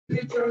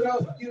Turn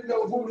up, you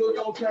know who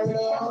don't turn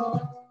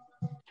up.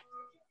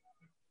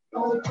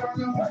 Don't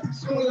turn up.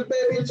 Soon as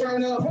baby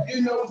turn up,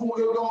 you know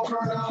who don't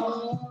turn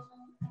up.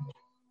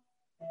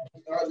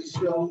 Start the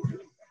show.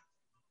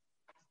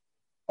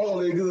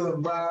 Only good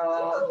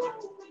vibe.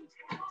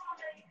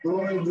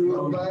 Only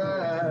good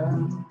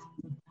vibe.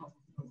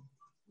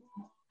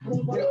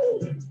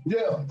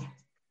 Yeah.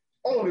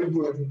 Only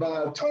good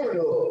vibe. Turn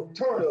up,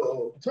 turn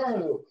up,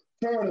 turn up,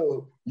 turn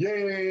up.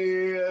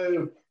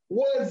 Yeah.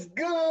 What's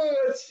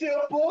good,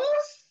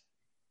 shippers?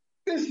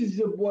 This is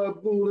your boy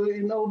Buddha,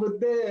 and over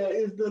there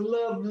is the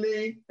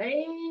lovely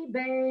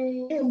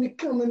baby. And we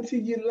coming to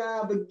you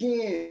live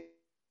again.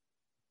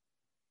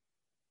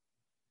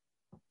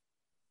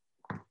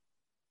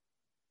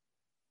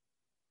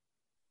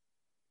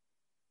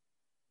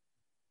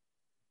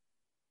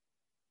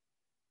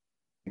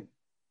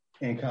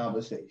 In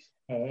conversation.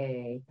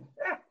 Hey.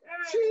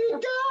 She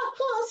got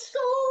her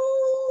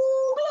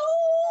soul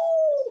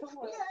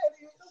glow. Let it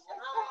shine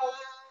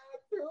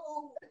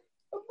through.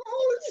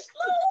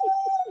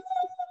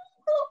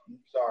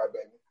 Sorry,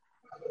 baby.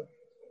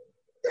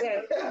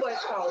 Yeah, too much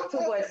sauce.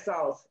 Too much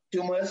sauce.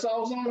 Too much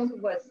sauce on it? Too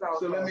much sauce.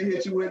 So let me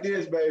hit you with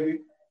this, baby.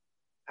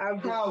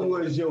 How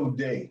was your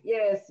day?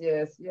 Yes.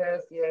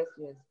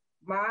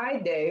 My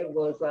day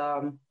was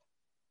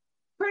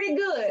pretty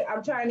good.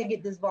 I'm trying to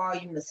get this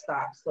volume to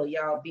stop, so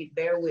y'all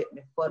bear with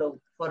me for the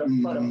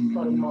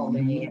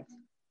moment.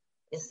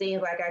 It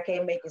seems like I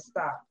can't make it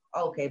stop.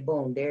 Okay,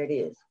 boom, there it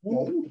is.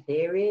 Oh.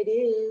 There it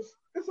is.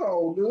 It's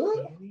all good.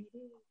 There it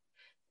is.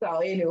 So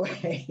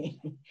anyway,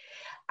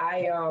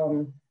 I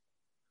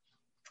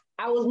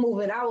was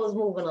moving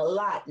a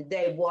lot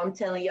today, boy. I'm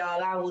telling y'all,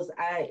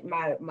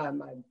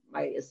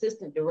 my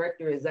assistant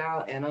director is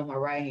out and I'm her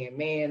right-hand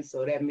man,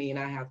 so that means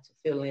I have to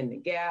fill in the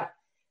gap.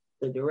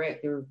 The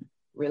director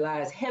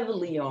relies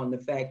heavily on the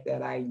fact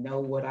that I know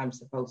what I'm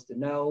supposed to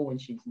know when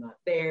she's not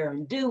there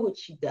and do what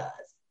she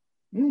does.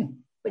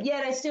 But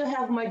yet I still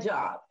have my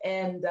job,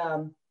 and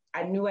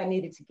I knew I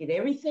needed to get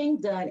everything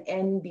done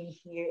and be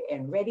here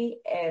and ready,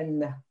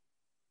 and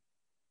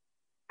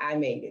I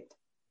made it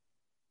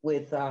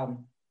with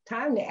time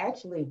to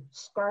actually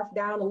scarf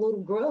down a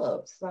little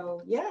grub.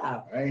 So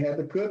yeah. I ain't had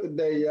to cook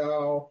today,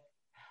 y'all.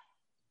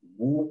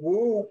 Whoop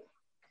whoop.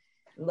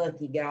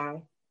 Lucky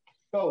guy.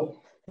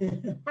 So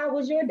how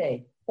was your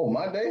day? Oh,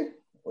 my day?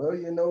 Well,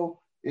 you know,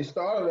 it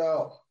started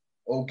out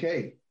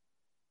okay.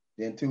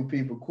 Then 2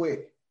 people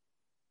quit.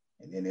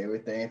 And then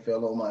everything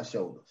fell on my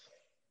shoulders.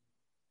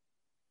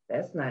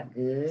 That's not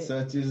good.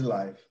 Such is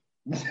life.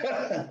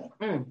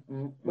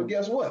 But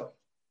guess what?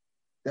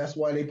 That's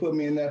why they put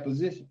me in that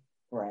position.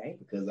 Right.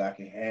 Because I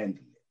can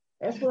handle it.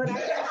 That's what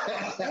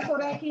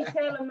I keep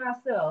telling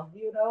myself,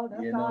 you know.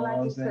 That's all I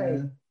can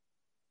say.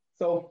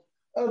 So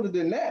other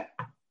than that,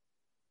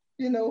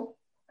 you know,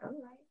 all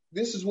right.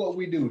 This is what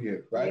we do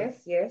here, right?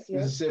 Yes. This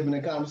is Sipping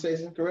in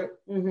Conversation, correct?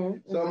 Mm-hmm.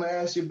 So I'm going to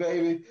ask you,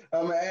 baby,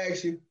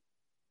 what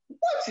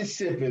you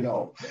sipping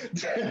on?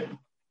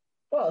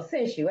 Well,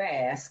 since you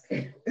ask.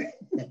 You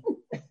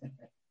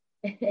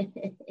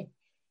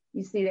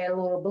see that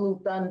little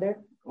Blue Thunder?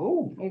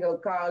 Oh. You're going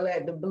to call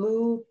that the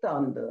Blue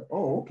Thunder.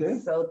 Oh, okay.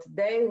 So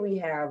today we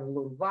have a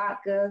little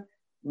vodka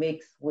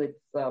mixed with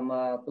some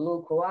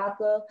blue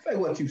Coaca. Say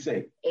what you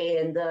say.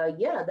 And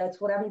yeah,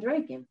 that's what I'm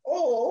drinking.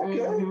 Oh, okay.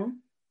 Mm-hmm.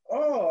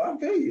 Oh, I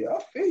feel you.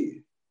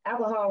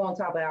 Alcohol on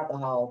top of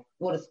alcohol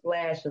with a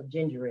splash of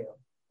ginger ale.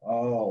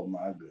 Oh,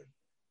 my goodness.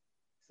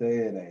 Say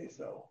it ain't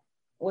so.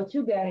 What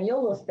you got in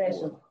your little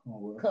special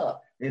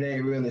cup? It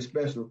ain't really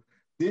special.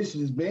 This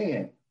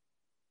right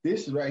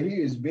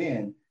here has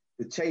been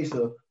the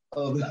chaser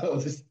of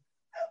the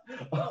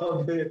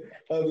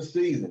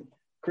season,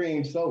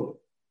 cream soda.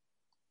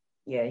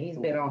 Yeah, he's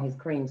been on his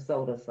cream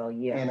soda, so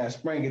yeah. And I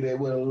sprinkled it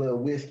with a little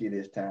whiskey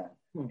this time,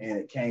 and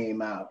it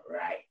came out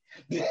right.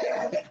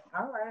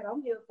 All right,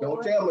 I'm here for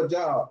Don't tell my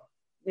job.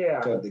 Yeah.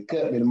 Because they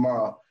cut me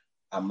tomorrow,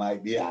 I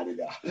might be out of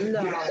there.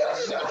 No,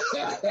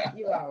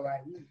 you're all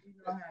right. You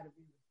know how to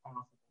be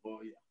responsible.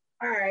 Oh, yeah.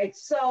 All right,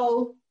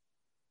 so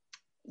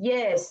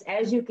yes,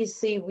 as you can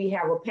see, we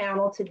have a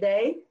panel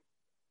today,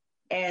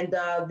 and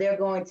they're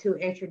going to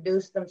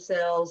introduce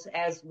themselves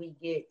as we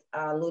get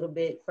a little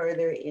bit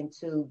further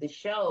into the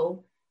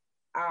show,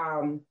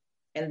 and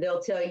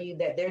they'll tell you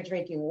that they're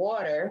drinking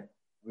water.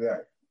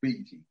 Right,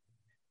 Fiji.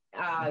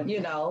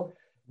 You know,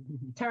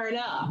 turn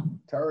up.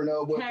 Turn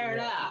up.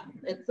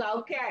 It's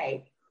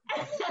okay.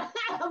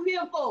 I'm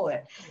here for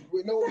it.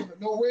 With no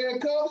red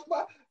cups,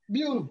 but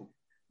beautiful.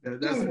 No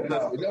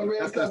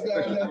red cups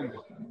down there.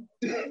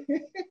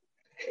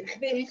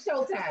 It's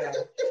showtime.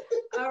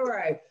 All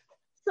right.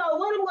 So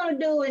what I'm going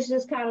to do is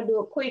just kind of do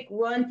a quick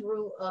run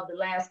through of the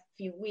last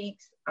few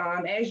weeks.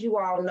 As you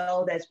all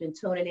know, that's been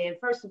tuning in.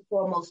 First and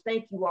foremost,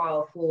 thank you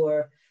all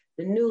for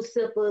the new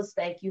sippers.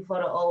 Thank you for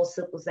the old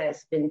sippers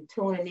that's been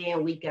tuning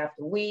in week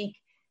after week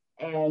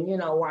and, you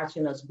know,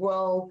 watching us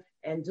grow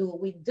and do what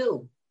we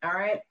do. All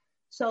right.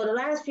 So the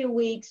last few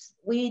weeks,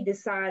 we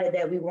decided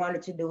that we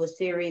wanted to do a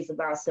series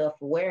about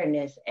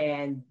self-awareness,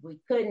 and we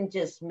couldn't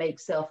just make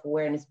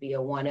self-awareness be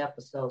a one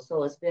episode.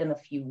 So it's been a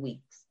few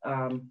weeks.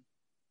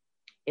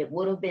 It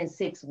would have been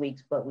 6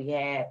 weeks, but we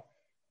had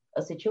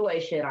a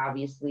situation,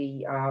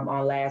 obviously,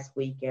 on last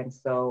week. And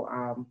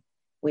so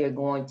we're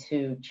going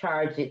to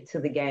charge it to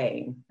the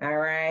game. All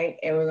right.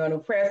 And we're going to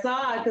press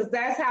on because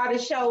that's how the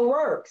show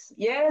works.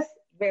 Yes.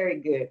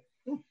 Very good.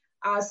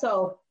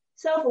 So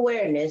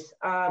self-awareness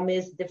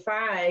is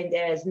defined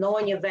as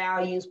knowing your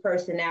values,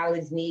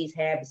 personalities, needs,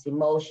 habits,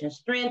 emotions,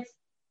 strengths,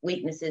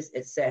 weaknesses,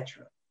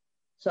 etc.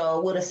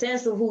 So with a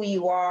sense of who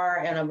you are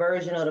and a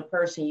version of the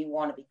person you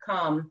want to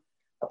become,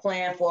 a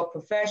plan for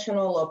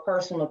professional or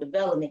personal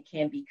development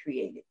can be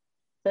created.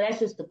 So that's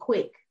just a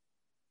quick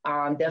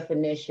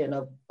definition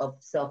of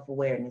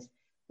self-awareness.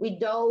 We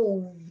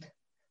dove,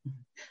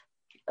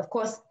 of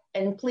course,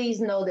 and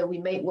please know that we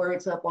make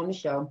words up on the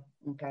show,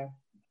 okay?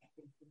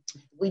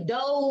 We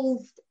dove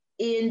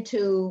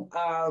into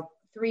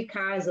 3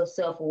 kinds of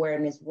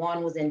self-awareness.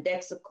 One was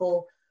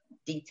indexical,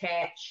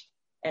 detached,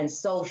 and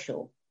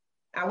social.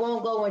 I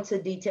won't go into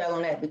detail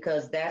on that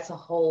because that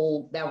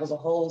was a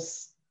whole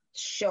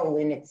show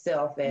in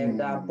itself. And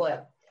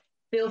but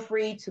feel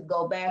free to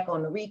go back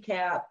on the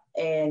recap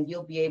and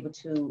you'll be able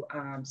to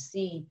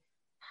see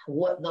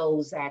what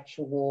those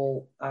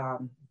actual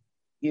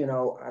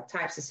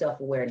types of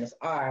self-awareness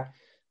are.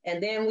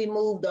 And then we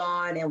moved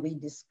on and we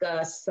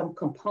discussed some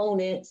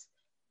components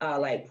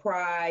like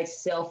pride,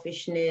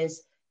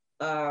 selfishness,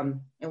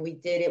 and we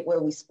did it where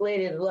we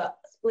split it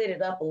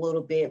up a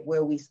little bit,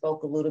 where we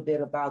spoke a little bit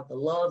about the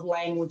love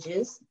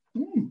languages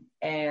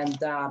and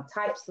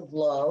types of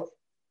love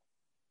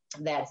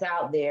that's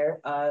out there.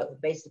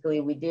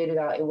 Basically, we did it.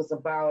 It was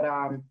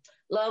about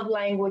love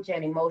language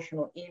and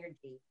emotional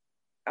energy,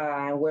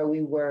 where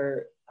we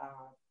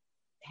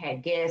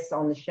had guests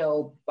on the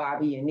show.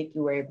 Bobby and Nikki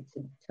were able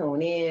to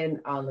tune in.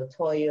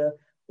 Latoya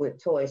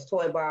with Toys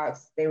Toy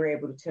Box, they were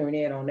able to tune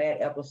in on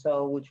that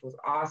episode, which was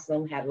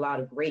awesome. Had a lot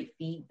of great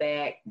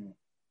feedback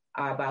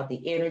about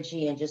the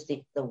energy and just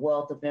the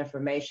wealth of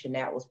information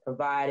that was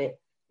provided.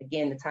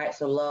 Again, the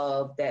types of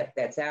love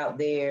that's out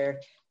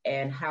there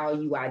and how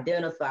you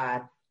identify.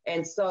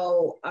 And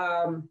so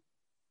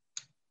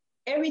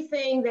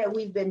everything that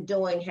we've been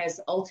doing has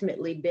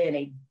ultimately been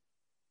a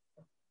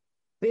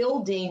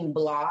building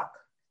block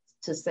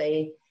to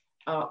say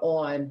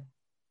on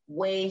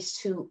ways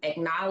to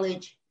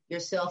acknowledge your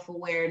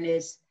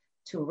self-awareness,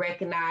 to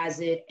recognize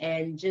it,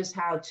 and just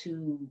how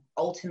to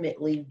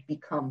ultimately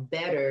become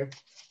better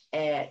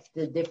at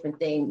the different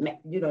things,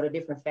 the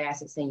different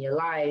facets in your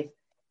life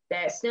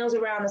that stems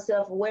around the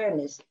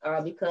self-awareness,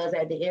 because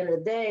at the end of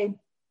the day,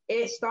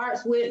 it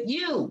starts with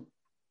you.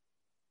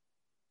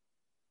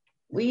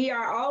 We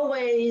are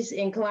always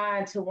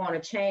inclined to want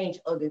to change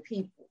other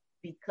people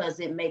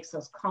because it makes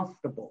us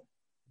comfortable.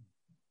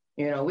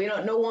 No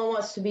one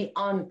wants to be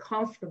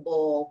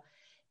uncomfortable.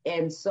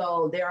 And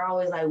so they're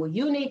always like, well,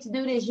 you need to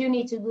do this, you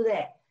need to do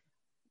that.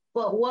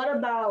 But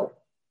what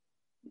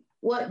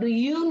do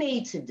you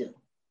need to do?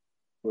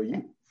 For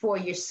you? For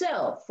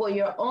yourself, for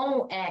your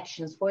own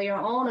actions, for your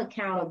own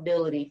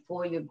accountability,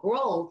 for your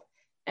growth.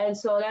 And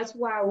so that's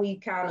why we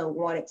kind of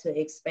wanted to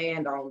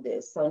expand on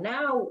this. So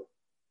now,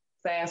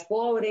 fast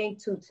forwarding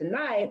to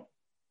tonight,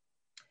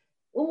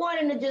 we're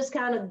wanting to just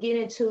kind of get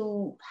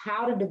into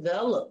how to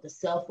develop the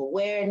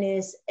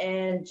self-awareness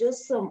and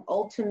just some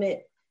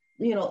ultimately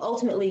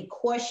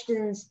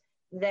questions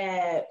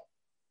that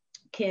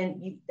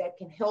can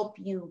help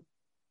you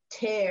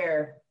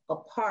tear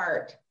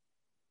apart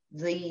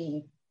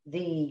the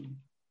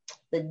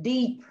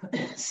deep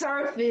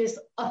surface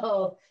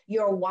of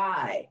your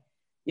why.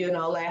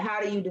 Like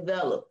how do you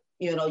develop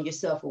your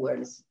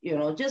self-awareness?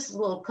 Just a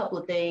little couple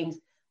of things.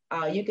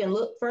 You can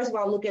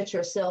look at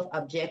yourself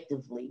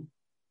objectively.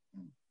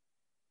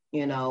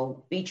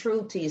 Be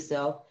true to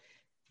yourself.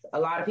 A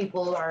lot of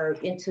people are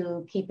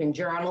into keeping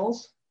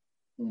journals,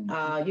 so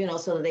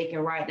that they can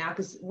write down,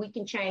 because we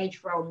can change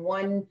from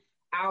 1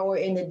 hour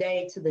in the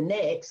day to the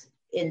next,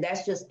 and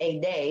that's just a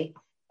day.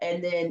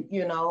 And then,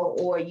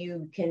 or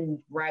you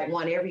can write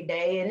one every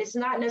day. And it's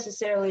not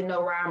necessarily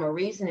no rhyme or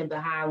reasoning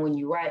behind when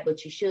you write,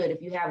 but you should.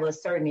 If you have a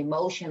certain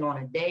emotion on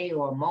a day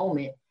or a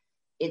moment,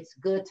 it's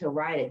good to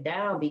write it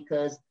down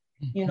because,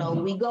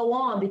 we go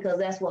on because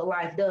that's what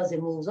life does.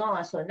 It moves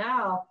on. So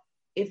now,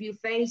 if you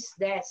face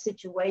that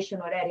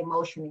situation or that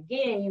emotion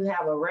again, you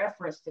have a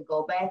reference to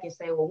go back and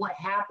say, well, what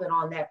happened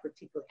at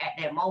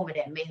that moment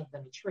that may have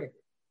been a trigger?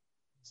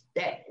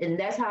 And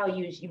that's how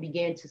you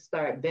begin to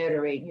start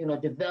bettering,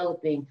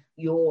 developing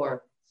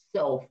your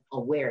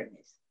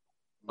self-awareness.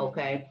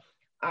 Okay.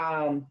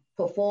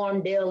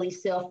 Perform daily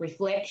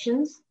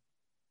self-reflections.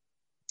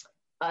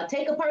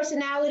 Take a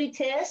personality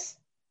test.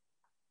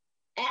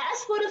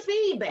 Ask for the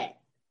feedback.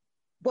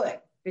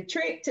 But the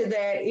trick to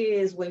that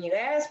is when you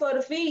ask for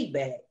the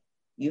feedback,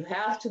 you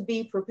have to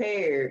be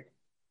prepared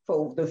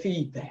for the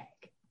feedback.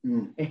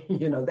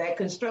 That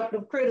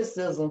constructive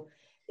criticism,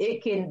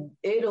 it can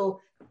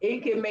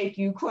make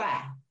you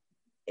cry.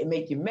 it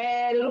make you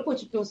mad, it'll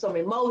put you through some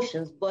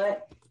emotions.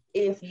 But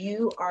if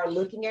you are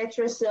looking at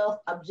yourself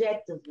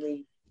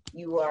objectively,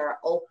 you are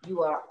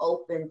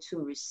open to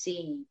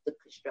receive the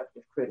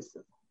constructive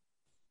criticism.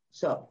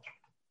 So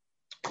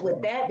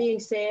with that being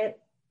said,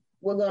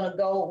 we're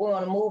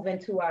gonna move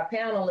into our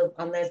panel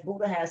unless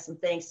Buddha has some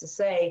things to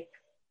say.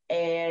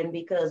 And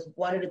because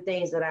one of the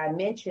things that I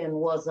mentioned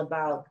was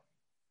about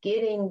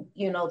getting,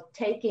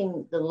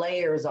 taking the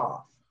layers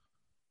off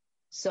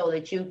so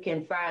that you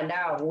can find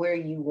out where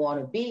you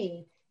want to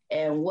be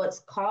and what's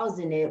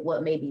causing it,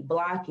 what may be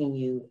blocking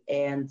you.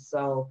 And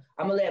so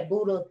I'm gonna let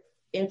Buddha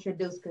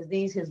introduce, because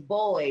these his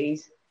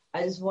boys.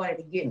 I just wanted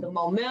to get the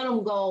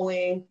momentum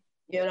going.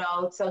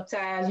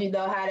 Sometimes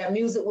how that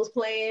music was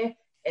playing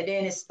and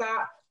then it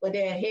stopped, but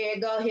then here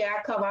it go, here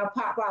I come, I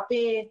pop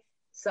in.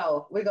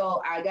 So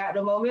I got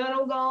the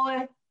momentum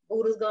going.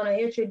 Buddha's gonna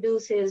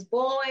introduce his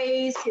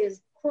boys,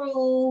 his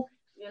crew,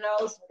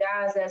 some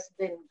guys that's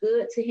been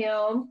good to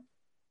him.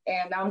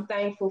 And I'm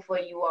thankful for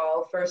you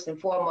all, first and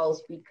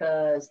foremost,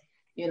 because,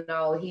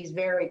 he's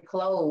very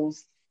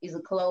closed. He's a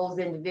closed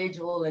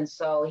individual. And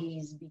so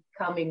he's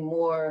becoming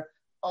more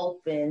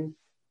open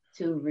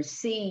to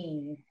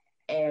receive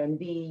and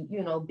be,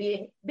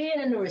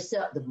 being in the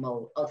receptive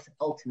mode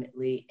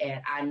ultimately.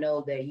 And I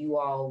know that you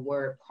all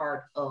were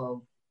part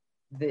of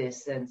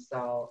this. And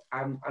so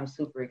I'm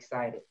super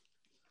excited.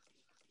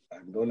 I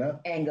can go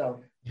now? And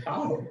go.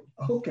 Oh,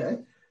 okay.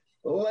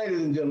 Well, ladies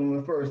and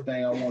gentlemen, first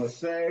thing I want to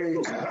say,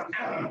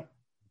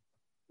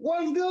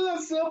 what's good,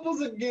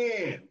 Simples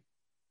again?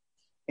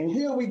 And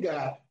here we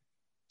got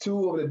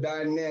two of the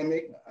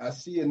dynamic. I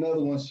see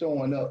another one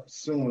showing up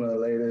sooner or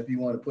later if you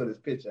want to put his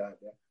picture out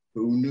there.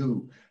 Who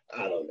knew?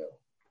 I don't know.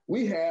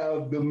 We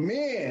have the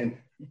men,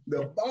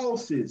 the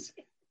bosses,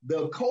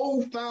 the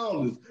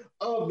co-founders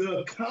of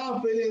the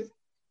Confidence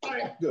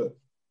Factor.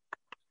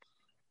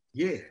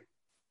 Yeah.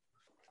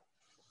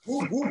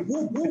 Whoop, whoop,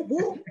 whoop, whoop,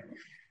 whoop.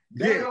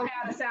 I don't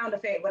have the sound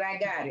effect, but I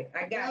got it.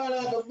 Down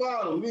at the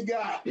bottom, we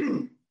got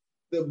the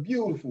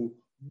beautiful,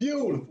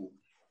 beautiful,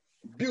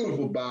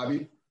 beautiful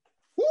Bobby.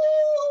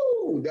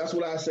 Woo! That's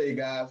what I say,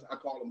 guys. I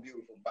call him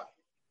beautiful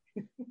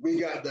Bobby.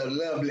 We got the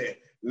lovely,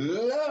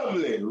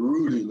 lovely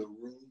Rudy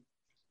LaRue.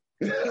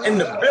 In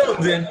the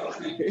building.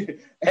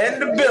 In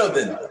the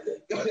building.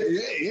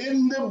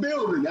 In the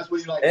building. That's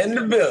what he likes. In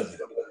the building.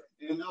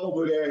 And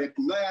over there,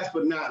 last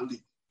but not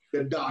least,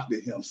 the doctor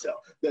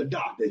himself.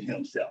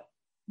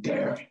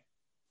 Darren.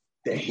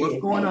 What's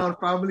going on,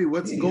 family?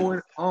 What's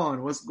going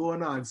on? What's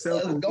going on?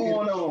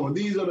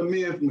 These are the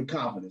men from the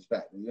Confidence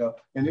Factor.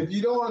 And if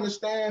you don't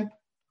understand,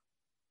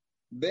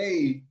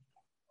 they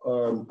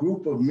are a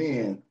group of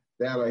men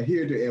that are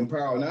here to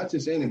empower not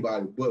just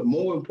anybody, but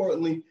more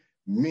importantly,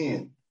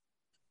 men.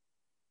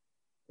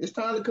 It's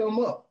time to come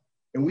up.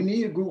 And we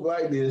need a group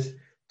like this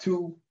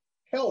to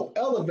help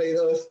elevate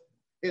us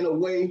in a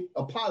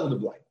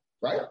positive light,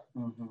 right?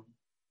 Mm-hmm.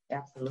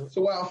 Absolutely.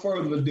 So without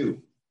further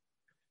ado,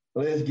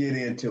 let's get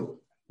into it.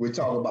 We're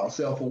talking about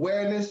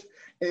self-awareness,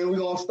 and we're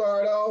gonna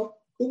start off.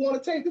 Who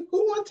want to take the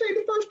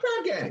first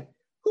crack at it?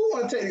 Who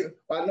want to take it?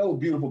 I know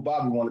beautiful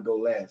Bobby want to go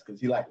last because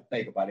he like to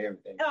think about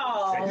everything.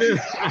 Oh, Bobby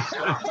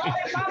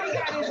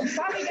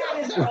got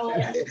his role.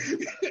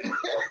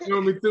 You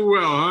know me too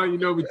well, huh? You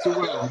know me too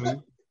well,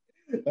 man.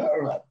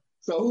 All right.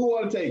 So who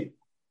want to take it?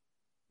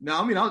 No,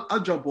 I mean I'll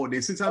jump on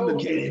there since I'm the new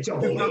kid on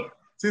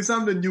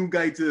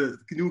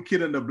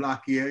the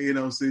block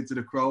here. So to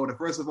the crowd.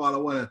 First of all, I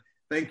want to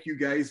thank you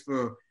guys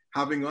for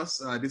having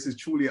us. This is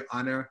truly an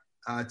honor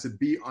to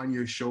be on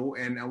your show,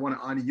 and I want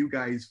to honor you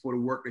guys for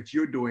the work that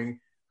you're doing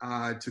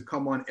to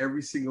come on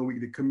every single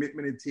week. The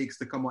commitment it takes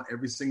to come on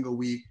every single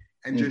week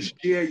and just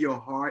share your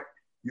heart,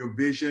 your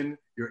vision,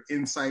 your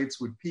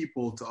insights with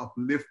people to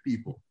uplift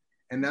people.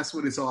 And that's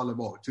what it's all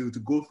about, to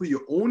go through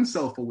your own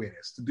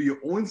self-awareness, to do your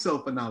own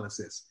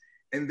self-analysis,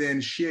 and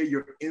then share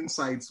your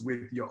insights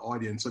with your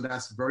audience. So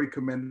that's very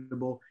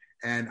commendable.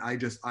 And I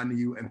just honor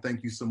you and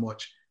thank you so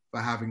much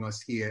for having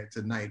us here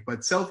tonight.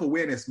 But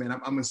self-awareness,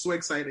 man, I'm so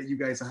excited that you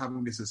guys are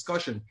having this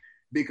discussion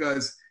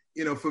because,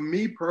 for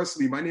me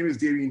personally, my name is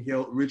Darian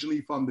Hill,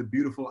 originally from the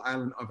beautiful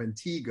island of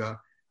Antigua.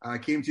 I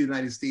came to the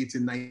United States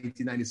in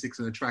 1996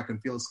 on a track and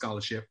field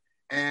scholarship.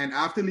 And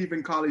after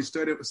leaving college,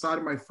 started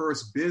my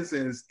first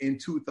business in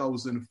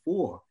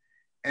 2004.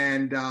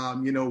 And,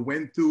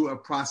 went through a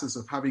process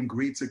of having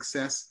great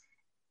success.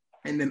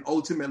 And then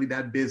ultimately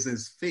that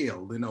business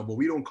failed, but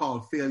we don't call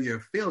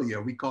failure.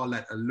 We call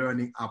that a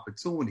learning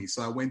opportunity.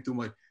 So I went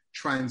through a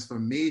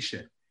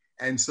transformation.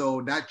 And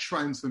so that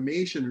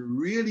transformation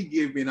really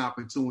gave me an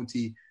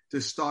opportunity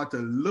to start to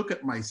look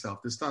at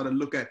myself, to start to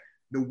look at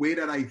the way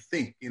that I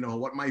think,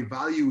 what my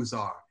values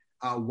are.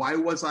 Why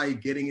was I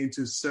getting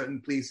into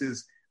certain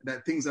places,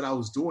 things that I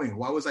was doing?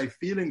 Why was I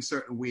feeling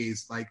certain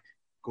ways? Like,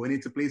 going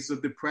into places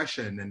of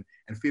depression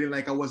and feeling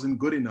like I wasn't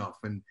good enough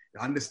and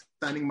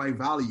understanding my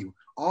value.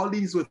 All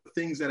these were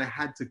things that I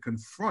had to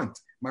confront.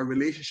 My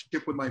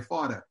relationship with my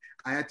father,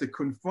 I had to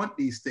confront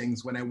these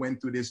things when I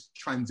went through this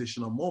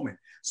transitional moment.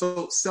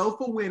 So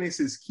self-awareness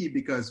is key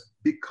because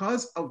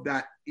of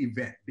that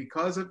event,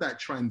 because of that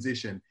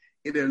transition,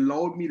 it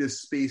allowed me the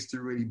space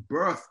to really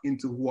birth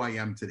into who I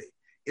am today.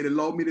 It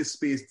allowed me the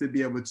space to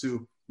be able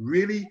to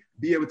really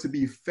be able to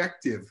be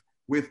effective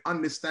with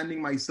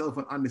understanding myself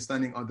and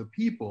understanding other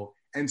people.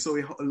 And so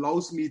it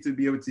allows me to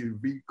be able to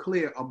be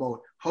clear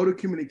about how to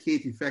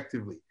communicate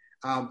effectively,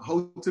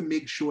 how to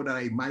make sure that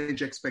I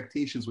manage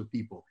expectations with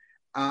people.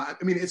 I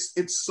mean,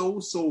 it's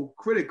so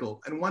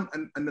critical. And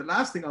the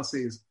last thing I'll say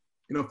is,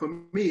 for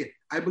me,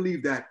 I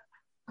believe that,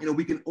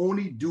 we can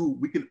only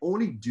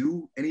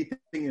do anything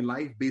in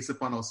life based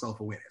upon our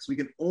self-awareness. We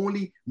can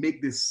only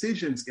make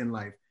decisions in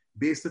life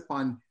based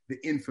upon the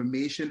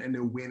information and the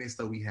awareness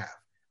that we have.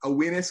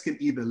 Awareness can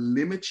either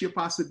limit your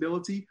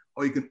possibility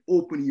or you can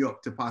open you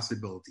up to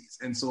possibilities.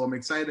 And so I'm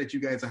excited that you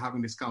guys are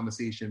having this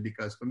conversation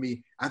because for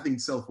me, I think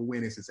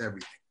self-awareness is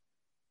everything.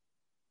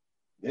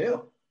 Yeah.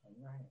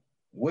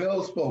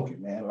 Well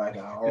spoken, man, like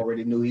I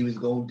already knew he was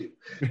going to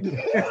do.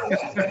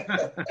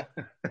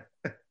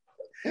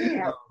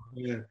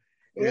 Yeah.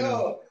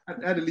 I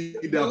had to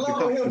lead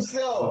up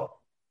himself.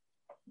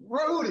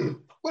 Rudy,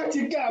 what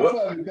you got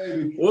for me,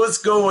 baby? What's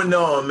going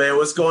on, man?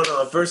 What's going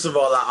on? First of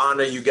all, I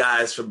honor you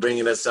guys for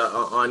bringing us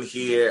on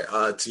here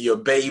to your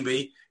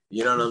baby.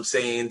 You know what I'm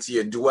saying? To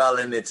your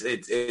dwelling.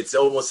 It's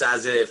almost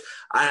as if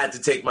I had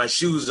to take my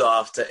shoes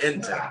off to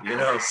enter. You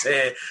know what I'm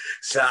saying?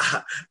 So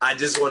I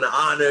just want to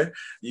honor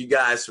you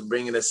guys for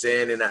bringing us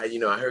in. And I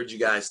heard you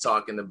guys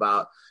talking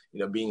about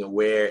being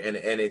aware, and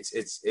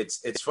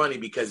it's funny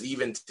because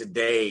even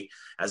today,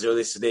 as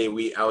early as today,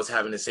 I was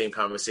having the same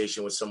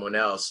conversation with someone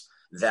else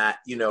that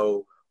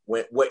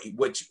when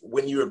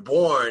you were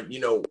born,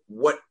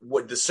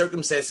 what the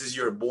circumstances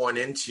you were born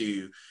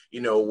into,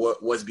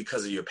 what was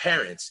because of your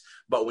parents,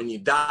 but when you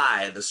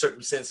die, the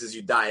circumstances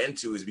you die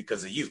into is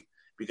because of you,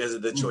 because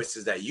of the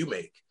choices that you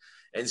make.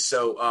 And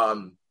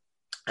so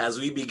as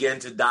we begin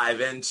to dive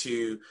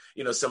into,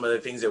 some of the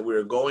things that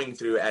we're going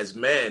through as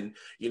men,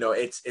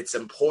 it's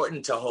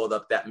important to hold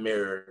up that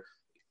mirror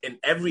in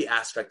every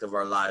aspect of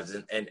our lives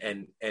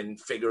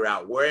and figure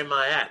out, where am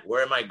I at?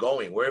 Where am I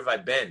going? Where have I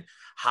been?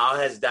 How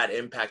has that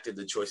impacted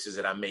the choices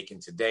that I'm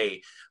making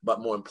today? But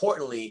more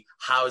importantly,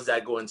 how is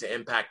that going to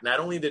impact not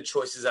only the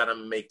choices that I'm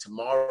going to make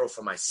tomorrow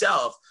for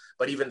myself,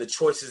 but even the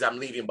choices I'm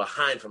leaving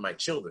behind for my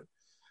children?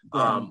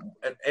 Yeah.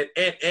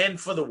 And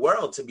for the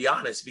world, to be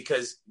honest,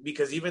 because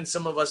even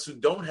some of us who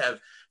don't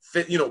have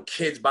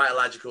kids,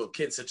 biological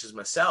kids such as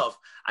myself,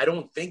 I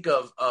don't think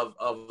of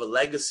a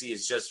legacy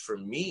as just for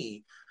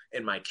me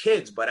and my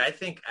kids, but I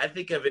think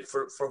of it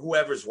for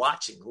whoever's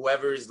watching,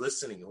 whoever is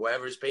listening,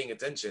 whoever is paying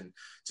attention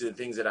to the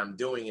things that I'm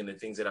doing and the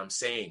things that I'm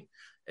saying.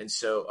 And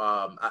so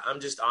I'm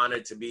just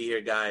honored to be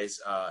here, guys,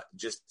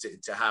 just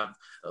to have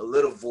a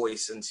little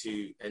voice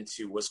into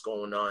what's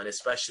going on,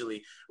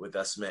 especially with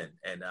us men.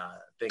 And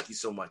thank you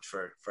so much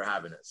for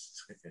having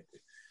us.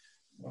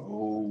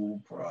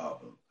 No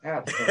problem.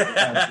 And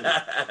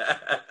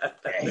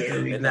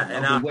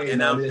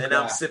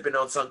I'm sipping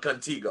on some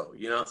Contigo.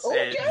 You know what I'm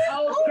saying?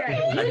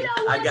 Okay.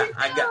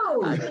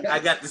 I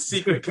got the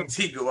secret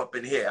Contigo up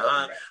in here.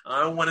 I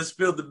don't want to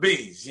spill the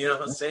beans. You know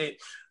what I'm saying?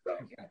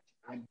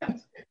 I got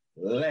you.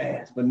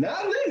 Last but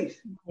not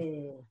least,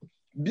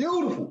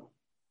 beautiful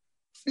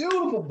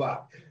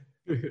box.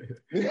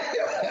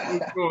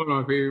 What's going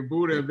on, baby?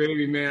 Buddha,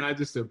 baby, man. I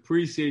just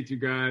appreciate you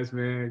guys,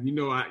 man.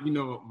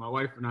 My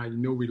wife and I,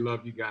 we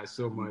love you guys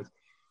so much.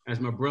 As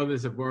my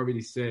brothers have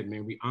already said,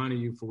 man, we honor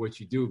you for what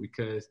you do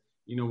because,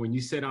 when you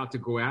set out to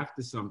go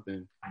after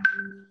something,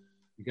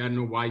 you got to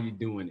know why you're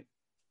doing it.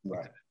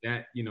 Right.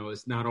 That,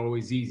 it's not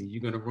always easy.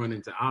 You're going to run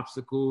into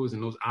obstacles,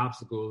 and those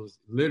obstacles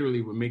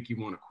literally will make you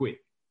want to quit.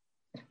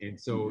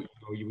 And so,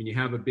 when you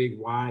have a big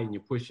why and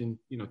you're pushing,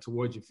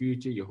 towards your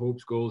future, your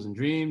hopes, goals, and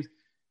dreams,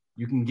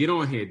 you can get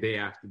on here day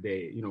after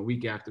day,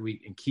 week after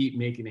week, and keep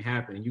making it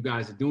happen. And you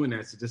guys are doing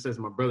that. So just as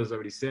my brothers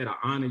already said, I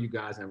honor you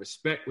guys and I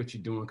respect what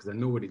you're doing because I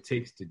know what it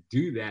takes to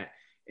do that.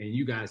 And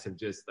you guys have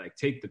just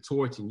take the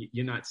torch and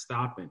you're not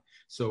stopping.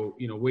 So,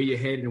 where you're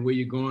headed and where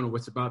you're going and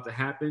what's about to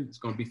happen, it's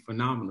going to be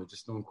phenomenal.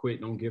 Just don't quit.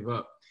 Don't give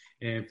up.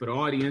 And for the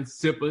audience,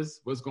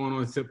 Sippers, what's going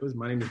on, Sippers?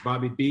 My name is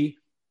Bobby B.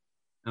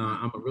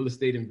 I'm a real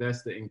estate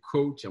investor and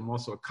coach. I'm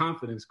also a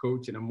confidence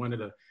coach, and I'm one of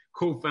the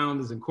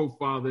co-founders and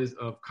co-fathers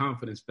of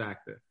Confidence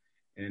Factor.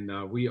 And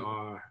we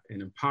are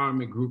an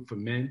empowerment group for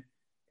men.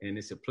 And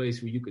it's a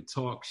place where you could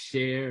talk,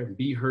 share, and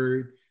be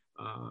heard,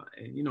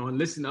 and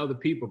listen to other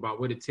people about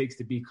what it takes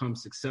to become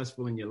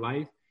successful in your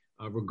life,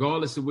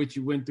 regardless of what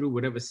you went through,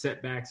 whatever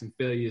setbacks and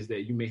failures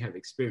that you may have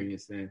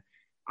experienced. And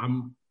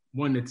I'm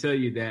one to tell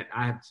you that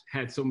I have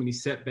had so many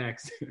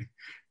setbacks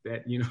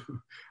that,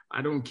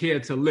 I don't care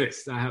to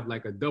list. I have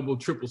like a double,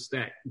 triple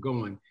stack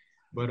going.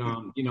 But,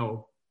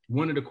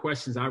 one of the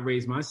questions I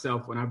raised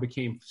myself when I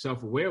became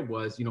self-aware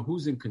was,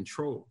 who's in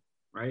control,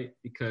 right?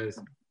 Because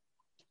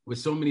with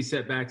so many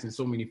setbacks and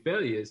so many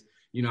failures,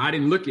 you know, I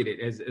didn't look at it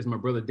as my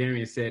brother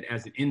Darian said,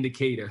 as an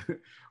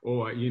indicator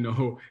or, you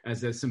know,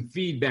 as some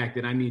feedback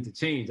that I need to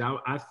change.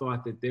 I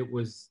thought that there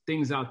was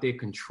things out there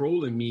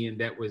controlling me and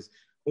that was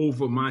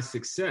over my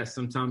success.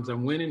 Sometimes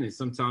I'm winning and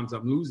sometimes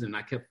I'm losing.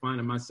 I kept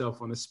finding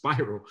myself on a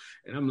spiral.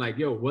 And I'm like,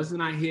 yo,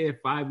 wasn't I here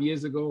 5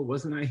 years ago?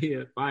 Wasn't I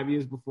here 5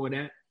 years before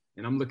that?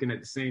 And I'm looking at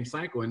the same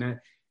cycle, and I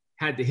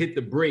had to hit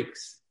the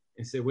brakes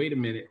and say, wait a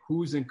minute,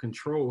 who's in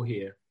control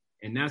here?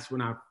 And that's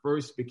when I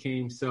first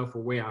became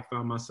self-aware. I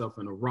found myself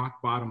in a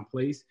rock bottom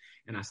place,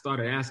 and I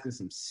started asking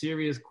some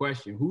serious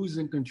questions. Who's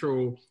in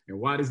control, and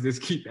why does this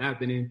keep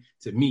happening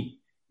to me?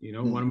 You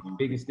know, one of my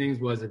biggest things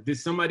was, if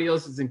somebody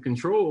else is in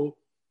control,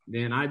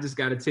 then I just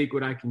got to take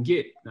what I can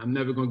get. I'm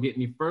never going to get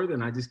any further,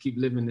 and I just keep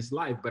living this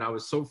life. But I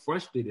was so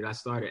frustrated, I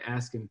started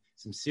asking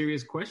some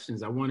serious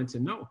questions. I wanted to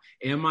know,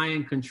 am I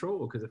in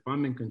control? Because if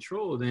I'm in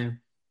control, then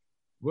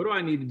what do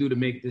I need to do to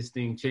make this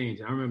thing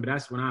change? I remember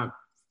that's when I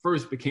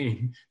first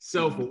became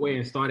self-aware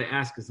and started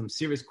asking some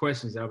serious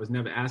questions that I was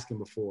never asking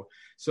before.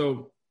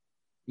 So,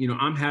 you know,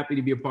 I'm happy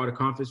to be a part of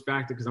Confidence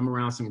Factor because I'm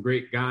around some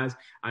great guys.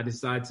 I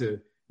decided to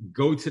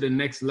go to the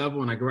next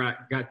level, and I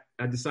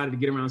decided to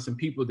get around some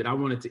people that I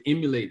wanted to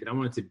emulate, that I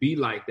wanted to be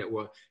like, that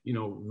were, you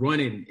know,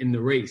 running in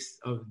the race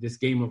of this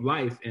game of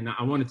life. And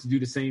I wanted to do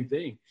the same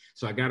thing.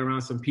 So I got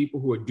around some people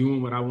who were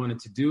doing what I wanted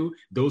to do.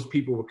 Those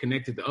people were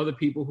connected to other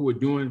people who were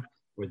doing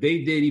what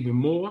they did even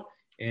more.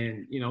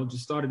 And, you know,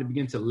 just started to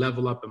begin to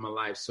level up in my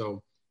life.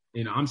 So,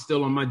 you know, I'm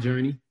still on my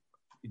journey,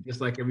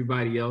 just like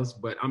everybody else,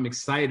 but I'm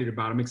excited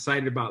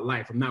about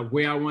life. I'm not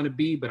where I want to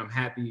be, but I'm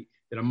happy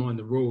that I'm on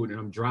the road and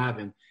I'm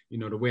driving, you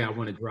know, the way I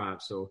want to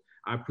drive. So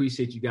I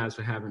appreciate you guys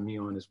for having me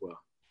on as well.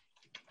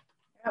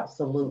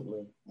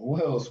 Absolutely.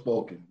 Well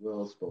spoken.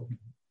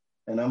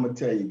 And I'm gonna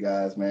tell you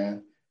guys,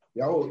 man,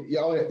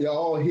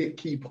 y'all hit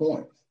key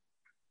points.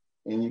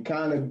 And you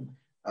kind of,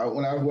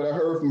 what I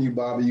heard from you,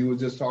 Bobby, you were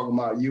just talking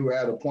about you were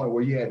at a point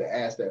where you had to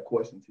ask that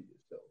question to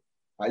yourself.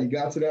 How you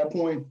got to that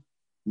point?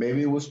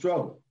 Maybe it was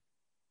struggle.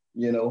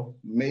 You know,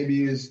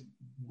 maybe it's,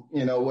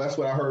 you know, that's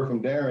what I heard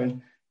from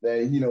Darren,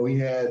 that, you know, he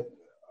had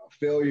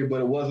failure, but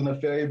it wasn't a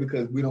failure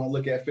because we don't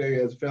look at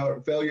failure as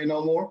failure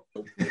no more,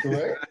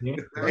 correct?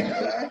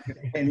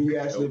 And he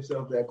asked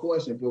himself that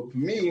question. But for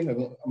me,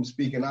 I'm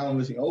speaking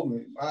honestly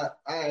openly, I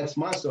asked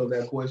myself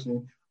that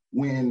question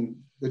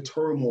when the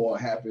turmoil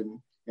happened,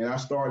 and I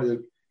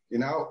started, you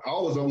know, I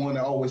was the one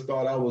that always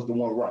thought I was the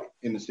one right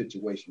in the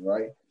situation,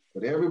 right?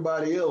 But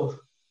everybody else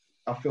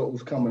I felt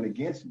was coming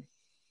against me.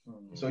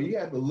 Mm-hmm. So you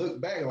have to look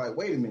back like,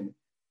 wait a minute,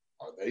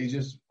 are they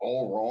just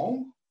all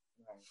wrong?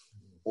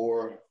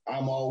 Or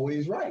I'm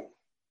always right.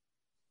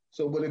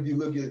 So, but if you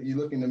look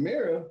in the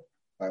mirror,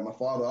 like my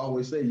father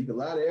always said, you can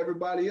lie to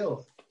everybody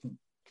else.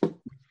 You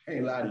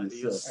can't lie to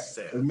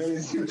yourself. As many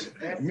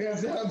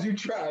times you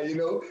try, you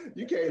know,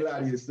 you can't lie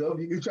to yourself.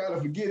 You can try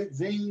to forget it,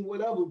 zing,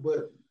 whatever,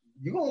 but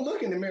you're gonna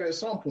look in the mirror at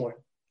some point.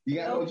 You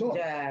got no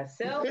choice.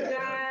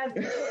 Self-jive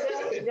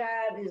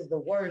is the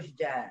worst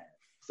jive.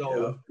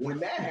 So when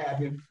that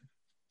happened,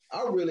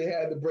 I really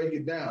had to break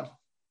it down,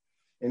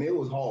 and it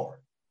was hard.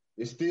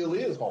 It still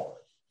is hard.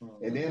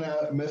 And then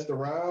I messed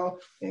around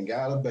and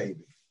got a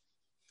baby.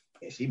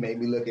 And she made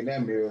me look in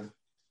that mirror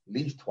at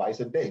least twice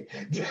a day.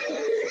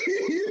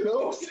 You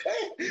know what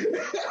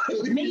I'm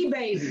saying? Me,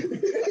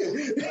 baby.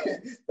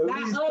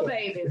 Not her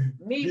baby.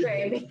 Me,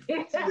 baby. She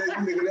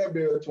made me look in that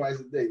mirror twice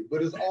a day.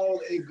 But it's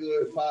all a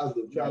good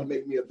positive, trying to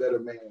make me a better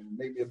man,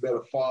 make me a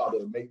better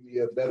father, make me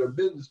a better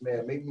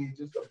businessman, make me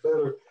just a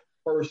better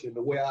person,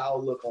 the way I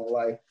outlook on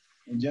life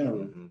in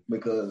general. Mm-hmm.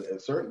 Because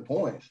at certain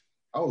points,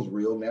 I was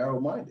real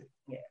narrow-minded.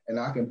 Yeah. And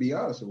I can be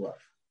honest about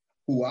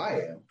who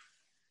I am.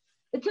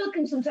 It took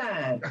him some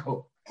time.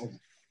 No,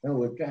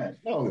 baby.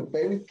 Well,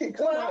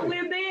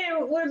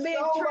 we're being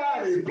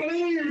somebody,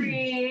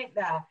 please.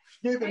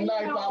 Get the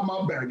knife out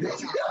my back. I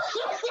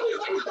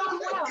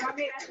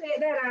said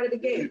that out of the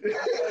gate.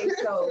 Okay,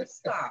 so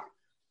stop.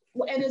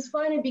 And it's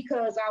funny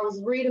because I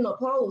was reading a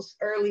post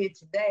earlier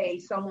today.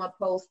 Someone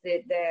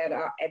posted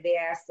that they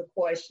asked a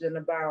question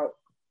about,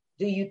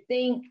 do you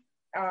think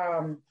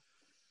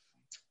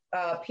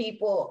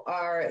people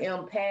are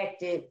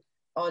impacted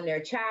on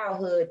their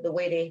childhood the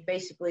way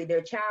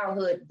their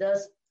childhood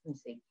does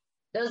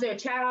their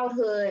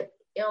childhood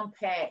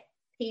impact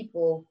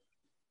people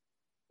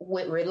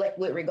with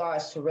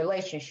regards to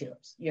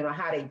relationships, you know,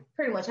 how they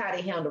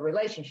handle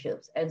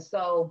relationships. And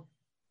so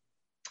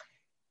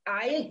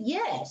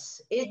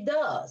yes, it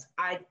does.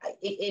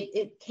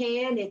 It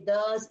can, it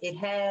does, it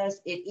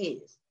has, it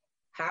is.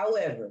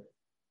 However,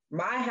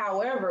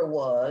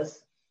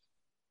 was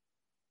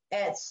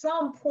at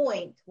some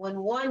point when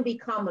one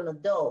become an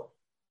adult,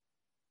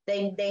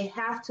 they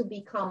have to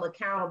become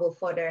accountable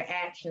for their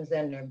actions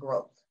and their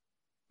growth.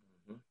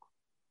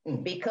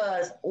 Mm-hmm.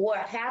 Because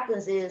what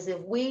happens is if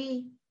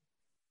we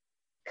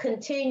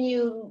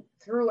continue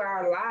through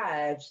our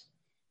lives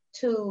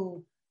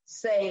to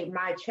say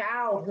my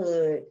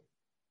childhood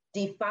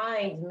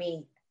defined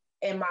me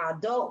in my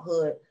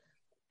adulthood,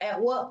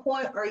 at what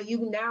point are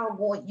you now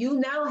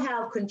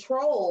have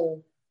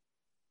control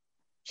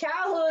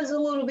childhood is a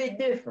little bit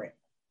different.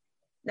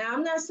 Now,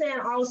 I'm not saying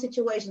all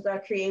situations are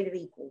created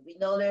equal. We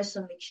know there's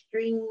some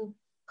extreme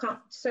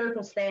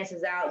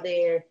circumstances out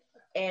there,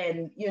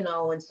 and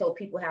and so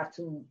people have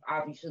to,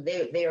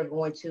 obviously, they are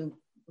going to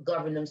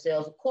govern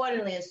themselves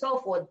accordingly and so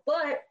forth.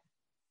 But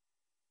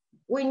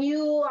when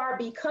you are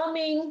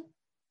becoming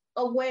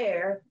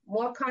aware,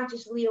 more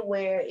consciously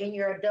aware in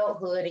your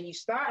adulthood, and you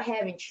start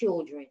having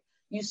children,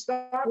 you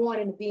start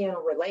wanting to be in a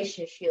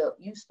relationship,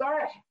 you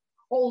start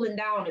holding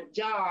down a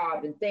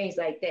job and things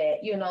like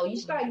that, you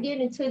start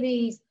getting into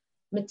these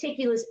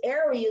meticulous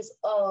areas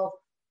of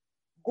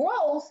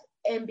growth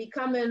and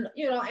becoming,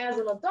 as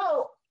an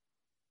adult.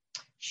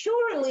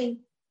 Surely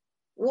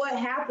what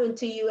happened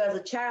to you as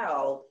a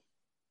child,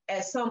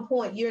 at some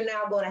point, you're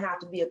now going to have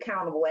to be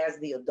accountable as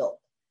the adult.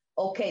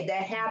 Okay,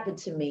 that happened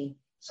to me.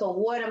 So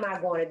what am I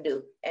going to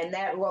do? And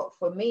that,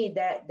 for me,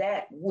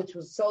 that which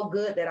was so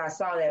good that I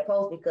saw that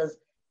post, because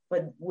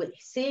with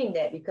seeing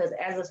that, because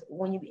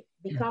when you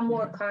become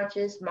more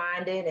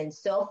conscious-minded and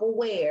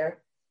self-aware,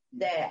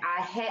 that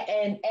I had,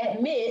 and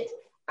admit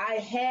I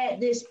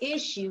had this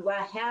issue,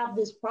 I have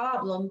this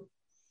problem,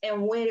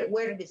 and where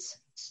did it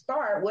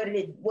start? What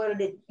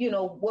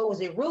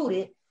was it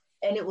rooted?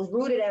 And it was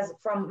rooted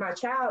from my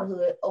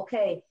childhood.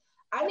 Okay,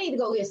 I need to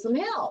go get some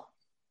help.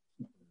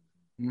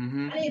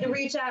 Mm-hmm. I need to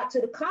reach out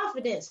to the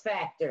confidence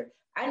factor.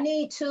 I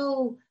need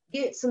to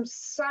get some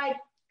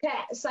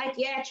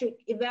psychiatric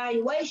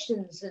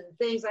evaluations and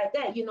things like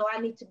that. I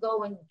need to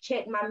go and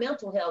check my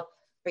mental health.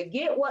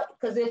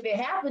 Because if it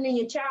happened in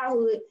your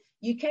childhood,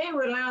 you can't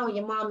rely on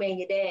your mama and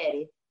your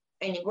daddy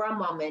and your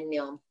grandmama and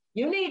them.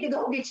 You need to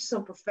go get you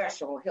some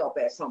professional help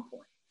at some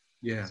point.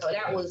 Yeah. So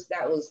that was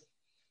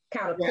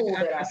kind of cool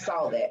that I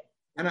saw that.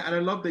 And I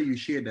love that you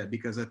shared that,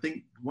 because I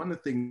think one of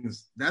the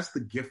things, that's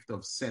the gift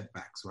of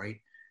setbacks, right?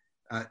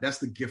 That's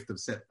the gift of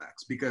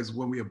setbacks, because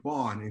when we are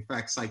born, in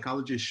fact,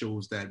 psychology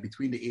shows that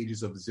between the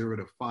ages of 0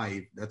 to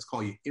 5, that's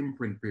called your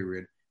imprint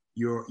period.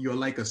 You're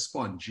like a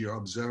sponge. You're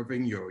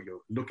observing, you're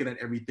looking at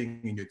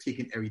everything, and you're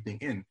taking everything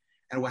in.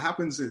 And what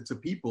happens to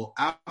people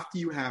after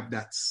you have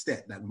that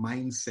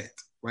mindset,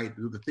 right?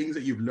 The things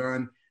that you've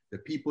learned, the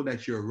people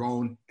that you're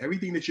around,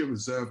 everything that you've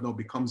observed now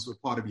becomes a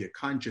part of your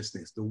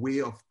consciousness, the way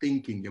of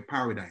thinking, your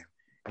paradigm.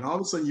 And all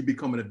of a sudden you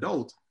become an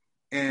adult,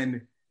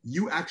 and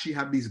you actually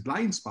have these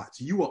blind spots.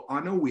 You are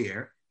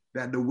unaware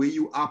that the way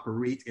you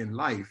operate in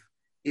life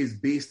is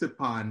based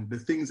upon the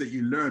things that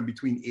you learn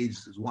between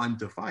ages 1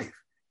 to 5.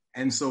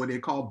 And so they're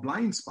called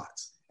blind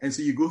spots. And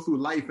so you go through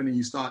life, and then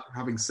you start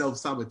having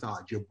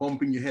self-sabotage. You're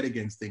bumping your head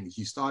against things.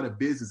 You start a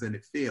business and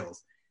it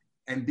fails.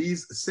 And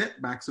these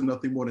setbacks are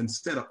nothing more than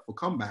set up for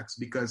comebacks,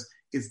 because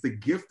it's the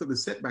gift of the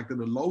setback that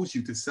allows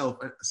you to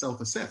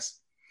self-assess.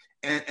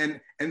 And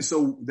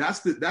so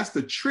that's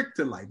the trick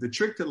to life. The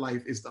trick to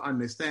life is to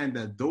understand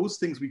that those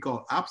things we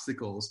call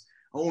obstacles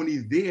are only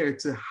there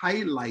to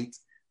highlight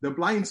the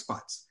blind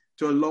spots,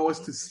 to allow us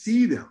to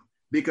see them.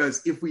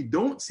 Because if we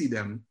don't see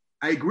them,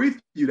 I agree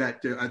with you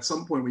that at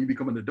some point when you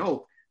become an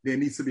adult, there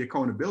needs to be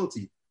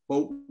accountability.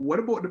 But what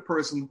about the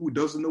person who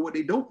doesn't know what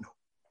they don't know?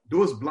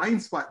 Those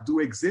blind spots do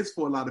exist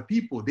for a lot of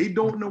people. They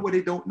don't know what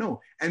they don't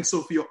know. And so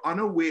if you're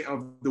unaware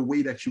of the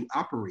way that you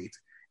operate,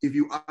 if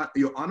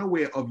you're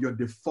unaware of your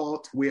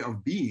default way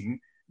of being,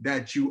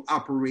 that you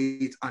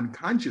operate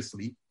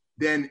unconsciously,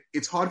 then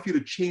it's hard for you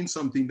to change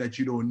something that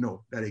you don't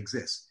know that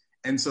exists.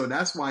 And so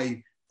that's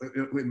why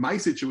in my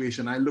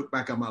situation, I look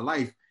back at my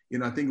life,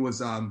 I think it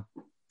was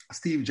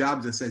Steve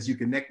Jobs that says you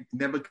can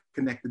never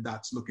connect the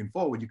dots looking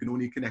forward. You can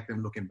only connect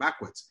them looking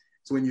backwards.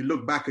 So when you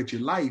look back at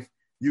your life,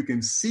 you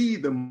can see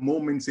the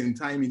moments in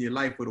time in your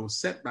life where those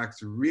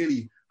setbacks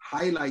really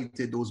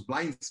highlighted those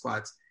blind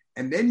spots.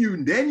 And then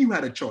you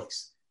had a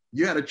choice.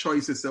 You had a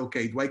choice to say,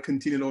 okay, do I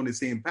continue on the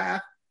same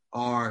path,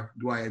 or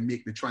do I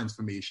make the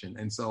transformation?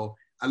 And so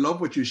I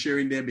love what you're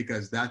sharing there,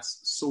 because that's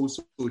so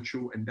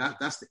true. And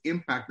that's the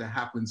impact that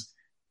happens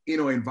in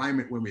our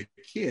environment when we're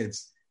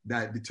kids,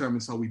 that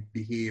determines how we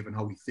behave and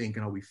how we think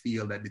and how we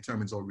feel, that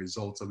determines our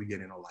results that we get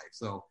in our life.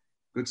 So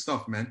good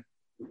stuff, man.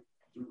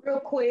 Real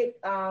quick,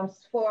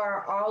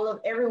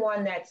 for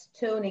everyone that's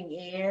tuning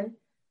in,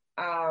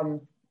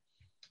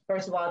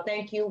 first of all,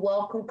 thank you.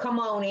 Welcome. Come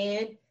on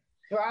in.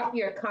 Drop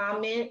your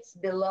comments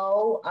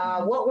below.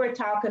 What we're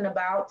talking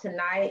about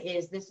tonight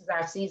this is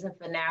our season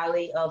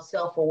finale of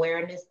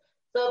self-awareness.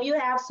 So if you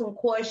have some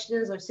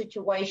questions or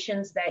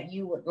situations that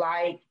you would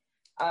like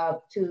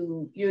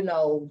to,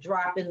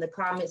 drop in the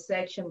comment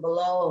section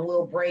below, and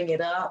we'll bring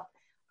it up.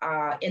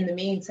 In the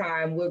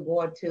meantime, we're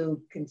going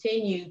to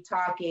continue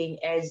talking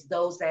as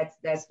those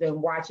that's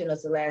been watching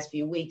us the last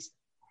few weeks.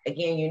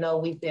 Again,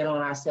 we've been on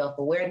our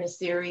self-awareness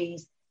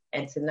series,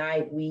 and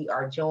tonight we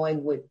are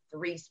joined with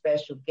 3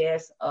 special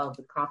guests of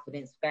the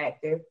Confidence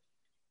Factor.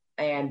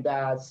 And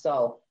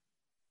so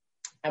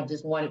I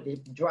just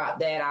wanted to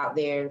drop that out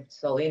there.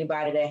 So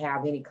anybody that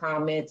have any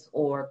comments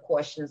or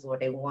questions, or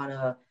they want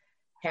to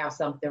have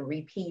something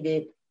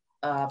repeated,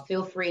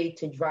 feel free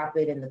to drop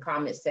it in the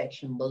comment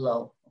section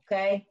below.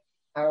 Okay?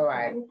 All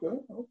right. Okay.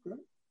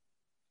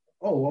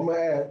 Oh, I'm going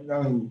to add,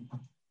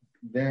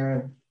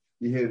 Darren,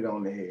 You hit it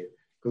on the head.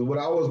 Because what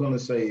I was going to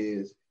say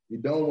is, you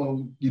don't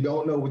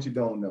know what you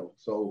don't know.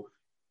 So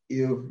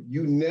if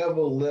you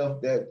never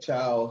left that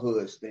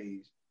childhood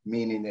stage,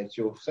 meaning that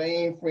your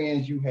same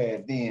friends you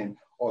had then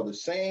are the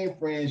same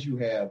friends you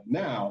have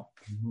now,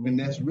 and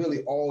that's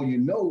really all you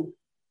know,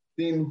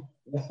 then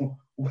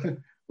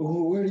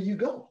where do you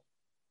go?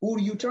 Who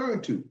do you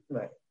turn to?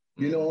 Right.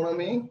 You know what I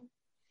mean?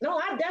 No,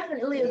 I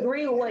definitely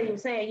agree with what you're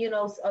saying. You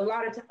know, a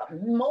lot of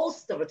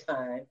most of the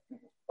time,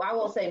 well, I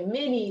won't say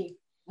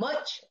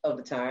much of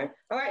the time.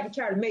 I like to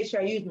try to make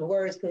sure I use my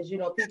words because, you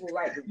know, people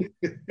like to,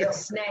 they'll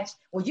snatch.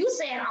 Well, you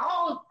saying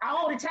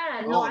all the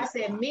time. No, I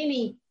said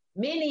many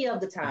of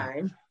the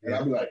time. And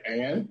I'll be like,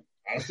 and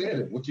I said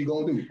it. What you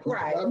gonna do?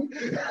 Right. But,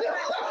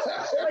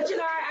 you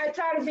know, I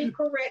try to be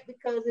correct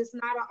because it's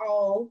not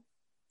all.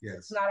 Yes.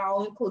 It's not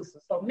all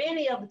inclusive. So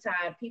many of the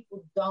time,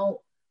 people don't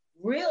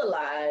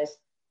realize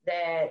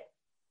that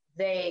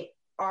they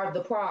are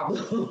the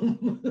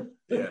problem.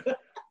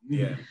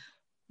 Yeah.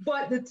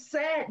 But the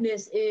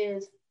sadness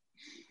is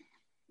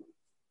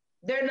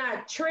they're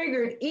not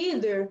triggered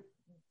either,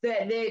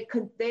 that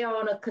they're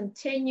on a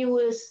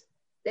continuous,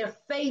 they're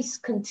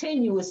faced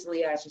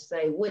continuously, I should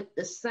say, with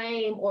the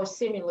same or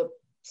similar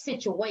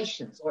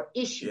situations or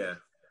issues. Yeah.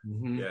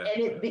 Yeah.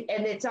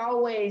 And it's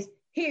always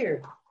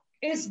here.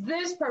 It's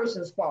this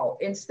person's fault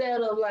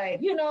instead of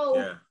like, you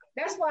know,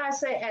 that's why I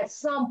say at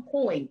some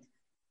point,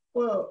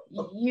 well,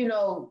 you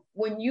know,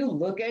 when you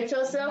look at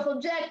yourself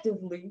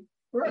objectively,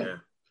 right,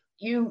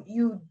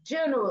 you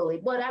generally,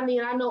 but I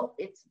mean, I know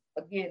it's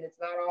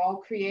not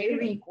all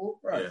created equal,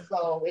 right?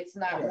 So it's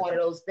not one of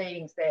those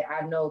things that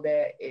I know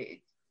that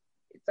it's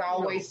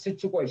always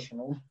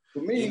situational. For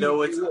me,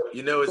 go ahead.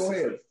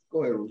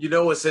 You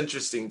know what's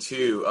interesting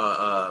too,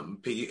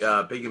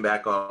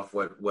 piggyback off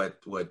what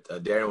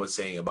Darren was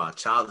saying about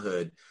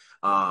childhood.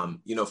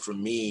 You know, for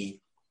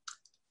me,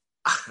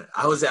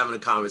 I was having a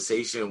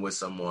conversation with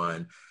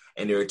someone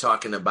and they were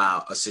talking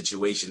about a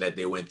situation that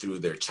they went through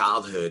their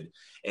childhood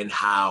and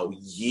how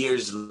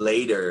years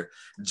later,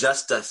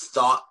 just the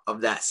thought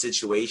of that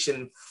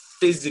situation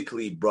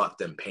physically brought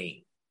them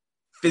pain.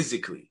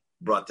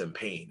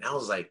 I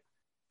was like,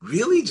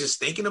 really? Just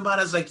thinking about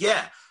it? I was like,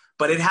 yeah.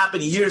 But it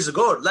happened years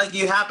ago. Like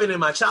it happened in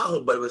my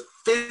childhood, but it was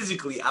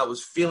physically, I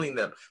was feeling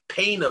the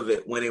pain of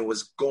it when it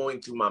was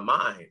going through my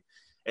mind.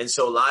 And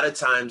so a lot of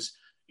times,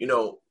 you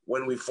know,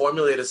 when we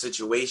formulate a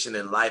situation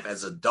in life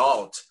as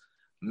adult,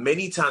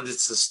 many times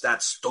it's just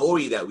that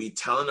story that we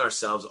telling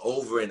ourselves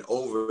over and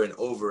over and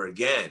over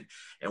again.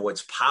 And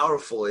what's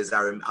powerful is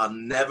I'll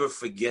never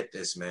forget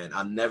this, man.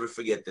 I'll never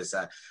forget this.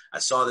 I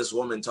saw this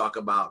woman talk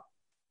about,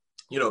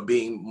 you know,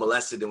 being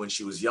molested when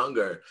she was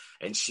younger.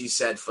 And she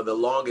said, for the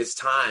longest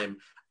time,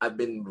 I've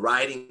been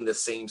writing the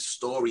same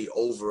story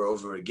over and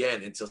over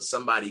again until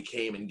somebody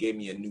came and gave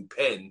me a new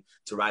pen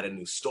to write a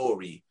new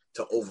story,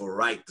 to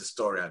overwrite the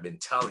story I've been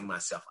telling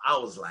myself. I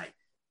was like,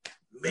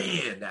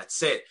 man,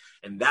 that's it.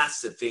 And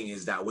that's the thing,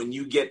 is that when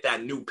you get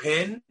that new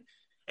pen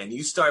and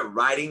you start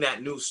writing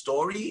that new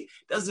story,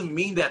 doesn't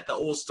mean that the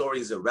old story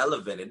is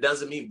irrelevant. It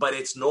doesn't mean, but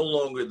it's no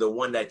longer the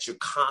one that you're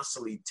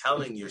constantly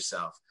telling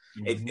yourself.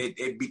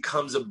 It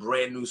becomes a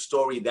brand new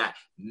story that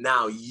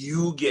now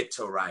you get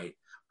to write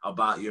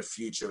about your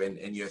future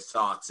and your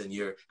thoughts and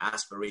your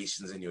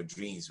aspirations and your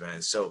dreams,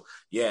 man. So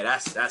yeah,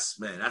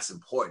 that's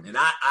important. And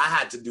I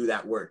had to do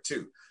that work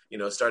too. You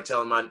know, start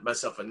telling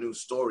myself a new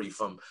story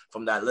from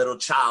that little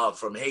child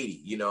from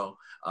Haiti, you know,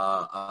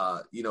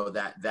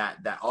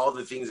 that all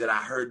the things that I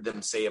heard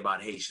them say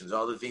about Haitians,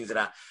 all the things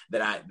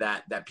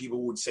that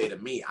people would say to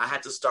me, I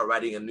had to start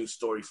writing a new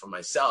story for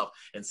myself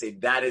and say,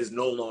 that is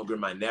no longer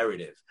my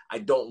narrative. I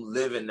don't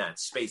live in that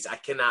space. I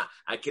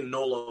can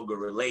no longer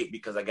relate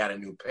because I got a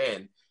new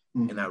pen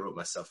and I wrote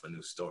myself a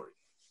new story.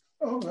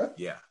 Okay.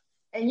 Yeah.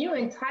 And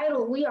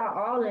we are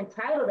all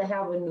entitled to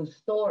have a new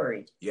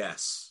story.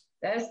 Yes.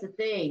 That's the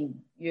thing,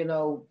 you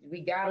know,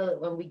 we gotta,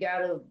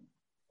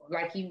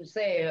 like you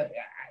said,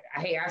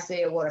 I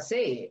said what I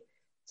said.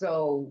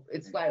 So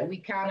it's like, we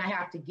kind of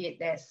have to get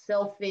that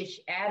selfish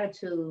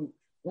attitude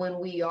when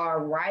we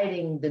are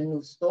writing the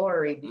new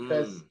story,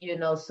 because, you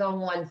know,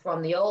 someone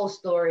from the old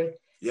story,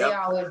 they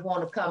always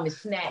want to come and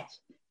snatch.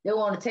 They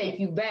want to take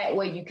you back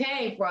where you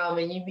came from.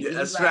 And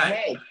that's like, right.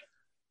 Hey,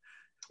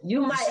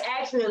 you might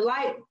actually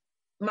like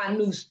my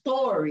new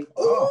story.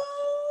 Oh.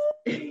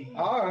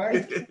 All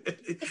right.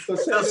 So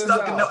still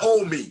stuck in the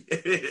old me.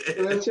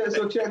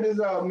 So check this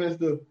out,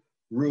 Mr.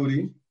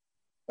 Rudy.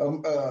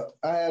 I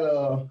had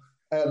a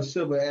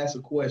sibling ask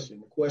a question.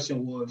 The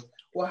question was,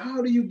 well,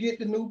 how do you get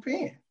the new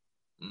pen?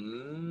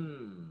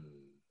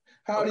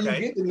 How do you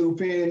get the new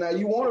pen? Now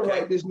you want to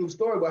write this new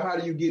story, but how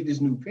do you get this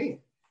new pen?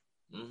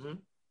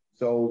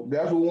 So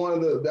that's what one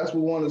of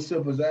the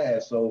siblings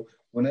asked. So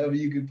whenever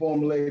you can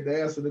formulate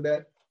the answer to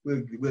that,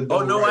 we'll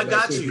I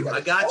got you. I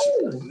got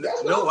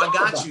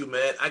you,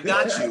 man. I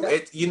got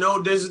you. You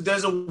know,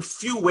 there's a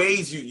few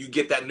ways you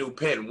get that new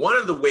pen. One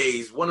of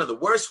the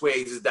worst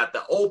ways is that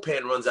the old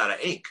pen runs out of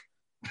ink.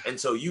 And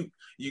so you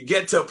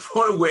get to a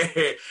point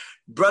where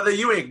brother,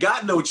 you ain't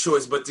got no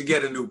choice but to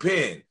get a new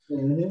pen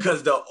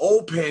because the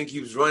old pen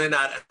keeps running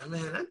out.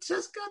 Man, I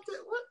just got that.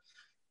 What?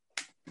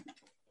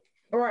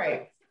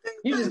 Right.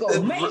 You just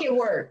gonna make it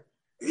work.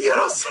 You know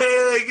what I'm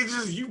saying? Like, it's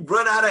just, you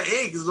run out of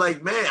ink. It's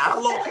like, man,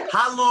 how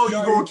long you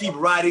gonna keep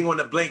writing on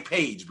a blank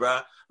page, bro?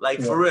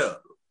 Like, for real.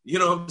 You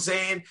know what I'm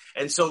saying?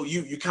 And so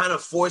you kind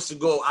of forced to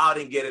go out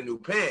and get a new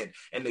pen.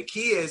 And the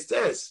key is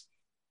this.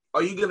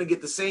 Are you going to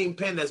get the same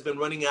pen that's been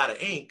running out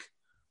of ink?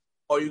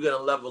 Or are you going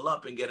to level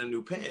up and get a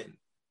new pen?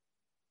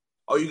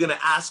 Are you going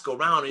to ask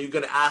around? Are you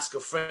going to ask a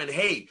friend,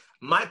 hey,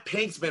 my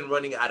penk's been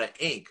running out of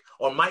ink,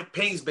 or my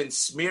penk's been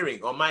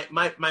smearing, or my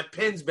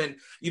pen's been,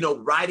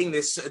 writing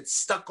this, it's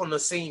stuck on the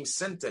same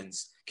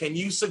sentence. Can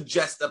you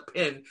suggest a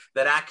pen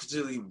that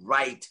actually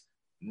write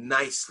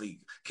nicely?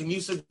 Can you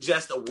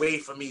suggest a way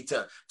for me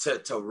to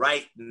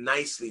write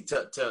nicely,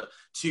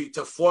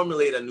 to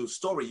formulate a new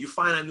story? You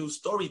find a new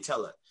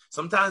storyteller.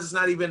 Sometimes it's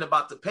not even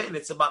about the pen,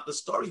 it's about the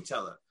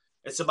storyteller.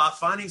 It's about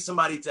finding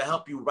somebody to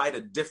help you write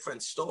a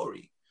different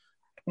story.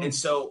 And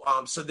so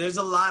there's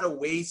a lot of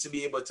ways to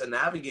be able to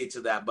navigate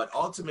to that, but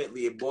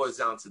ultimately it boils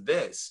down to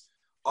this.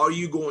 Are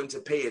you going to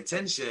pay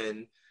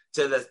attention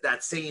to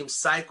that same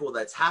cycle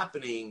that's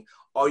happening?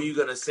 Are you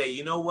going to say,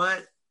 you know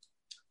what?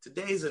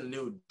 Today's a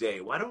new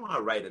day. Why don't I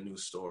write a new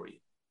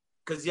story?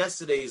 Because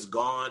yesterday is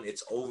gone.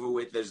 It's over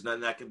with. There's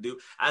nothing I can do.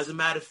 As a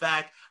matter of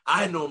fact,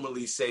 I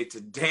normally say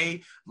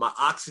today, my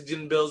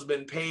oxygen bill's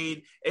been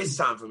paid. It's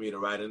time for me to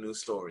write a new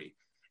story.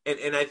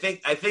 And I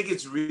think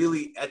it's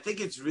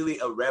really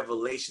a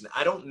revelation.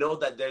 I don't know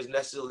that there's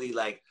necessarily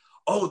like,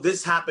 oh,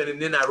 this happened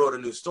and then I wrote a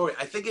new story.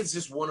 I think it's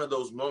just one of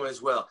those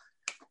moments where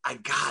I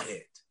got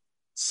it.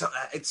 So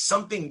it's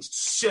something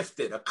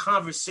shifted, a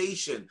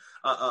conversation,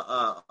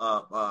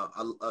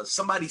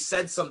 somebody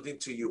said something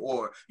to you,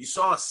 or you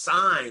saw a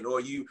sign,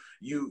 or you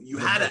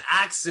had an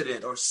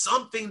accident, or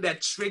something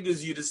that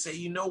triggers you to say,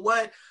 you know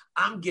what?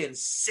 I'm getting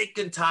sick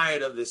and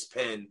tired of this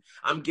pen.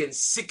 I'm getting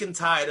sick and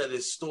tired of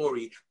this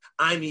story.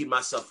 I need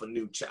myself a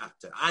new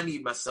chapter. I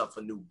need myself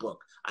a new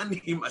book. I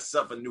need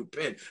myself a new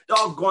pen.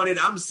 Doggone it,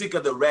 I'm sick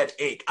of the red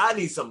ink. I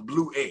need some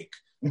blue ink.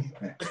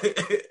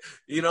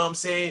 You know what I'm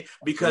saying?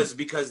 Because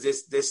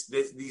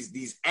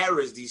these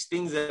errors, these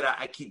things that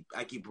I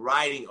keep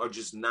writing are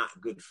just not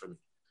good for me.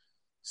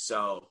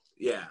 So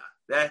yeah,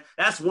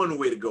 that's one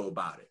way to go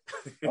about it.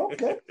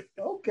 Okay.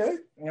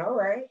 All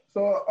right.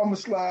 So I'm gonna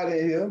slide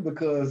in here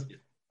because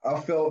I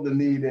felt the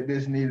need that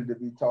this needed to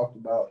be talked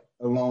about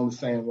along the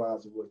same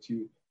lines of what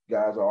you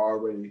guys are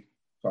already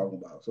talking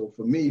about. So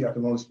for me, I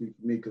can only speak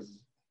for me because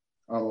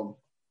I'm a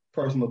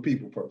personal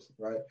people person,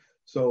 right?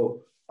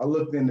 So I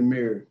looked in the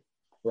mirror,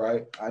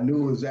 right? I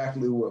knew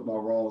exactly what my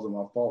wrongs and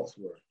my faults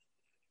were.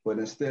 But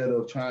instead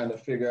of trying to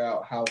figure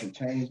out how to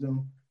change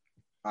them,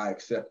 I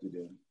accepted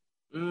them.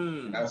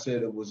 And I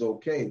said it was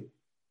okay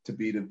to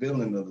be the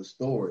villain of the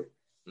story.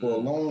 For a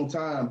long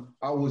time,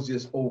 I was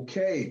just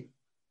okay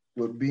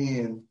with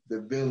being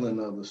the villain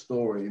of the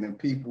story. And then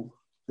people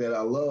that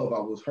I love, I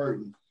was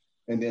hurting.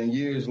 And then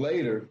years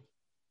later,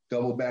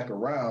 double back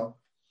around,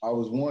 I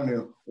was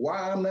wondering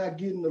why I'm not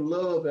getting the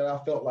love that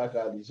I felt like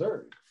I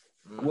deserved.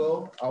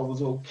 Well, I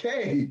was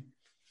okay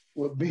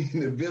with being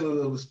the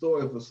villain of the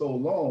story for so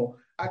long.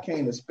 I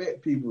can't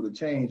expect people to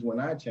change when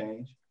I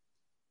change.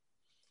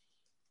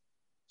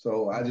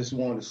 So I just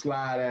wanted to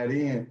slide that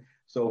in.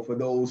 So for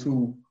those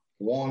who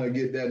want to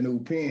get that new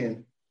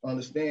pen,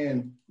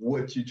 understand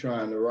what you're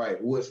trying to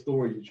write, what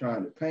story you're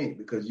trying to paint,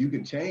 because you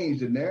can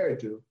change the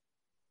narrative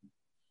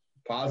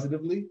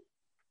positively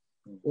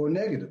or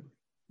negatively.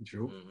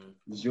 True.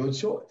 It's your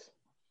choice.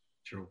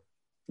 True.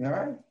 All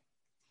right.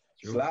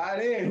 True.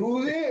 Slide in.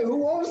 Who's in? Who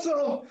wants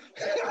some?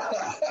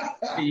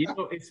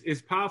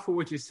 It's powerful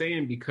what you're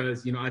saying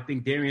because, I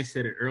think Darian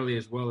said it earlier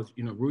as well as,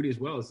 Rudy as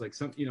well. It's like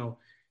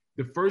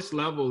the first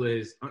level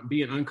is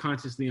being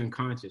unconsciously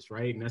unconscious,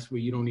 right? And that's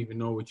where you don't even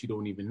know what you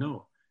don't even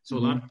know. So a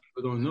lot of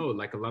people don't know,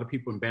 like a lot of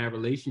people in bad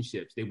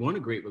relationships, they want a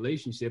great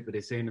relationship, but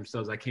they're saying to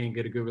themselves, I can't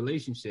get a good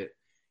relationship.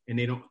 And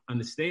they don't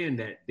understand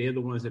that they're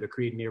the ones that are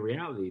creating their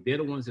reality. They're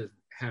the ones that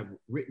have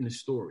written the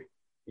story.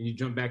 And you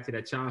jump back to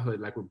that childhood,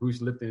 like what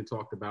Bruce Lipton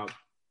talked about,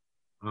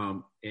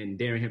 and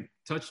Darren had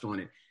touched on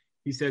it.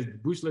 He says,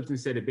 Bruce Lipton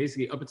said that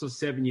basically up until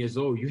 7 years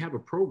old, you have a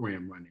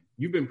program running.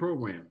 You've been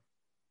programmed,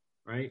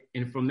 right?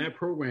 And from that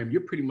program,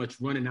 you're pretty much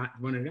running it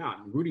out.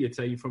 And Rudy will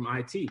tell you from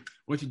IT,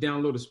 once you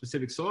download a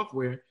specific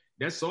software,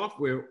 that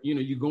software,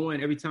 you go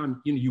in every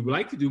time, you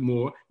like to do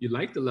more, you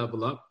like to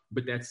level up,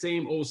 but that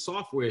same old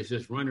software is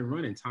just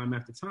running time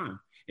after time.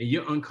 And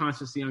you're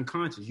unconsciously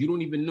unconscious. You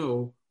don't even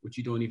know what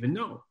you don't even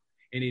know.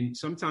 And then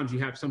sometimes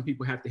some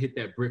people have to hit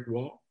that brick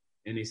wall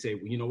and they say,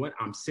 well, you know what?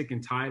 I'm sick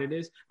and tired of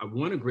this. I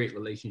want a great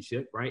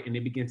relationship, right? And they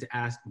begin to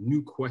ask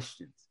new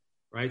questions,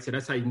 right? So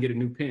that's how you can get a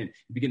new pen.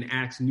 You begin to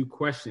ask new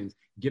questions,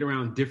 get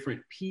around different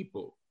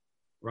people,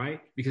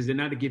 right? Because they're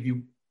not to give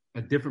you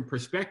a different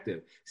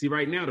perspective. See,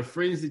 right now, the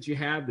friends that you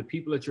have, the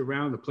people that you're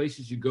around, the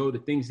places you go, the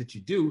things that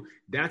you do,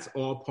 that's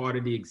all part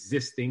of the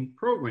existing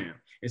program.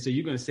 And so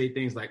you're going to say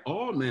things like,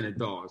 all men are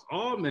dogs,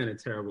 all men are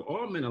terrible,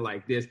 all men are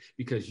like this,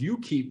 because you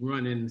keep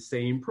running the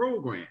same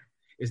program.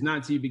 It's not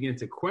until you begin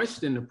to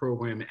question the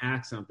program and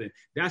ask something,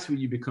 that's when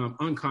you become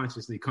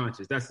unconsciously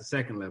conscious. That's the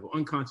second level,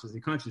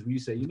 unconsciously conscious, where you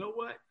say, you know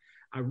what?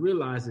 I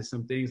realize there's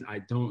some things I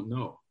don't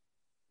know.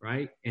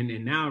 Right. And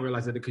then now I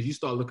realize that because you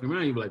start looking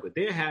around, you're like, but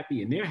they're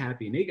happy and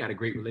they got a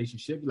great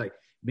relationship. You're like,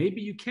 maybe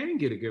you can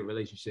get a good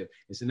relationship.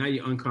 And so now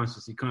you're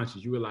unconsciously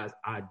conscious. You realize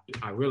I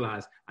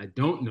realize I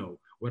don't know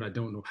what I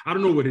don't know. I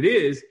don't know what it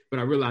is, but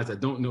I realize I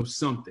don't know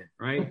something.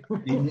 Right.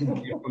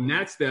 And from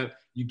that step,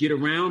 you get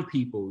around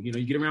people, you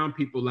get around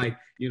people like,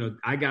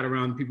 I got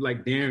around people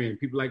like Darian,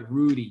 people like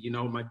Rudy,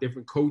 my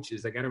different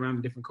coaches. I got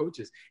around different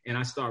coaches and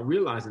I start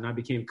realizing I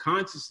became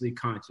consciously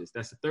conscious.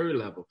 That's the third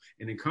level.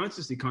 And then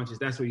consciously conscious,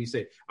 that's where you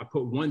say, I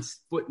put one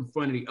foot in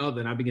front of the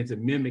other and I begin to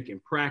mimic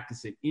and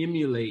practice and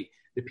emulate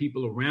the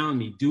people around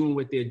me doing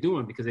what they're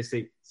doing, because they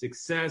say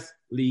success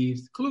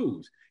leaves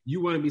clues.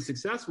 You want to be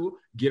successful,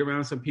 get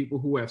around some people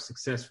who have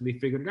successfully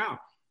figured it out.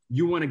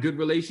 You want a good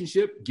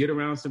relationship, get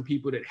around some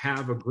people that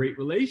have a great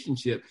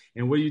relationship.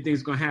 And what do you think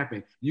is going to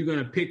happen? You're going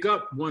to pick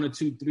up 1 or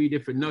 2, 3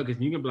 different nuggets.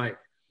 And you're going to be like,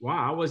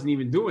 wow, I wasn't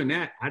even doing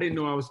that. I didn't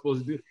know I was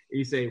supposed to do it. And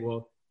you say,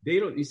 well, they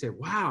don't. You say,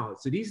 wow.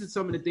 So these are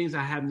some of the things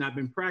I have not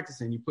been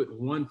practicing. You put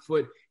one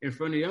foot in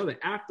front of the other.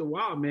 After a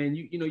while, man,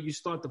 you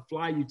start to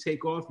fly, you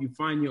take off, you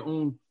find your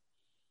own.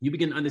 You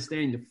begin to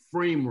understand the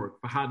framework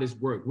for how this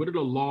works. What are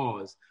the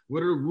laws?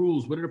 What are the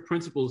rules? What are the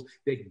principles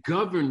that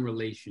govern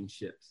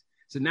relationships?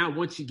 So now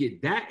once you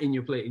get that in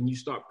your play and you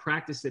start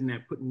practicing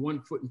that, putting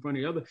one foot in front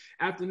of the other,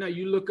 after that,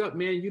 you look up,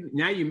 man,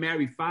 now you're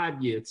married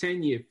 5 year,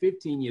 10 year,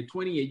 15 year,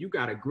 20 year. You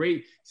got a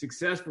great,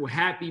 successful,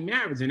 happy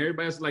marriage. And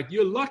everybody else is like,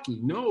 you're lucky.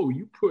 No,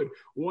 you put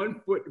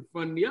one foot in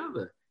front of the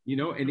other,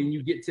 and then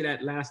you get to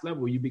that last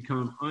level, you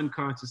become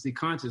unconsciously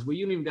conscious where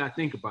you don't even got to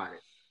think about it.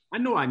 I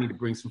know I need to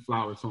bring some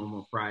flowers home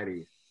on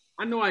Fridays.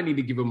 I know I need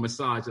to give a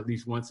massage at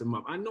least once a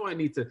month. I know I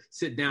need to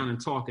sit down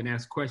and talk and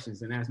ask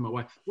questions and ask my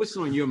wife, what's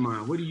on your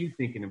mind? What are you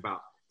thinking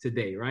about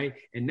today, right?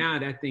 And now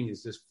that thing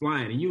is just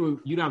flying and you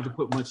don't have to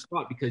put much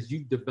thought because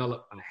you've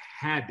developed a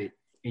habit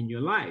in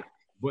your life.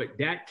 But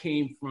that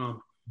came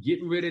from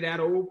getting rid of that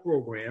old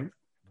program,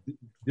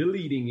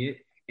 deleting it,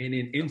 and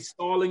then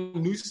installing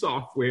new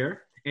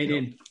software, and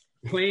then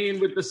playing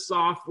with the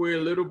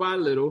software little by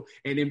little,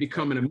 and then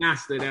becoming a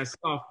master of that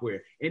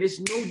software. And it's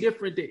no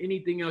different than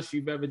anything else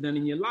you've ever done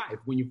in your life.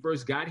 When you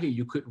first got here,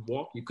 you couldn't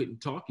walk, you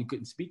couldn't talk, you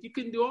couldn't speak, you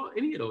couldn't do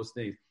any of those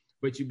things.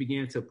 But you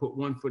began to put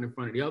one foot in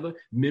front of the other,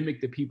 mimic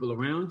the people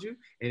around you,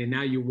 and then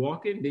now you're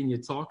walking, then you're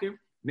talking.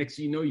 Next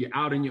thing you know, you're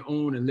out on your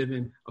own and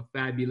living a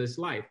fabulous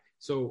life.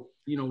 So,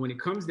 when it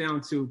comes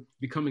down to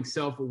becoming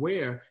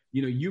self-aware,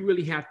 you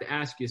really have to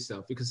ask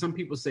yourself, because some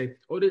people say,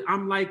 oh,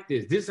 I'm like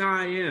this. This how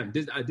I am.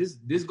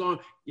 This going.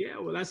 Yeah,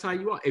 well, that's how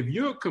you are. If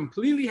you're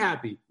completely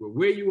happy with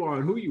where you are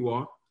and who you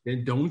are,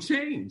 then don't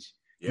change.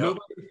 Yep.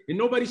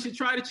 Nobody should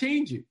try to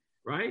change you,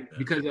 right? Yeah.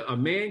 Because a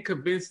man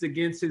convinced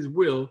against his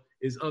will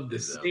is of the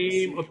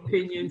same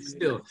opinion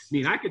still. I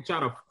mean, I could try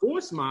to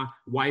force my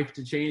wife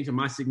to change or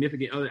my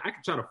significant other. I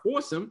could try to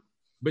force them.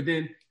 But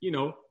then,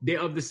 they're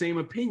of the same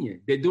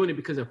opinion. They're doing it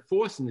because they're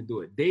forcing to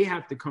do it. They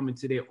have to come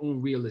into their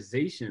own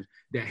realization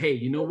that, hey,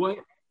 you know what?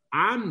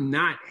 I'm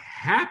not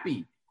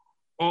happy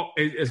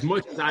as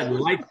much as I'd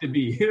like to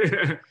be.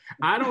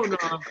 I don't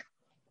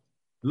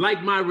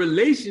like my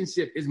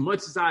relationship as much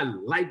as I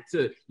like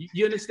to.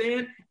 You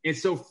understand? And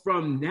so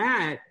from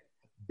that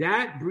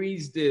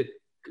breeds the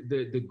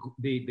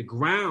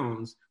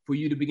grounds for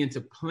you to begin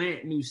to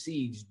plant new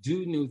seeds,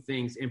 do new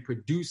things, and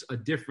produce a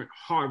different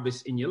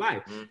harvest in your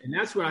life. Mm-hmm. And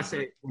that's where I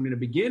said from the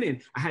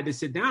beginning, I had to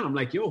sit down. I'm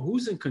like, yo,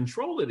 who's in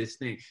control of this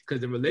thing? Because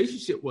the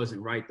relationship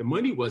wasn't right. The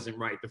money wasn't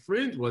right. The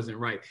friends wasn't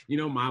right.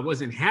 I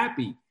wasn't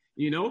happy,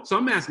 So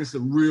I'm asking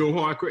some real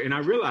hardcore. And I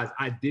realized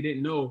I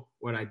didn't know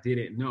what I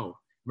didn't know,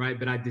 right?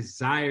 But I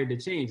desired to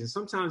change. And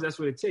sometimes that's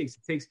what it takes.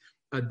 It takes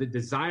the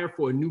desire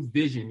for a new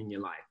vision in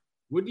your life.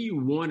 What do you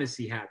want to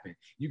see happen?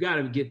 You got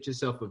to get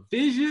yourself a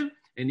vision,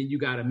 and then you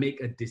got to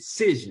make a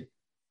decision,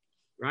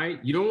 right?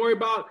 You don't worry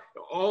about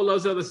all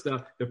those other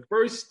stuff. The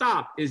first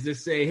stop is to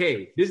say,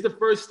 hey, this is the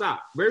first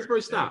stop, very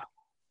first stop.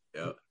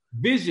 Yep.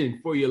 Vision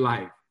for your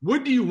life.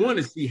 What do you want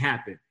to see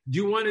happen? Do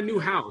you want a new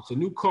house, a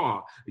new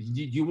car? Do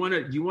you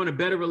want a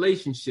better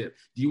relationship?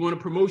 Do you want a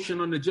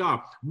promotion on the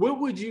job? What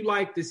would you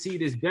like to see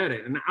this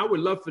better? And I would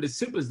love for the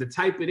sippers to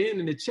type it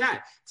in the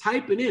chat.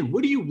 Type it in.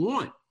 What do you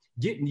want?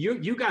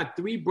 You got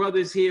 3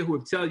 brothers here who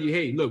have tell you,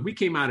 hey, look, we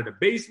came out of the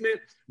basement.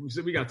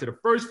 So we got to the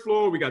first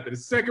floor. We got to the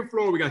second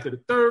floor. We got to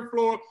the third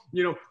floor.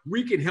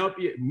 We can help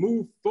you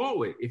move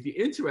forward if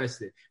you're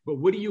interested. But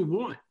what do you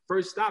want?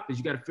 First stop is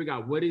you got to figure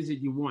out what is it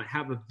you want.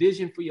 Have a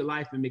vision for your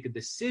life and make a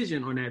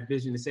decision on that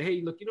vision and say,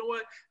 hey, look, you know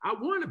what? I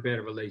want a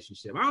better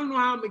relationship. I don't know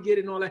how I'm going to get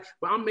it and all that,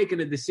 but I'm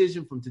making a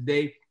decision from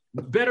today,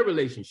 better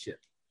relationship,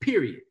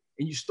 period.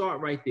 And you start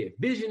right there.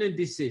 Vision and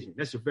decision.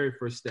 That's your very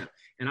first step.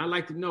 And I'd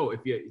like to know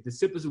if the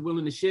sippers are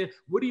willing to share,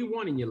 what do you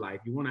want in your life?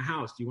 You want a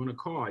house? Do you want a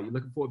car? You're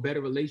looking for a better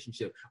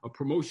relationship, a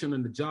promotion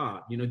on the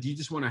job? Do you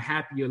just want a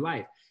happier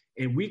life?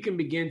 And we can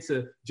begin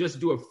to just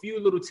do a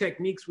few little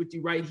techniques with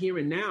you right here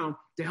and now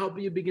to help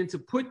you begin to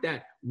put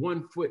that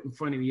one foot in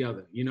front of the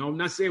other. I'm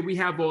not saying we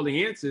have all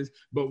the answers,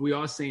 but we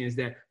are saying is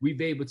that we've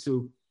been able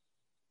to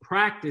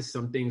practice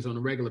some things on a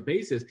regular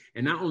basis.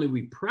 And not only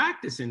we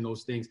practicing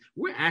those things,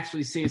 we're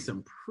actually seeing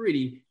some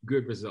pretty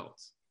good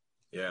results.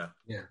 Yeah.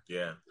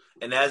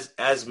 And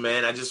as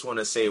men, I just want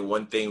to say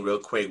one thing real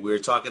quick. We were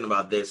talking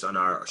about this on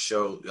our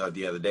show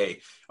the other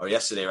day, or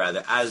yesterday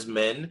rather. As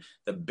men,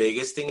 the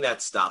biggest thing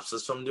that stops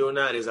us from doing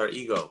that is our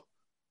ego.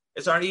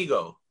 It's our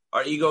ego.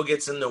 Our ego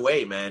gets in the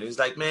way, man. He's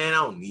like, man, I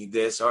don't need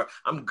this, or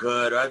I'm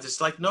good, or I just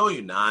like, no,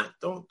 you're not.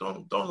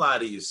 Don't lie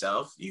to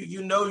yourself.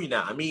 You know you're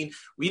not. I mean,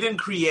 we didn't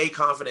create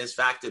Confidence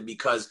Factor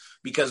because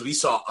we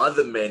saw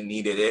other men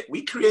needed it.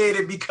 We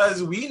created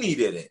because we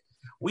needed it.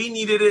 We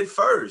needed it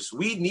first.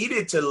 We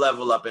needed to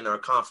level up in our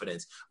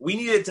confidence. We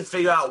needed to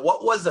figure out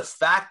what was the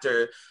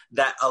factor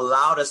that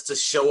allowed us to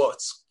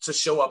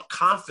show up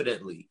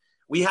confidently.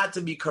 We had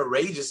to be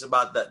courageous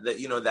about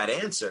that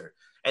answer.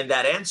 And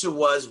that answer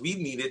was we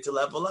needed to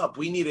level up.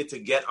 We needed to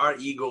get our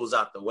egos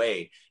out the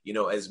way,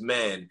 as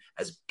men,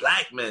 as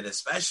Black men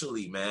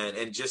especially, man,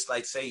 and just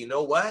like say, you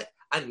know what?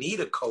 I need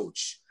a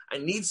coach. I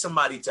need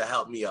somebody to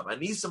help me up. I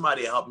need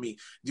somebody to help me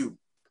do.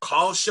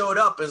 Carl showed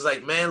up and was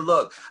like, man,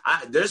 look,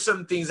 there's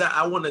some things that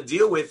I want to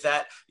deal with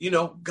that,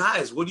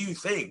 guys, what do you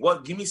think?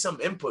 Give me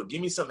some input.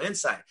 Give me some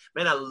insight.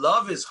 Man, I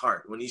love his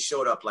heart when he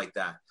showed up like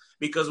that.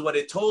 Because what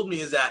it told me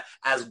is that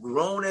as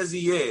grown as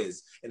he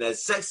is and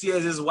as sexy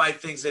as his wife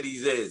thinks that he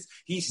is,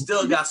 he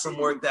still got some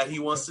work that he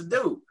wants to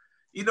do.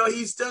 He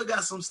still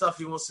got some stuff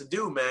he wants to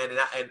do, man.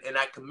 And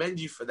I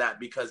commend you for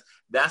that, because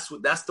that's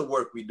the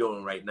work we're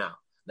doing right now.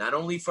 Not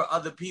only for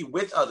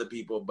with other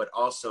people, but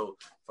also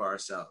for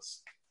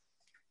ourselves.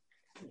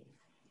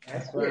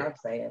 That's what I'm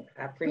saying.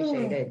 I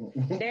appreciate it.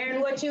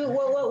 Darren, what's your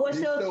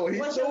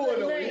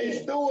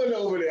he's doing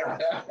over there.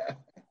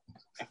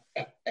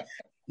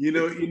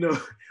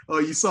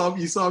 You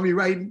saw me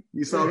writing.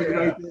 You saw me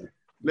writing.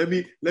 Let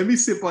me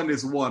sip on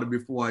this water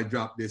before I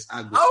drop this.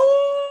 Let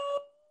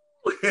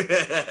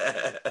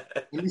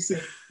me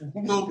sip.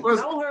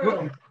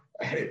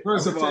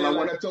 First of all, I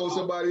want to tell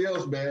somebody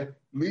else, man.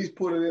 At least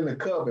put it in the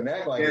cup and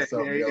act like it's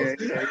something else.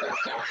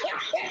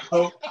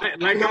 So,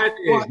 like I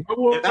said,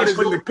 that's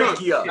put the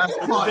pinky up.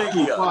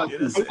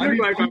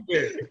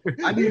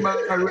 I need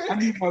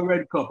my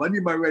red cup. I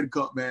need my red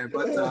cup, man.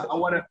 But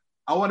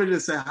I wanted to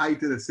say hi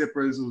to the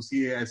sippers who's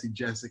here. I see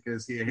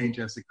Jessica's here. Hey,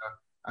 Jessica.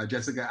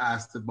 Jessica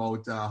asked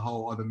about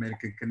how other men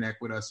can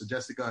connect with us. So,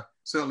 Jessica,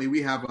 certainly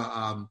we have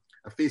a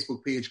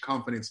Facebook page,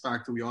 Confidence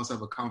Factor. We also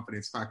have a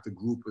Confidence Factor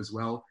group as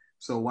well.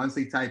 So once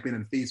they type in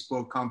on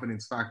Facebook,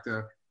 Confidence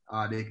Factor,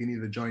 they can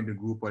either join the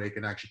group or they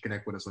can actually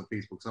connect with us on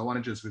Facebook. So I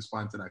want to just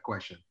respond to that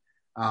question.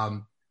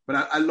 But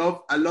I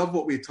love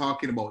what we're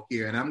talking about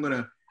here, and I'm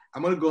gonna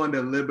go on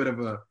a little bit of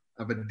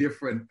a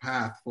different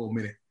path for a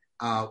minute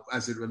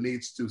as it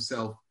relates to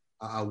self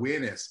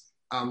awareness.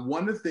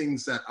 One of the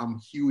things that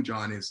I'm huge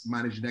on is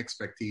managing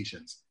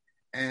expectations.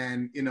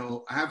 And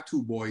I have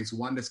two boys.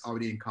 One that's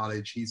already in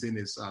college. He's in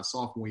his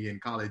sophomore year in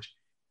college.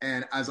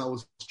 And as I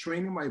was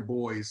training my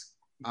boys,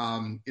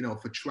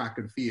 for track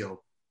and field,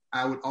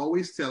 I would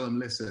always tell them,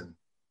 listen,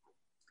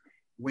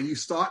 when you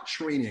start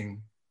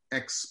training,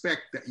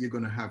 expect that you're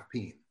going to have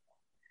pain.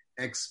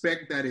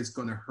 Expect that it's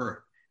going to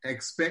hurt.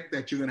 Expect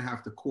that you're going to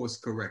have to course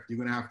correct. You're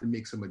going to have to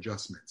make some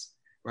adjustments,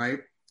 right?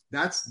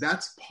 That's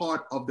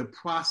part of the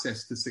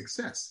process to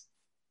success.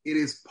 It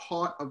is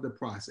part of the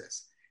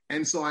process.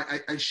 And so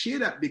I share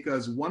that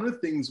because one of the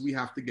things we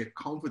have to get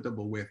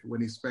comfortable with with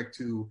respect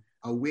to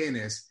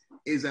awareness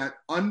is that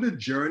on the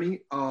journey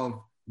of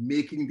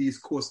making these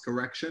course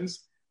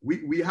corrections,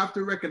 we have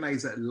to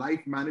recognize that life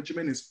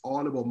management is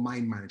all about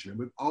mind management.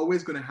 We're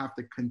always going to have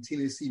to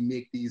continuously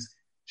make these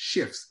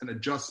shifts and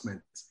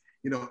adjustments.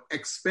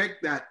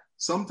 Expect that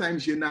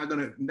sometimes you're not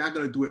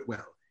gonna do it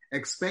well.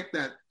 Expect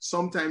that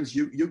sometimes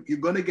you're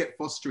going to get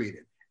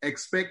frustrated.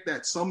 Expect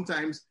that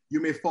sometimes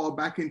you may fall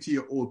back into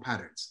your old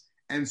patterns.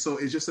 And so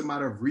it's just a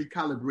matter of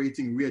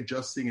recalibrating,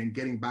 readjusting, and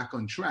getting back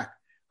on track.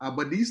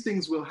 But these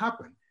things will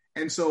happen.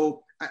 And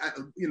so,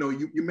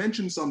 you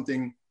mentioned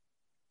something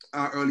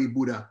early,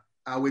 Buddha,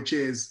 which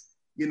is,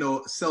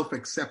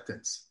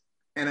 self-acceptance.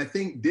 And I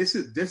think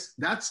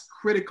that's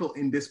critical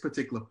in this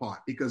particular part,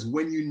 because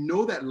when you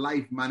know that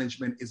life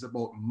management is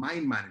about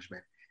mind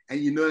management, and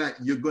you know that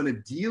you're going to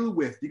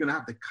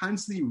have to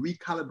constantly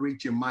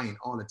recalibrate your mind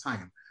all the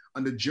time.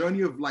 On the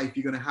journey of life,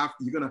 you're gonna have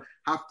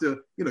to,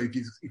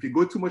 if you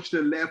go too much to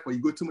the left or you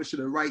go too much to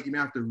the right, you may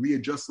have to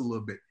readjust a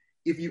little bit.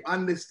 If you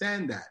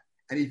understand that,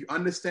 and if you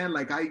understand,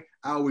 like I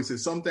always say,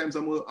 sometimes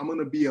I'm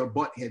gonna be a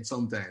butthead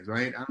sometimes,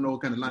 right? I don't know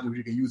what kind of language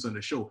you can use on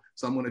the show,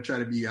 so I'm gonna try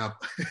to be you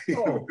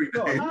want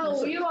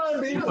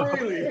to be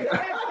freely.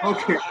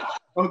 Okay.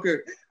 Okay.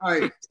 All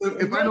right. So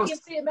if I know,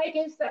 make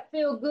it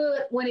feel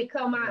good when it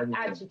come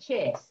out your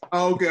chest.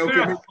 Oh, okay.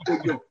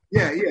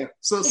 Yeah.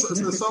 So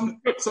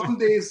some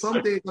days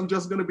I'm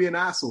just gonna be an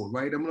asshole,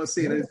 right? I'm gonna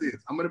say it as it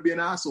is. I'm gonna be an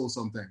asshole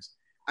sometimes.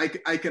 I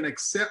can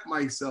accept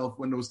myself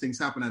when those things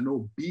happen. I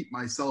know beat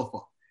myself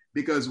up,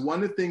 because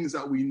one of the things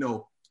that we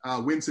know,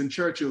 Winston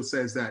Churchill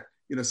says that,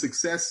 you know,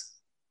 success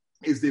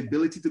is the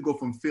ability to go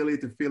from failure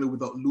to failure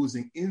without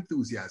losing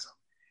enthusiasm.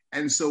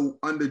 And so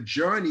on the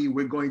journey,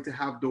 we're going to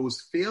have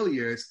those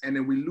failures, and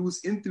then we lose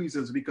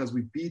enthusiasm because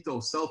we beat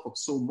ourselves up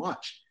so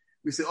much.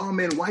 We say, oh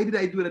man, why did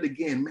I do that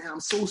again? Man,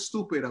 I'm so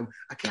stupid.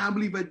 I can't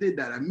believe I did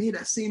that. I made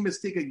that same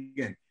mistake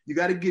again. You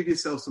got to give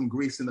yourself some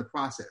grace in the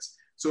process.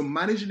 So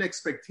managing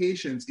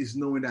expectations is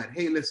knowing that,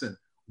 hey, listen,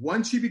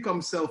 once you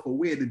become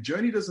self-aware, the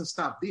journey doesn't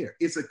stop there.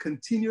 It's a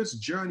continuous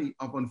journey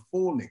of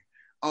unfolding,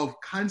 of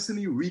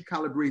constantly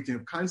recalibrating,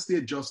 of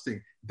constantly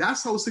adjusting.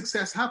 That's how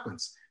success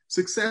happens.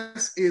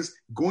 Success is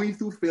going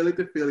through failure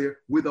to failure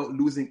without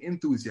losing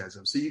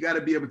enthusiasm. So you got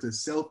to be able to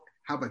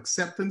have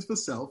acceptance for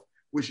self,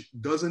 which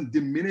doesn't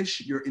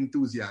diminish your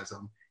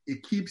enthusiasm.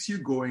 It keeps you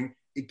going.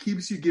 It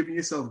keeps you giving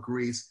yourself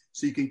grace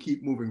so you can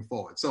keep moving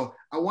forward. So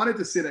I wanted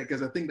to say that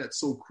because I think that's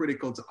so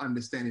critical to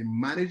understanding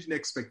managing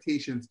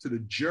expectations to the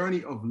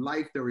journey of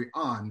life that we're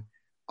on,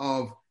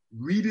 of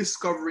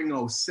rediscovering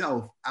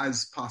ourselves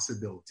as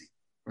possibility,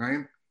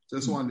 right? So I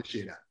just wanted to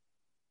share that.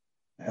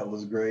 That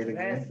was great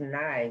again. That's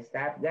nice.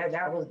 That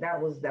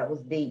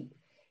was deep.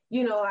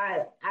 You know,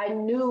 I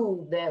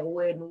knew that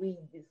when we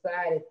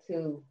decided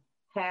to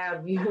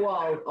have you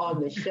all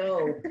on the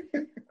show,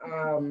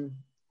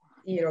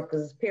 you know,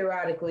 because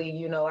periodically,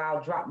 you know,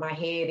 I'll drop my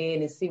head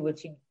in and see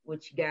what you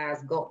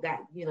guys got,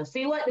 you know,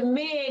 see what the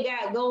men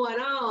got going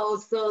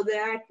on, so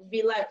that I can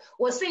be like,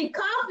 well, see,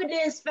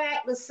 Confidence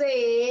Factor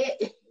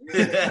said.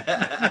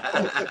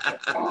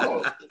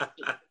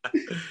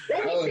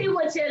 Let me see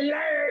what you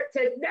learned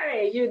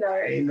today, you know.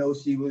 I didn't know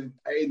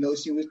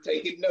she was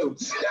taking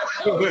notes.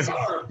 I'm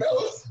sorry,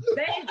 fellas.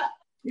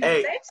 They've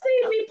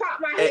seen me pop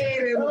my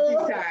head in a few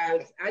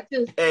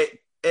times.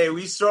 Hey,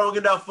 we strong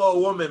enough for a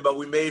woman, but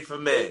we made for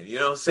men. You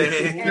know what I'm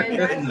saying?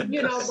 And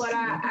you know, but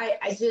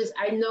I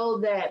know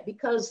that,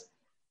 because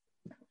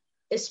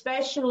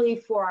especially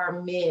for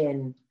our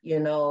men, you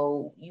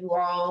know, you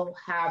all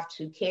have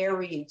to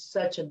carry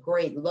such a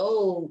great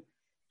load,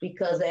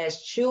 because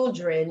as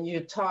children, you're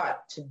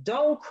taught to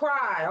don't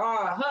cry,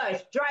 or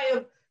hush, dry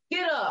up,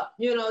 get up.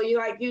 You know,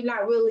 you're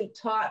not really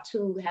taught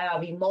to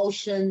have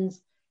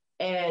emotions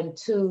and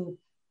to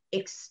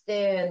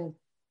extend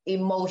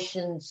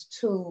emotions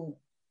to,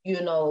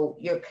 you know,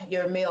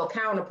 your male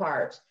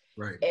counterparts.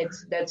 Right.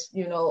 That's,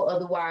 you know,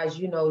 otherwise,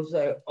 you know, it's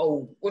like,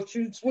 oh, what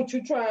you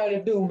trying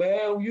to do,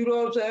 man? You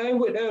know what I'm saying?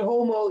 With that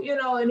homo, you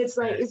know, and it's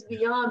like, it's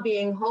beyond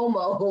being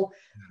homo,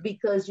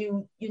 because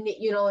you need,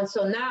 you know, and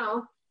so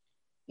now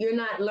you're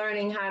not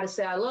learning how to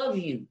say I love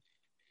you.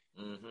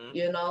 Mm-hmm.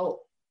 You know,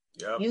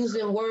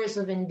 using words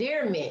of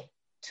endearment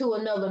to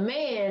another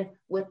man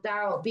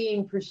without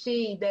being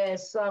perceived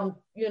as some,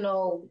 you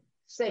know,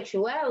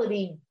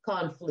 sexuality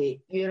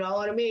conflict. You know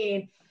what I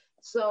mean?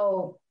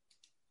 So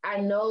I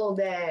know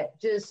that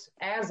just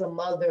as a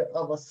mother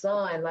of a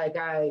son, like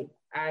I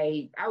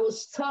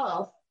was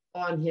tough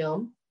on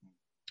him,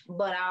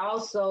 but I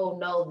also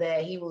know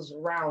that he was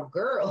around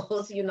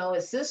girls, you know,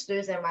 his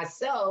sisters and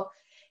myself.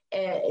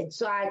 And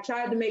so I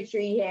tried to make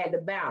sure he had the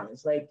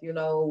balance, like, you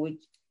know,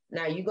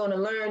 now you're going to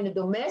learn the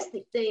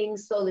domestic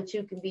things so that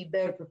you can be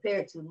better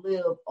prepared to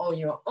live on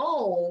your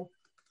own,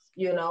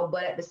 you know,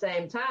 but at the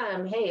same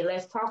time, hey,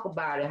 let's talk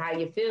about it, how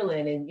you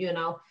feeling, and, you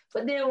know,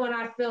 but then when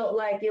I felt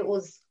like it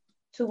was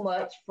too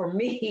much for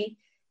me,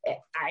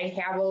 I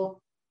have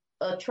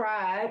a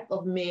tribe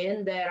of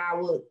men that I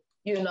would,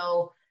 you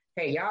know,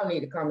 hey, y'all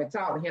need to come and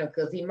talk to him,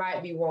 because he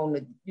might be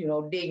wanting to, you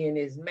know, dig in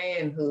his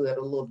manhood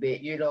a little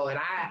bit, you know, and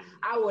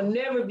I will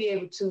never be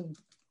able to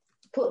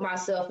put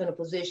myself in a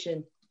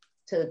position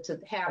to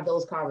have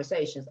those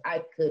conversations.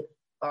 I could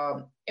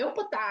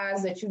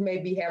empathize that you may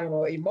be having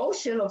an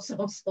emotion of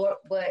some sort,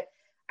 but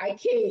I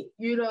can't,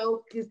 you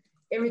know, because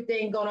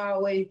everything going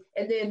our way.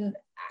 And then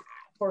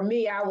for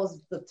me, I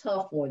was the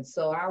tough one.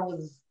 So I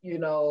was, you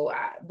know,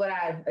 I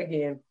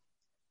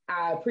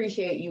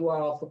appreciate you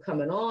all for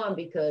coming on,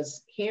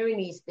 because hearing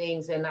these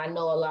things, and I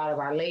know a lot of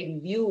our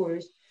lady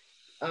viewers,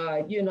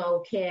 you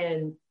know,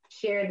 can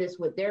share this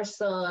with their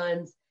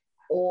sons,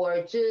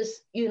 or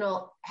just, you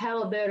know,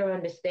 have a better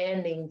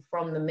understanding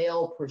from the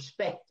male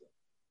perspective.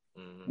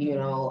 Mm-hmm. You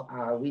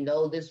know, we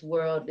know this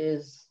world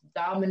is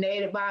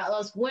dominated by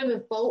us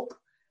women folk,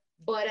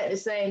 but at the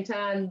same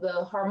time,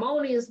 the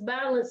harmonious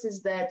balance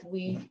is that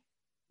we,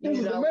 this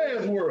is the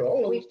man's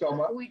world. We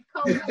never believe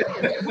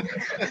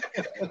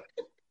that.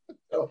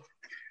 Oh,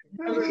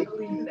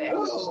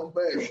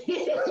 man.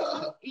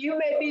 You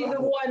may be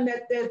the one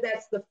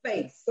that's the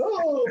face.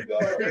 Oh, God.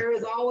 But there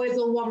is always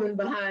a woman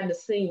behind the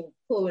scene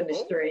pulling the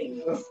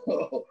strings.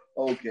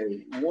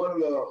 Okay. One of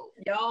the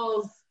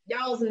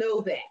y'all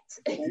know that.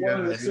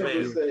 One of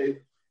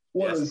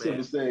the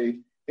siblings say,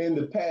 in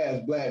the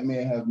past, Black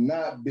men have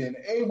not been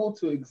able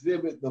to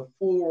exhibit the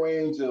full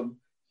range of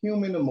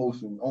human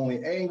emotion,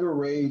 only anger,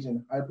 rage,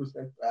 and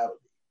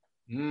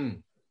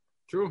hypersexuality.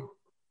 True.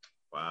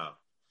 Wow.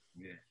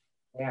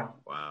 Yeah.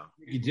 Wow.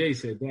 Ricky J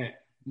said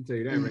that. I'll tell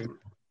you that, right?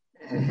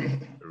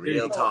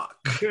 Real talk.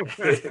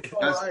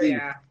 That's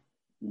yeah.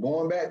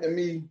 Going back to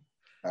me,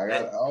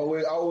 I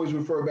always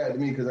refer back to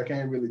me because I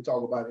can't really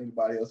talk about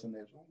anybody else in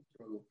this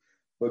room.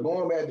 But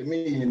going back to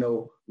me,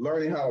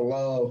 learning how to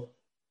love,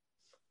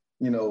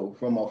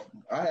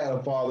 I had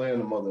a father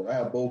and a mother. I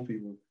have both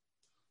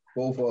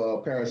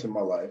parents in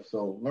my life.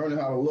 So learning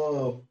how to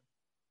love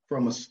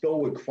from a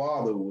stoic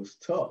father was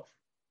tough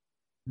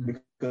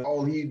because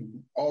all he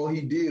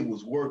did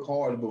was work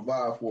hard to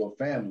provide for a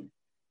family.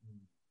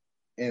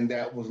 And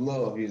that was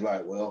love. He's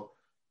like, well,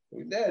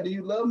 Dad, do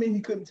you love me?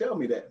 He couldn't tell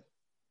me that.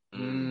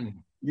 He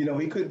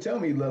couldn't tell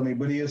me he loved me,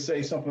 but he'll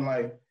say something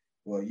like,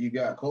 well, you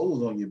got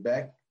clothes on your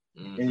back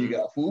and you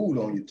got food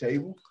on your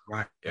table.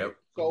 Right. Yep.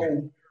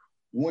 So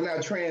when I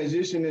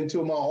transitioned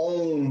into my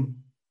own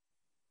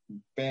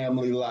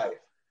family life,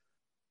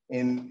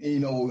 and,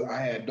 I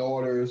had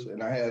daughters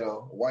and I had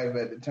a wife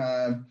at the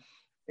time,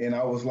 and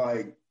I was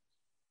like,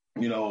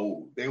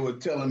 they were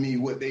telling me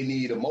what they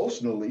need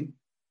emotionally.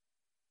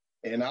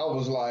 And I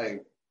was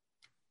like,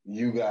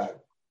 you got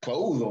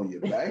clothes on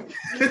your back.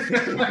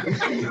 You got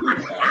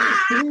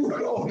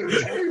food on the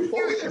table.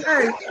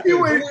 Hey, you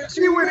went in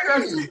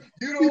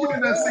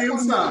that same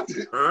side.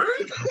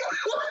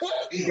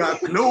 You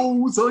got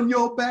clothes on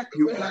your back.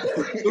 You got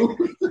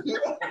clothes.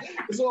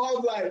 So I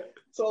was like,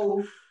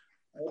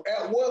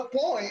 at what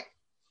point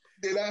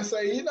did I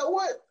say, you know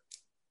what?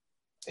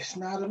 It's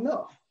not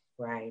enough.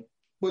 Right.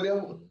 But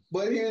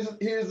here's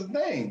the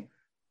thing.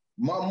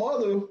 My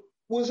mother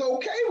was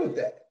okay with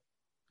that.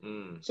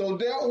 So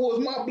that was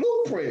my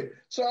blueprint.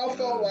 So I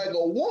felt like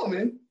a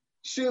woman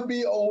should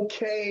be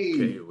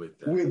okay with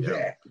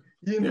that.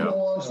 You know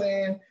what I'm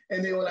saying?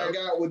 And then when I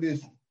got with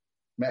this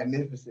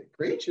magnificent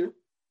creature,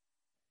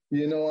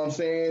 you know what I'm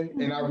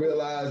saying? And I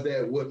realized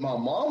that what my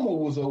mama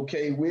was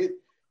okay with,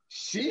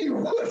 she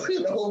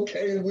wasn't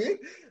okay with.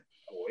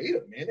 Wait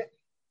a minute.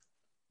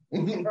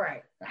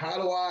 Right. How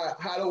do I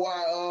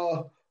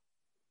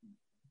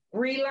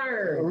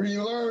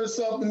relearn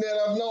something that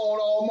I've known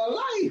all my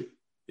life?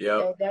 Yep.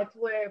 So that's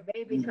where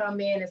baby come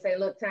in and say,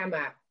 look, time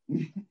out.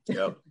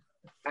 Yep.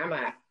 Time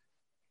out.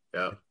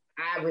 Yep.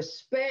 I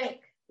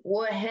respect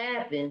what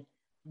happened,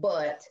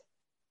 but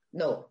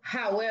no,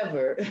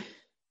 however.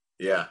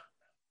 Yeah.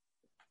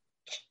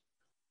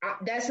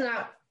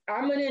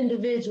 I'm an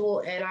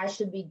individual and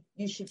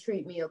you should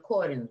treat me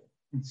accordingly.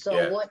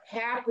 So what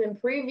happened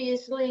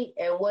previously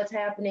and what's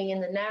happening in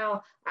the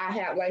now, I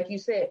have, like you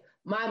said,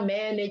 my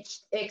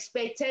managed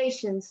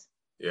expectations.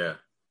 Yeah.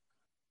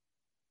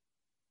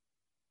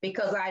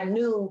 Because I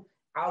knew,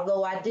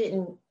 although I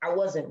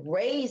wasn't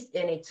raised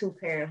in a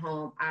 2-parent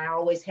home, I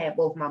always had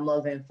both my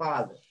mother and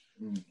father.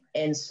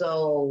 And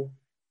so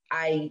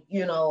I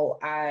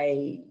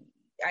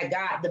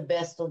got the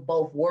best of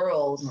both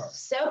worlds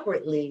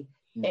separately.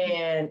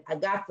 And I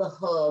got the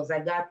hugs,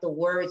 I got the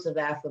words of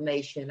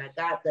affirmation, I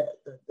got the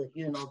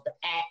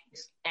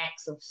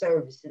acts of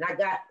service, and I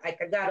got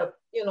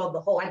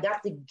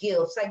the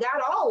gifts, I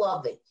got all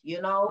of it,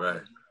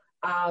 Right.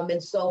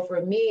 And so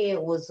for me,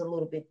 it was a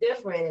little bit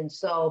different.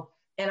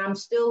 And I'm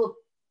still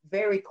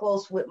very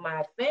close with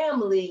my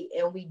family,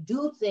 and we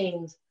do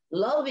things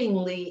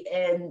lovingly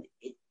and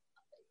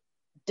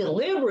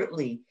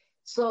deliberately.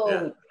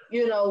 So,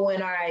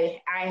 when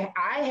I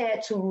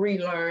had to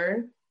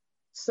relearn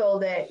so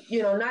that,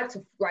 not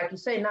to, like you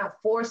say,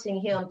 not forcing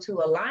him to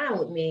align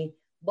with me,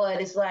 but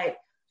it's like,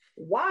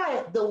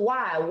 why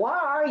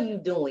are you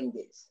doing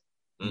this?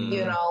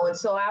 And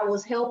so I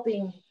was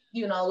helping,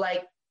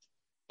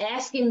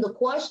 asking the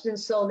question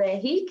so that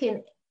he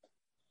can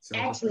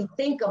actually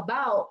think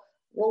about,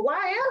 well,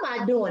 why am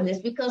I doing this?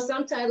 Because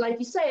sometimes, like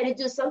you said,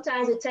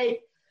 sometimes it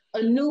takes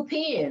a new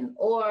pen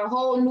or a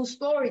whole new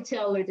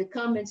storyteller to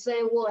come and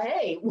say, well,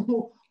 hey,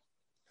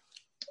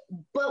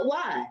 but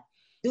why?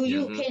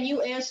 Can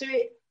you answer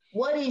it?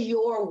 What is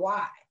your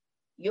why?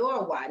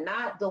 Your why,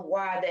 not the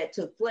why that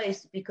took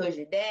place because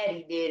your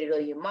daddy did it or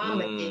your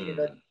mama did it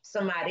or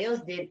somebody else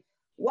did it.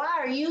 Why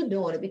are you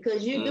doing it?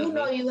 Because you do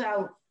know you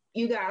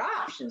got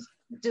options.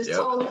 Just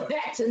told me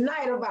that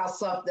tonight about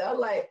something. I'm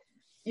like,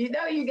 you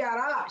got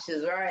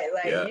options, right?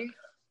 Like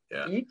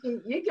you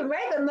can make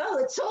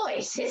another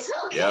choice. It's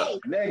okay. Yep.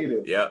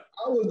 Negative. Yep.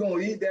 I was gonna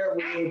eat that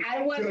one.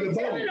 I wasn't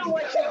telling her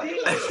what you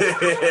did. I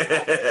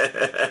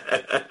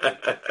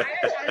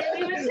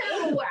didn't even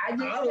tell her what. I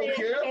don't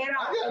care.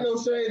 I got no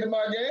shade in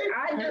my game.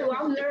 I do.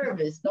 I'm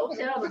nervous. Don't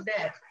tell her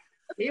that.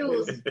 He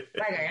was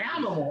like an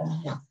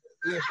animal.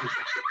 Listen,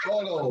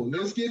 hold on.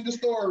 Let's get the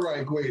story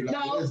right quick.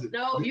 No,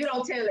 you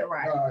don't tell it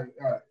right. All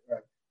right.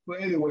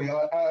 But anyway,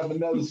 I have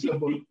another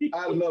simple.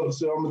 I'm gonna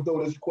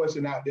throw this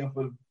question out there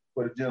for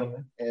the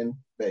gentleman and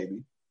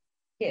baby.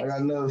 Yes. I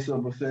got another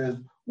simple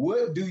says,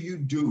 what do you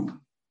do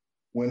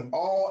when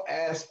all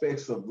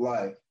aspects of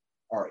life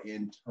are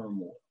in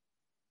turmoil?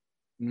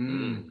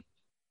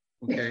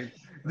 Okay.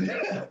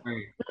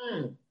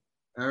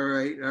 All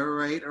right.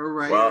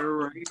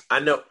 Well, I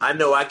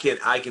know I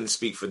can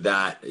speak for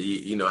that.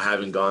 You know,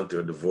 having gone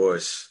through a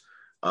divorce,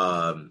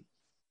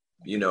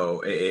 you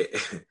know,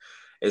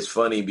 it's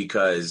funny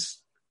because,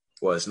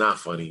 well, it's not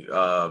funny.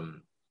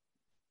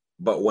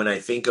 But when I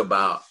think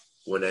about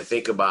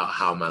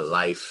how my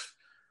life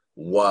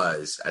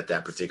was at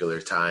that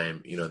particular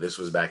time, you know, this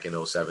was back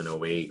in 07,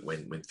 08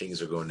 when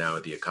things are going down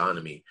with the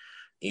economy,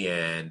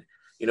 and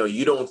you know,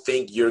 you don't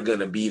think you're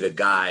gonna be the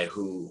guy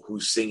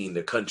who's singing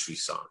the country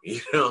song.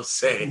 You know what I'm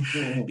saying?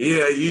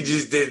 Yeah, you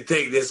just didn't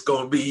think this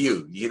gonna be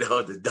you. You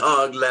know, the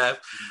dog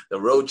left, the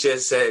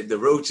roaches say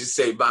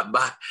bye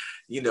bye.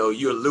 You know,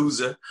 you're a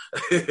loser.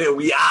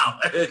 We out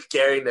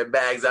carrying the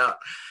bags out.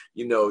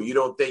 You know, you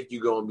don't think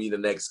you're gonna be the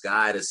next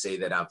guy to say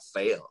that I've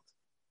failed.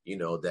 You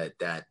know,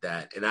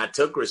 that, and I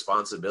took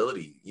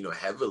responsibility, you know,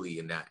 heavily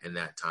in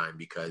that time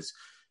because,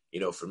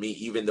 you know, for me,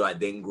 even though I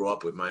didn't grow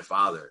up with my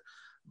father,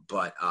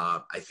 but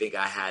I think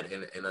I had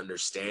an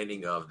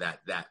understanding of that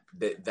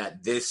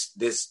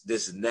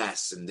this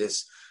nest and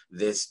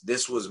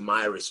this was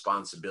my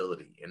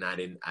responsibility, and I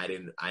didn't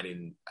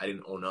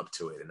own up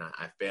to it, and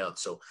I failed.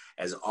 So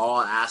as all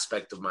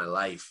aspect of my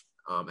life,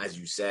 as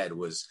you said,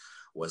 was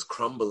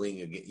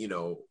crumbling, you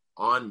know,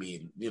 on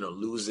me, you know,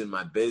 losing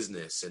my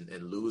business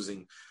and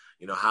losing,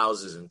 you know,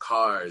 houses and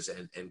cars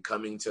and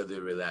coming to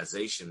the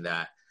realization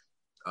that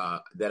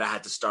I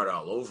had to start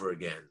all over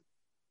again,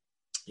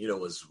 you know,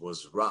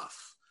 was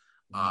rough,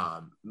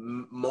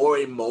 more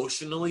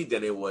emotionally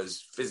than it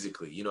was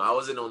physically. You know, I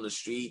wasn't on the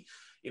street,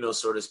 you know,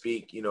 so to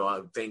speak. You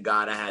know, thank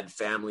God I had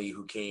family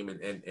who came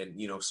and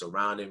you know,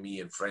 surrounded me,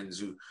 and friends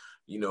who,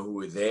 you know, who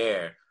were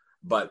there.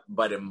 But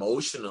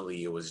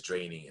emotionally it was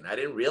draining, and I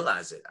didn't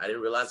realize it. I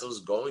didn't realize I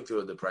was going through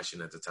a depression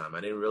at the time.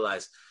 I didn't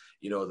realize,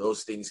 you know,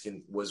 those things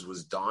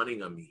was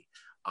dawning on me.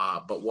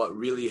 But what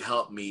really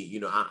helped me, you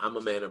know, I'm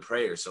a man of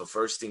prayer. So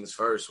first things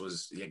first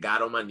was I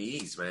got on my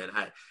knees, man.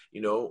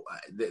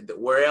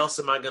 Where else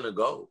am I going to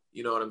go?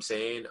 You know what I'm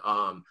saying?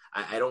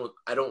 I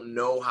don't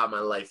know how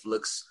my life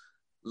looks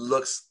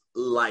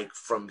like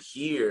from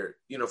here,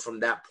 you know,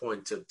 from that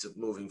point to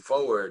moving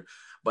forward.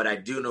 But I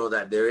do know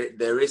that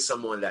there is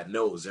someone that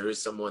knows. There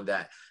is someone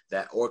that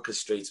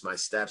orchestrates my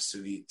steps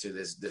to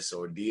this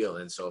ordeal.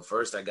 And so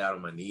first I got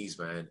on my knees,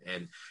 man.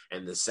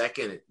 And the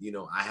second, you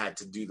know, I had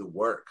to do the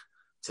work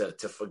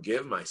to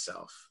forgive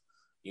myself,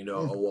 you know,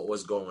 of what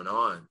was going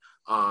on.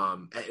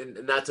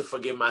 And not to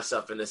forgive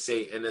myself in a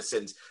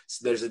sense,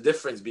 there's a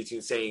difference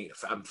between saying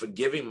I'm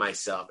forgiving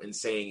myself and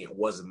saying it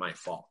wasn't my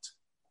fault.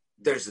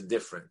 There's a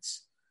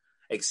difference.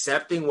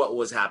 Accepting what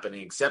was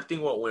happening,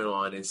 accepting what went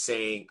on, and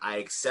saying I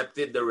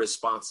accepted the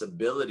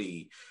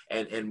responsibility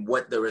and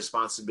what the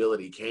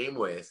responsibility came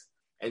with,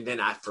 and then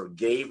I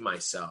forgave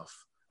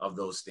myself of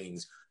those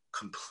things.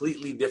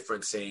 Completely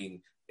different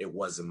saying it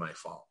wasn't my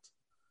fault.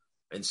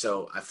 And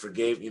so I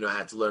forgave, you know, I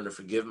had to learn to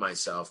forgive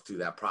myself through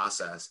that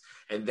process.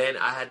 And then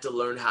I had to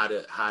learn how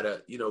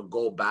to, you know,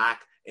 go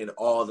back in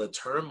all the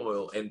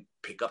turmoil and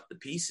pick up the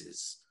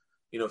pieces,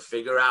 you know,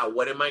 figure out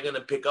what am I going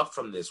to pick up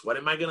from this? What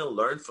am I going to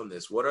learn from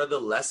this? What are the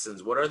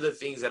lessons? What are the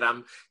things that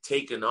I'm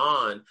taking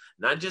on,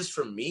 not just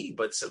for me,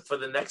 but for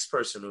the next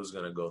person who's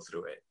going to go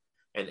through it.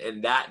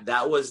 And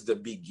that was the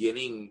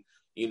beginning,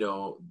 you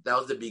know, that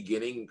was the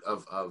beginning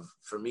of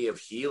for me of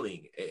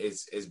healing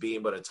is being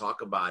able to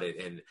talk about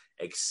it and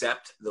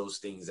accept those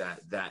things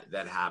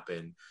that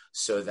happened,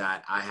 so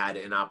that I had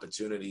an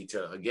opportunity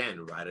to,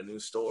 again, write a new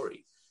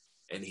story.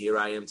 And here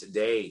I am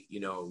today, you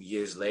know,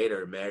 years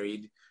later,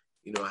 married.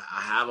 You know,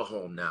 I have a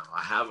home now.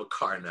 I have a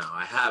car now.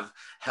 I have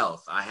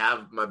health. I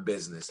have my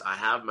business. I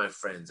have my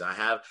friends. I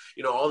have,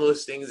 you know, all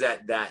those things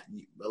that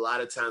a lot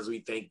of times we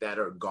think that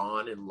are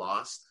gone and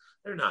lost.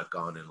 They're not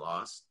gone and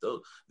lost.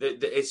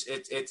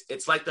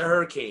 It's like the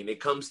hurricane. It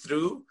comes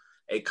through,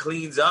 it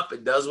cleans up,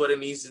 it does what it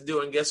needs to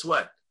do, and guess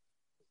what?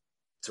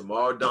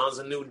 Tomorrow dawns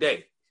a new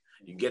day.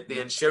 You get the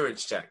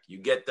insurance check. You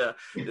get the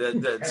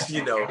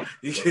you know,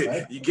 you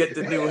get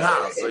the new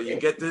house, or you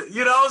get the,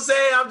 you know what I'm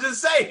saying?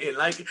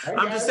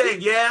 I'm just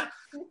saying, yeah,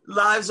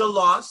 lives are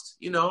lost.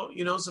 You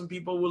know, some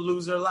people will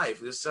lose their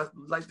life. It's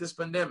like this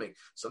pandemic.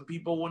 Some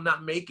people will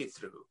not make it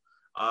through.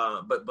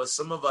 But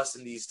some of us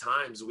in these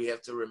times, we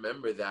have to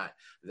remember that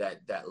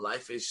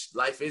life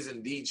is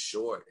indeed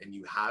short, and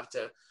you have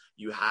to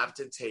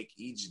take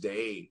each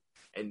day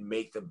and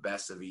make the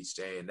best of each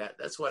day. And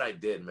that's what I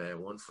did,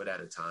 man, one foot at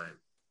a time.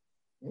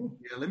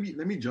 Yeah, let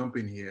me jump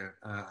in here.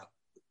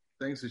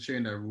 Thanks for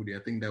sharing that, Rudy. I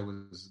think that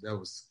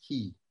was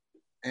key,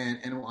 and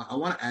I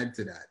want to add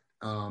to that.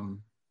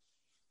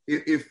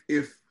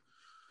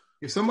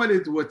 If somebody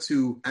were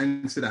to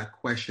answer that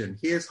question,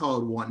 here's how I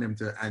would want them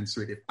to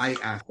answer it. If I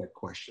ask that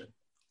question,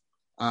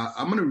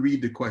 I'm going to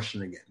read the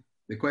question again.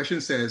 The question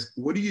says,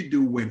 "What do you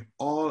do when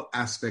all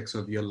aspects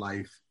of your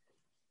life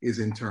is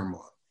in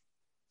turmoil?"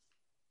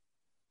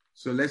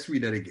 So let's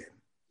read that again.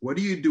 What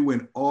do you do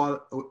when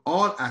all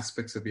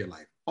aspects of your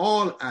life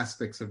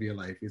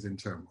is in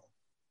turmoil?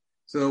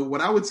 So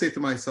what I would say to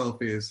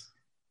myself is,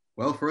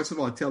 well, first of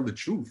all, tell the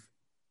truth.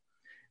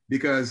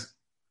 Because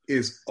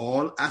is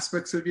all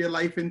aspects of your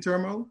life in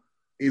turmoil?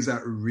 Is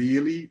that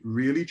really,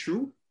 really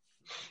true?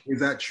 Is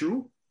that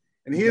true?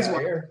 And here's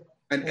why.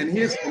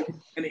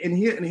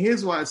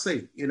 Here's why I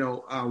say,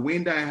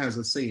 Wayne Dyer has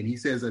a saying. He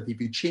says that if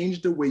you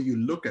change the way you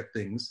look at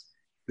things,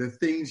 the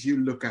things you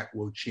look at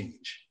will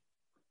change.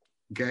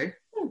 Okay?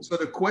 So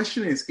the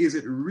question is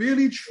it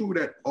really true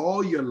that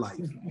all your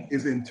life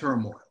is in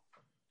turmoil?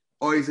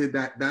 Or is it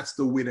that that's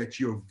the way that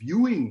you're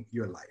viewing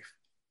your life?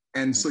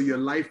 And so your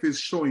life is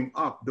showing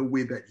up the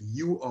way that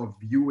you are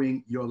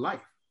viewing your life.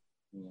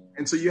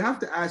 And so you have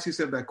to ask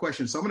yourself that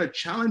question. So I'm going to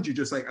challenge you,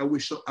 just like I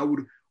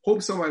would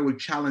hope somebody would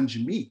challenge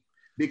me,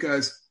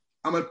 because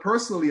I'm going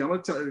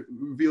to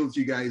reveal to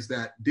you guys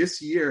that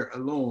this year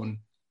alone,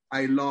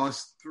 I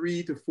lost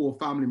 3 to 4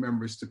 family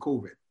members to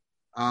COVID.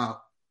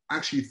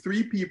 Actually,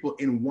 3 people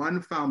in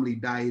one family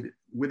died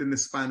within the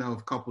span of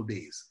a couple of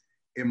days.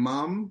 A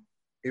mom,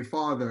 a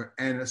father,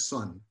 and a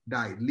son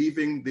died,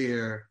 leaving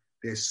their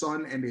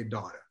son and their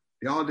daughter.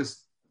 They all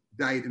just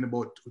died in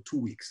about 2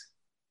 weeks.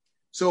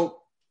 So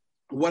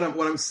what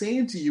I'm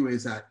saying to you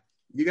is that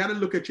you got to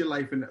look at your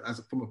life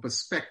from a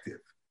perspective.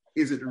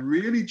 Is it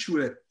really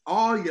true that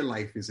all your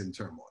life is in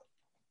turmoil?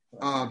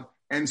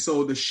 And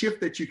so the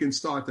shift that you can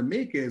start to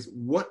make is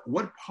what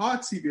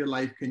parts of your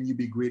life can you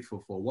be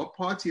grateful for? What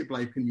parts of your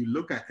life can you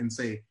look at and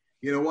say,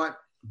 you know what,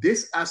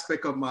 this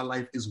aspect of my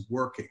life is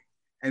working,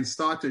 and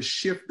start to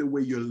shift the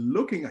way you're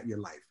looking at your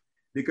life.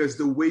 Because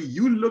the way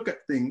you look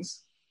at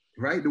things,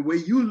 right, the way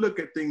you look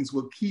at things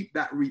will keep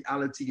that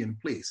reality in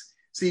place.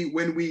 See,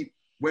 when we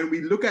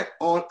look at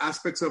all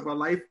aspects of our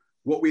life,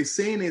 what we're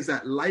saying is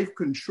that life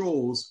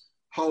controls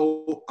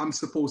how I'm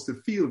supposed to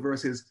feel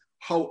versus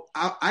how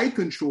I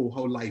control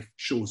how life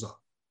shows up.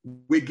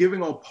 We're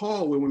giving our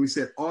power when we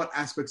said all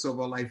aspects of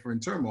our life are in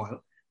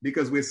turmoil,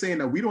 because we're saying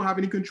that we don't have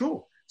any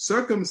control.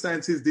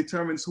 Circumstances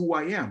determines who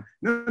I am.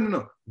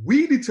 No.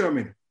 We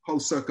determine how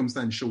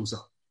circumstance shows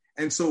up.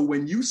 And so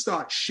when you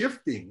start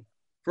shifting,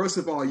 first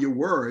of all, your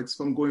words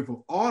from going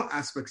from all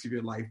aspects of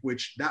your life,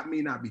 which that may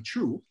not be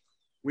true,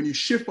 when you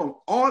shift from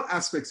all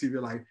aspects of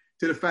your life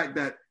to the fact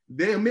that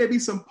there may be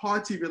some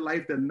parts of your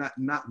life that are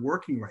not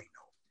working right now.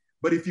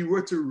 But if you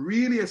were to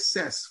really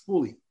assess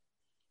fully,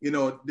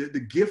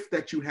 the gift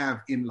that you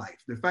have in life,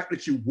 the fact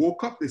that you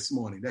woke up this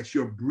morning, that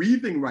you're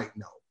breathing right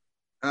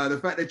now, the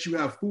fact that you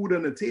have food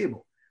on the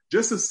table,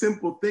 just the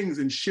simple things,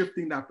 and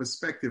shifting that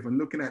perspective and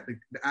looking at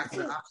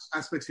the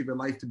aspects of your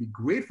life to be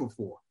grateful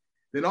for,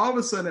 then all of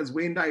a sudden, as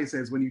Wayne Dyer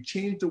says, when you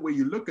change the way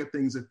you look at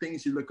things, the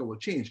things you look at will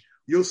change.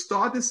 You'll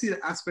start to see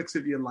the aspects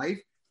of your life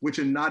which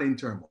are not in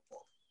turmoil.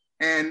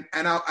 And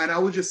I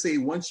would just say,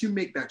 once you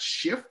make that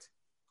shift,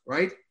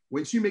 right?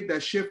 Once you make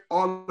that shift,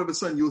 all of a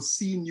sudden you'll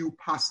see new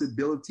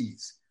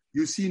possibilities.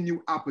 You'll see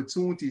new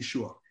opportunities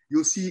show up.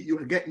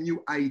 You'll get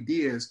new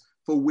ideas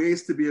for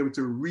ways to be able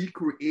to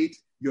recreate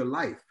your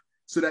life,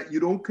 so that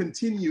you don't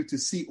continue to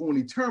see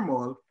only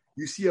turmoil.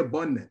 You see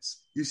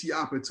abundance, you see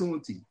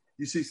opportunity,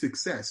 you see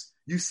success,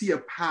 you see a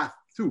path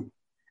through.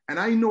 And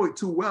I know it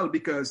too well,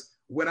 because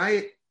when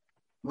I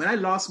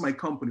lost my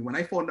company, when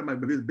I found that my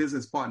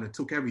business partner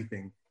took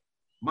everything,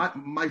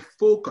 my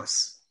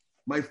focus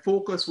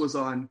was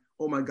on,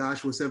 oh my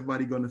gosh, what's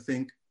everybody going to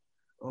think?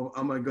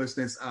 Oh my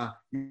goodness, I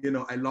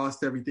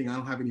lost everything. I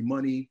don't have any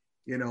money.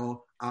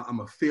 I'm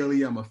a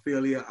failure.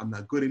 I'm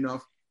not good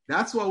enough.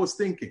 That's what I was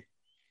thinking.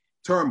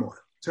 Turmoil.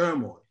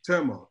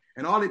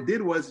 And all it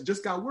did was it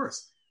just got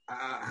worse.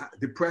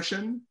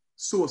 Depression,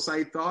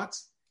 suicide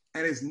thoughts.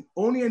 And it's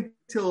only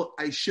until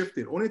I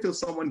shifted, only until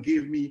someone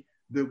gave me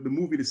the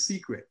movie The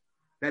Secret,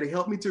 that it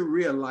helped me to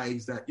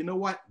realize that, you know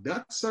what,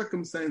 that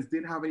circumstance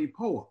didn't have any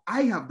power.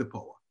 I have the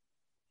power.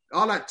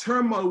 All that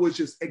turmoil was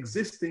just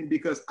existing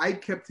because I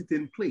kept it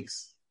in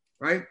place,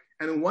 right?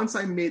 And then once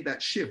I made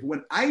that shift,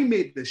 when I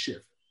made the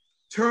shift,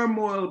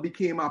 turmoil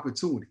became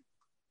opportunity.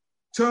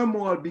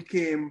 Turmoil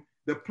became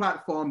the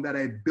platform that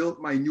I built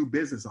my new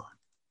business on.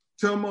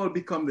 Turmoil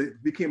became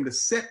the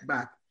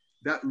setback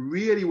that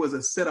really was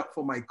a setup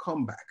for my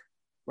comeback,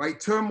 right?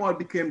 Turmoil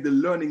became the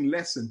learning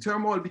lesson.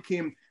 Turmoil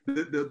became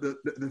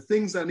the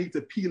things I need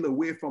to peel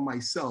away from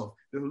myself,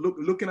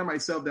 looking at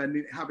myself that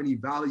didn't have any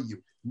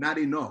value, not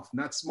enough,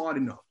 not smart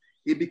enough.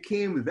 It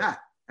became that,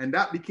 and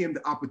that became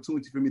the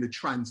opportunity for me to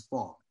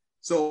transform.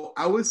 So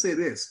I would say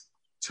this: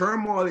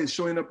 turmoil is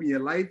showing up in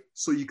your life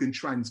so you can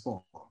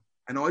transform.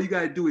 And all you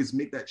got to do is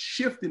make that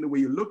shift in the way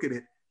you look at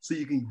it so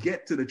you can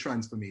get to the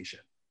transformation.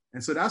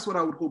 And so that's what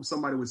I would hope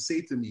somebody would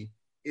say to me,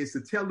 is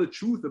to tell the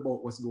truth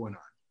about what's going on,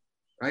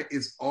 right?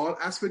 Is all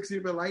aspects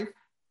of your life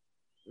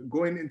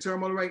going in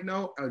turmoil right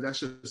now? Or that's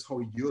just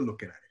how you're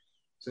looking at it.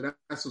 So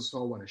that's just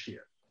all I want to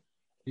share.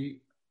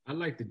 I'd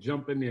like to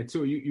jump in there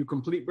too. You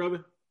complete,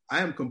 brother? I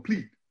am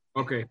complete.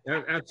 Okay,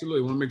 absolutely.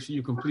 I want to make sure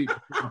you complete.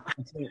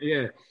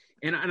 Yeah.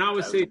 And I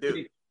would say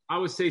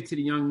to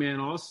the young man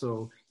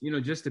also,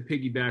 just to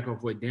piggyback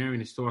off what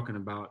Darren is talking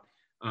about,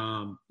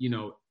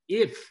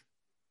 if,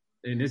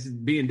 and this is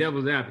being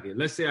devil's advocate,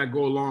 let's say I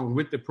go along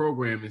with the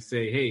program and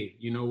say, hey,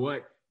 you know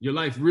what? Your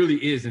life really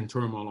is in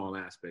turmoil, all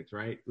aspects,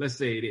 right? Let's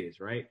say it is,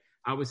 right?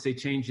 I would say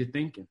change your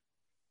thinking.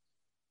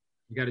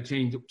 You got to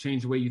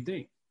change the way you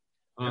think.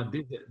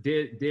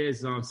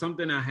 There's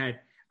something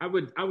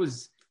I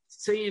was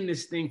saying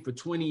this thing for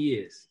 20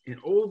 years, and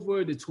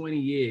over the 20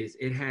 years,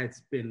 it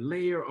has been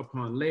layer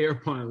upon layer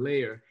upon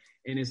layer.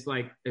 And it's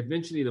like,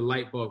 eventually the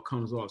light bulb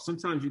comes off.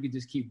 Sometimes you can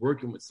just keep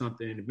working with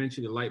something and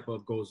eventually the light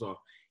bulb goes off.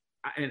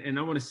 And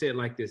I want to say it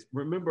like this.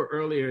 Remember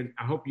earlier,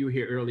 I hope you were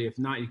here earlier. If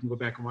not, you can go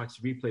back and watch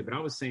the replay. But I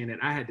was saying that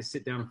I had to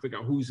sit down and figure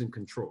out who's in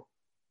control.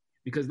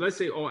 Because let's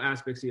say all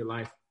aspects of your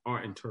life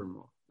are in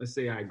turmoil. Let's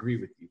say I agree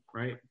with you,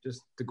 right?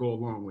 Just to go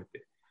along with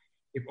it.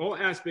 If all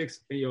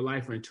aspects in your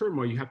life are in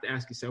turmoil, you have to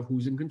ask yourself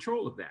who's in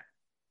control of that,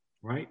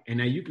 right? And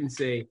now you can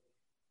say,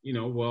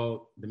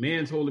 well, the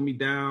man's holding me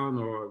down,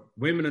 or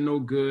women are no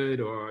good,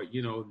 or,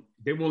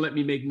 they won't let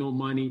me make no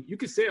money. You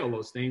can say all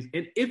those things.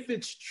 And if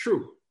it's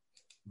true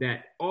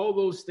that all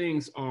those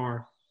things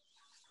are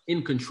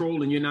in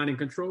control and you're not in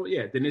control,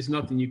 then there's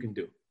nothing you can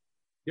do.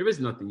 There is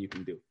nothing you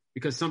can do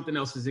because something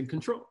else is in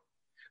control.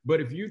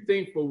 But if you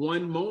think for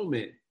one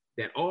moment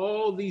that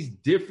all these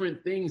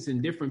different things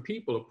and different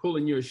people are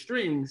pulling your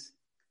strings,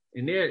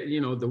 and they're,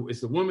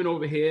 it's the woman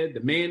over here,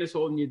 the man is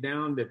holding you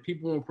down, that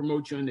people won't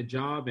promote you in the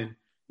job, and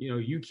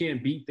you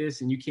can't beat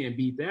this and you can't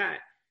beat that.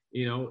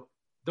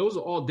 Those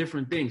are all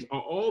different things.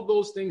 Are all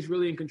those things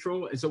really in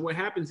control? And so what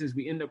happens is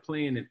we end up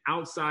playing an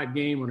outside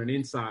game on an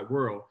inside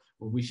world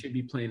when we should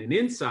be playing an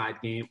inside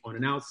game on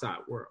an outside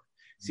world.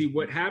 See,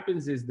 what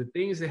happens is the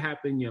things that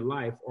happen in your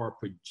life are a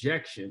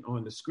projection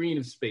on the screen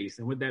of space.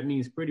 And what that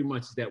means pretty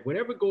much is that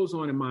whatever goes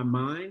on in my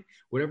mind,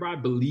 whatever I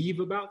believe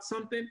about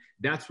something,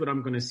 that's what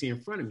I'm going to see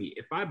in front of me.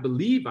 If I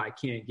believe I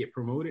can't get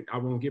promoted, I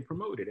won't get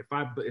promoted. If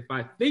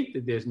I think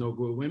that there's no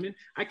good women,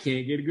 I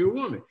can't get a good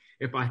woman.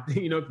 If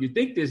if you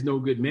think there's no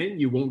good men,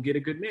 you won't get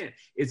a good man.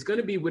 It's going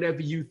to be whatever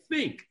you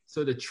think.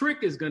 So the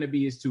trick is going to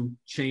be to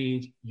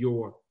change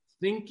your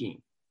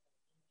thinking.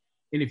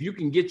 And if you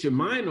can get your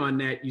mind on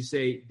that, you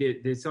say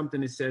there's something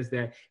that says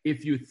that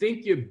if you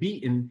think you're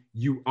beaten,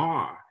 you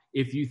are.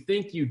 If you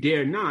think you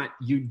dare not,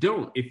 you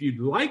don't. If you'd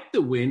like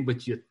to win,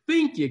 but you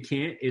think you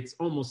can't, it's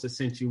almost a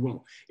sense you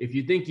won't. If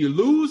you think you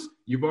lose,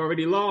 you've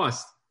already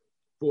lost.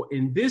 For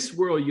in this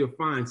world, you'll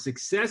find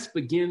success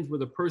begins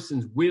with a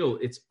person's will.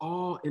 It's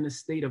all in a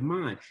state of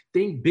mind.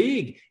 Think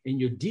big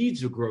and your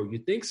deeds will grow. You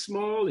think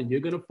small and you're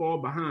going to fall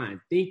behind.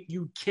 Think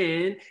you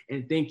can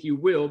and think you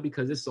will,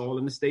 because it's all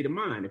in a state of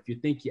mind. If you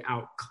think you're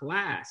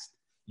outclassed,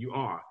 you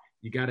are.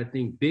 You got to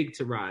think big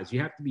to rise.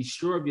 You have to be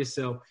sure of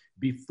yourself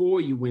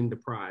before you win the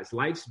prize.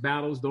 Life's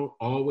battles don't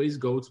always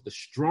go to the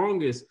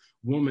strongest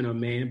woman or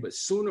man, but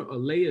sooner or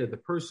later, the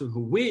person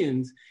who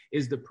wins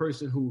is the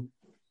person who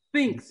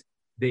thinks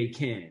they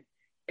can.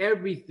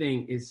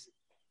 Everything is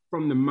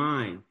from the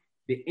mind,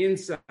 the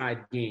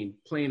inside game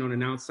playing on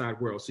an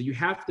outside world. So you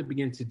have to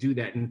begin to do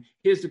that. And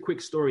here's the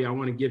quick story I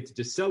want to give to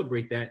just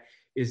celebrate that,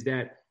 is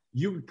that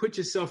you put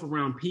yourself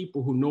around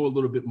people who know a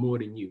little bit more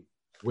than you.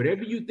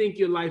 Whatever you think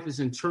your life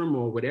is in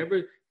turmoil,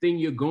 whatever thing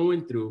you're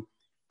going through,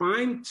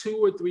 find 2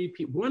 or 3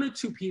 people, 1 or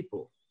 2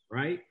 people,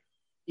 right?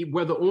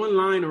 Whether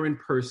online or in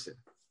person,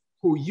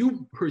 who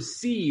you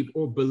perceive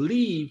or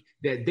believe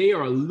that they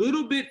are a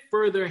little bit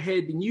further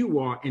ahead than you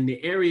are in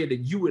the area that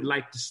you would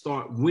like to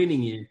start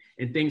winning in,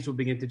 and things will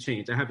begin to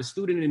change. I have a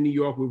student in New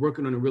York. We're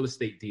working on a real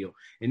estate deal.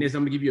 And I'm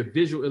going to give you a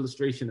visual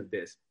illustration of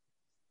this.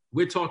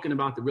 We're talking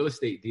about the real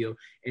estate deal,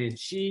 and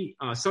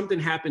something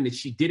happened that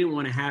she didn't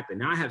want to happen.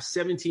 Now I have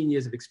 17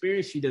 years of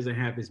experience. She doesn't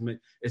have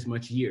as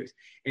much years.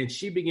 And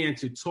she began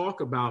to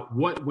talk about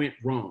what went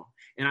wrong.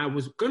 And I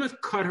was going to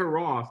cut her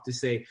off to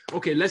say,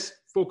 okay, let's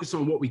focus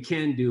on what we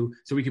can do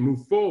so we can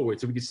move forward,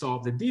 so we can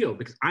solve the deal,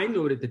 because I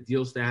know that the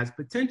deal still has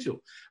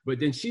potential. But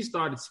then she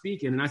started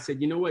speaking, and I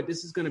said, you know what,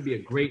 this is going to be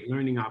a great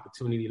learning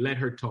opportunity. Let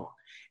her talk.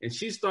 And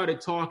she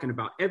started talking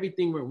about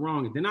everything went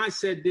wrong. And then I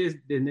said this,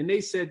 and then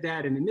they said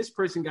that, and then this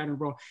person got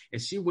involved.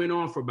 And she went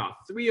on for about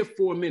 3 or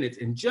 4 minutes.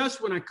 And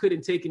just when I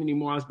couldn't take it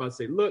anymore, I was about to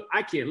say, look,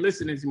 I can't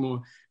listen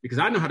anymore because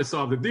I know how to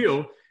solve the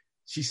deal.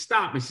 She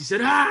stopped and she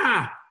said,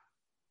 ah.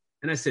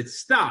 And I said,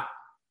 stop.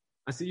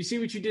 I said, you see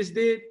what you just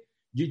did?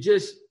 You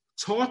just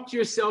talked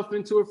yourself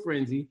into a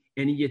frenzy,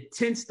 and you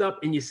tensed up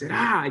and you said,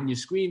 ah, and you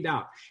screamed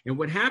out. And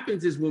what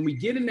happens is when we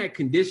get in that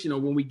condition, or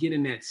when we get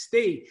in that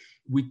state,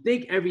 we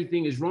think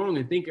everything is wrong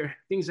and think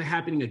things are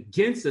happening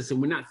against us,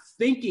 and we're not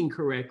thinking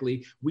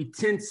correctly. We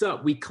tense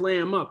up, we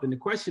clam up. And the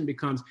question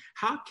becomes,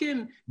 how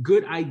can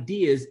good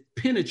ideas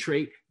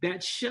penetrate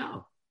that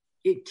shell?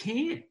 It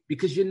can't,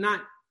 because you're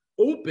not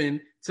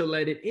open to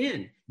let it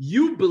in.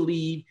 You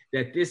believe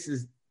that this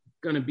is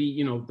going to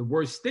be, the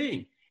worst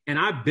thing. And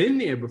I've been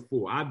there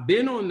before. I've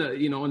been on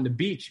the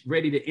beach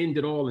ready to end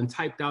it all, and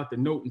typed out the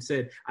note and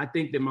said, I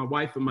think that my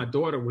wife and my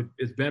daughter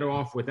is better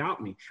off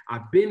without me.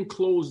 I've been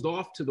closed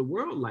off to the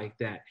world like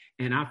that.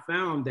 And I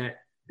found that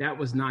that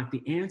was not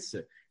the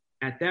answer.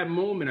 At that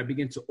moment, I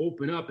began to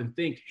open up and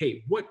think,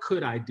 hey, what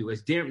could I do?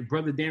 As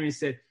Brother Darian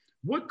said,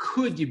 what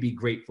could you be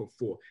grateful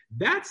for?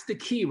 That's the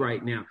key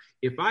right now.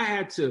 If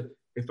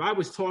I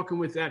was talking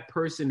with that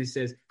person that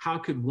says, how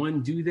could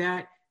one do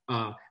that?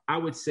 I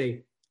would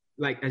say,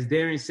 like, as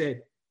Darian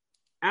said,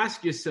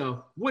 ask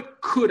yourself,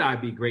 what could I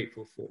be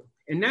grateful for?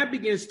 And that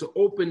begins to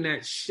open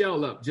that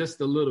shell up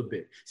just a little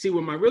bit. See,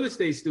 with my real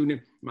estate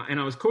student, and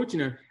I was coaching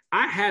her,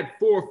 I had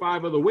 4 or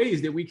 5 other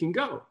ways that we can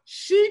go.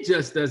 She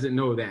just doesn't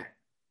know that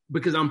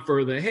because I'm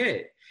further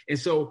ahead. And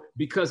so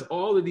because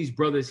all of these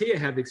brothers here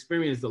have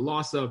experienced the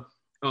loss of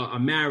a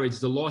marriage,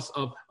 the loss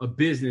of a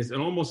business,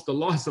 and almost the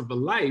loss of a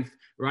life,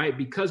 right?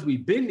 Because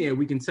we've been there,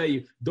 we can tell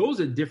you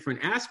those are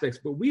different aspects,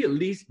 but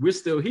we're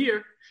still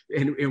here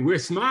and we're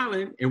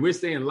smiling and we're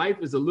saying life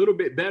is a little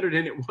bit better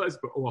than it was,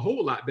 or a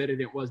whole lot better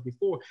than it was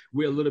before.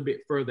 We're a little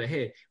bit further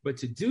ahead. But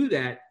to do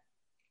that,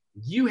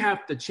 you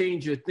have to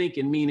change your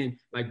thinking, meaning,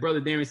 like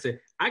Brother Darren said,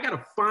 I got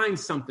to find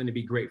something to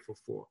be grateful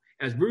for.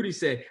 As Rudy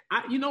said,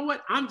 you know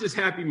what? I'm just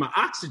happy my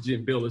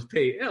oxygen bill is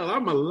paid. Hell,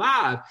 I'm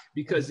alive,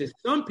 because there's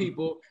some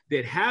people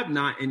that have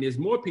not, and there's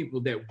more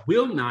people that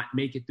will not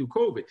make it through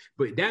COVID.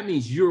 But that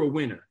means you're a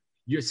winner.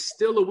 You're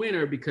still a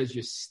winner because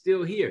you're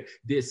still here.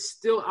 There's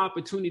still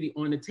opportunity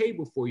on the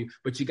table for you,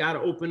 but you got to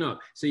open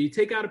up. So you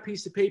take out a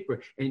piece of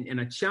paper,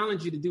 and I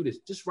challenge you to do this.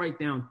 Just write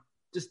down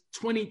just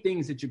 20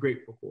 things that you're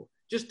grateful for.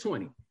 Just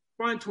 20.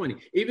 Find 20.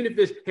 Even if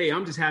it's, hey,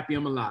 I'm just happy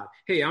I'm alive.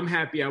 Hey, I'm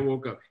happy I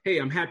woke up. Hey,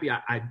 I'm happy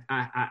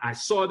I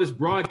saw this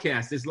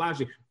broadcast, this live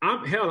stream.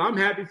 I'm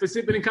happy for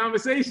sipping in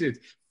conversations.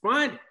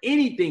 Find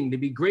anything to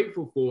be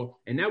grateful for,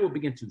 and that will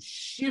begin to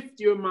shift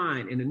your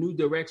mind in a new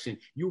direction.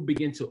 You will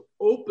begin to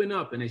open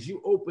up, and as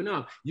you open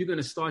up, you're going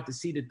to start to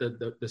see that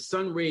the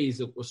sun rays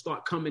will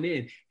start coming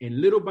in, and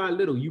little by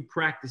little, you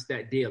practice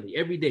that daily.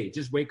 Every day,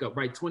 just wake up,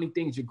 write 20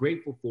 things you're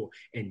grateful for,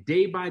 and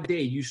day by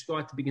day, you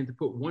start to begin to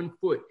put one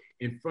foot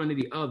in front of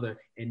the other,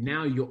 and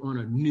now you're on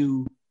a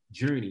new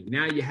journey.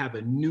 Now you have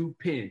a new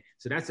pen.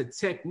 So that's a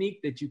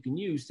technique that you can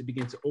use to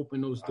begin to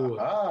open those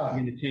doors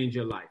and to change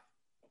your life.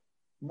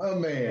 My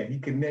man, he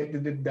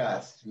connected the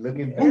dots.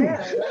 Looking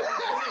back.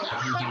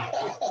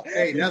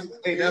 Hey,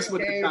 that's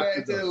what the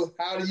doctor does.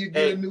 How do you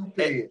get a new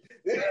pen?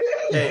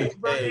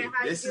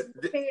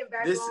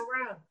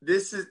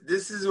 This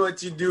is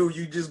what you do.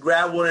 You just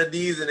grab one of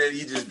these and then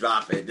you just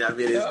drop it. I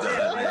mean, it's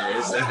done.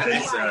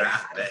 It's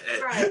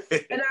right.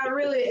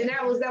 And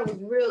that was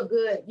real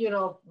good. You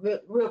know,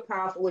 real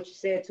powerful what you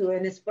said too.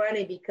 And it's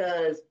funny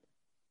because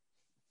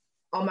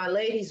on my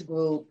ladies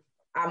group,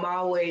 I'm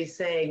always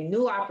saying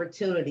new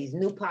opportunities,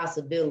 new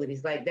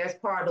possibilities. Like that's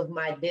part of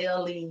my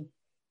daily,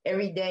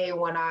 every day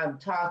when I'm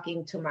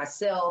talking to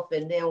myself,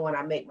 and then when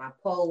I make my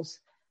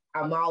posts,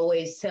 I'm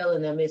always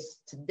telling them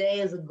today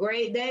is a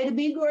great day to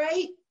be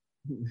great.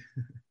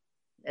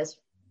 That's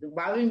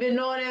I've been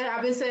knowing that.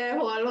 I've been saying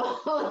for a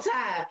long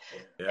time.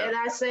 Yeah. And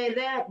I say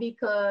that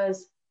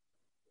because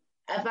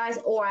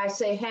I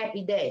say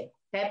happy day,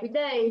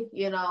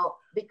 you know,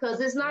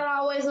 because it's not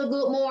always a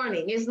good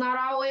morning. It's not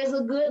always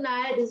a good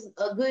night. It's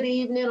a good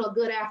evening or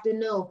good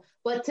afternoon.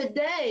 But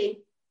today,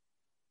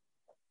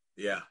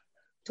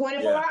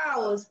 24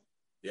 hours.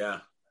 Yeah.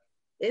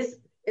 It's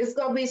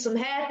going to be some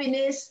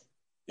happiness,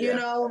 you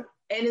know,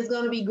 and it's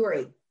going to be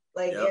great.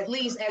 Like at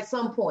least at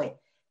some point.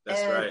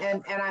 That's right.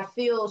 And I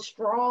feel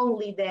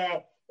strongly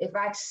that if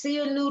I see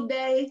a new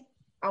day,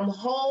 I'm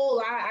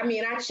whole. I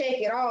mean, I check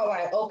it all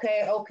like,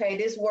 okay,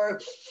 this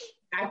works.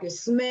 I can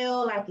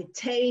smell, I can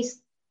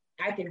taste,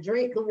 I can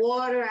drink the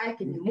water, I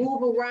can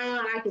move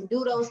around, I can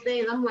do those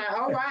things. I'm like,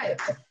 all right,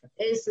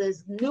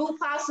 it's new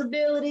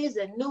possibilities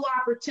and new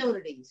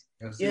opportunities.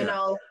 You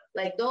know,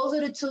 like those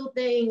are the two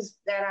things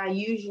that I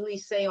usually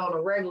say on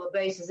a regular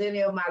basis.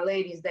 Any of my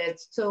ladies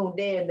that's tuned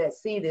in that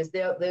see this,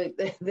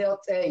 they'll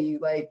tell you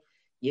like,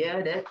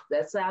 yeah,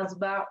 that sounds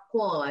about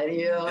Quan.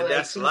 You know, and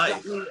that's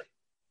life.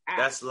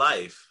 That's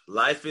life.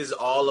 Life is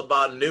all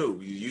about new.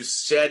 You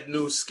shed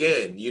new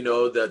skin. You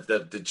know,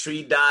 the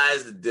tree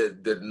dies,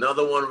 the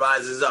another one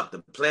rises up. The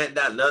plant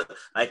dies.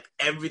 Like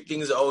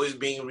everything's always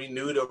being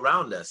renewed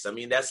around us. I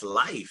mean, that's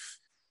life.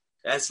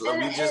 We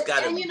just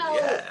got to. You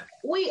know,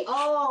 we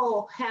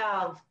all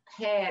have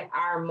had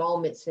our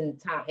moments in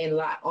time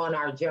on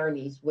our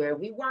journeys where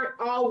we weren't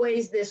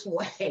always this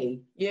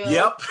way. You know?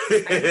 Yep.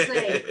 I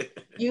say,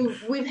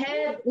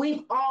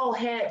 we've all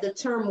had the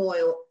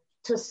turmoil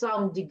to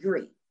some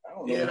degree. I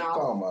don't know what you're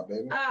talking about,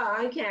 baby.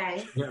 Oh,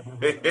 okay.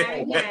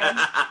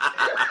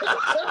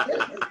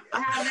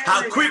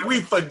 How quick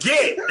we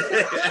forget.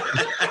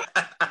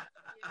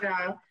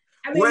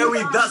 Where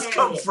we thus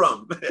come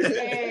from. But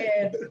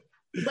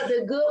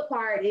the good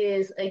part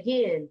is,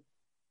 again,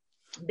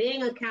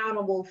 being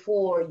accountable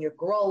for your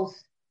growth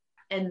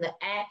and the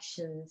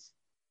actions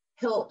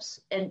helps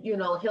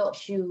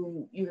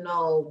you,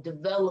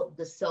 develop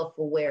the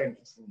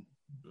self-awareness,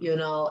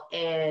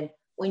 and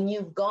when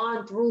you've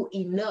gone through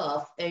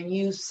enough and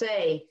you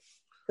say,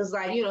 because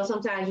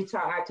sometimes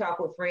I talk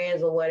with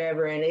friends or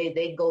whatever, and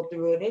they go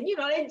through it and,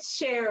 they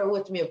share it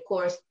with me, of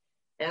course.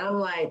 And I'm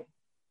like,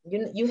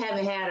 you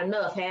haven't had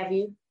enough, have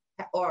you?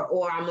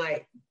 Or I'm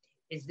like,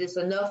 is this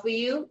enough for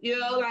you?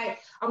 Like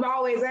I'm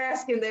always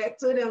asking that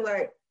to them,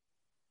 like,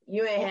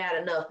 you ain't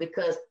had enough,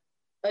 because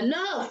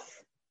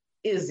enough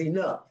is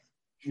enough.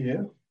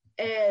 Yeah.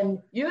 And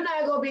you're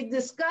not going to be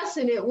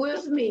discussing it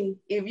with me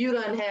if you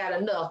done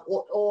had enough,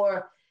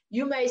 or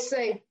you may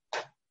say,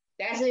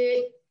 that's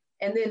it.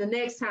 And then the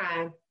next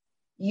time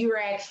you're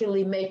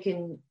actually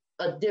making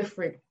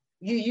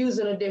you're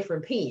using a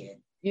different pen.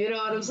 You know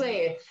what I'm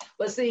saying?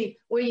 But see,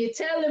 when you're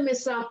telling me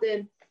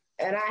something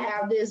and I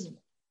have this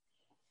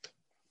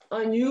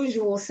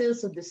unusual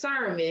sense of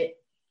discernment,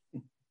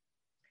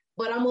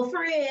 but I'm a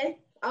friend.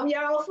 I'm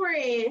y'all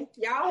friend.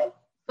 Y'all,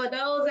 for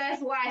those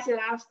that's watching,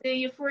 I'm still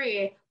your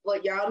friend,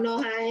 but y'all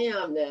know how I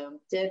am now.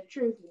 Tell the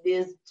truth,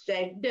 this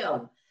shame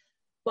devil.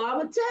 But I'm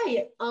gonna tell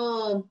you,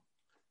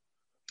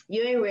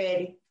 you ain't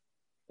ready.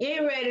 You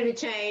ain't ready to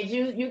change.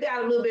 You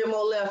got a little bit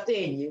more left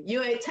in you.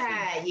 You ain't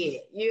tired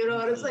yet. You know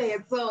what I'm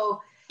saying?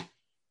 So,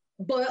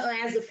 but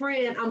as a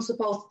friend, I'm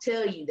supposed to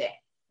tell you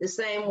that. The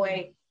same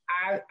way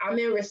I'm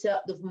in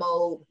receptive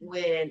mode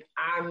when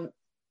I'm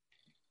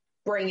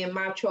bringing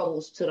my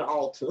troubles to the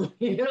altar.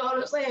 You know what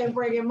I'm saying?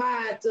 Bringing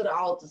mine to the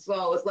altar.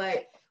 So it's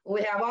like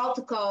when we have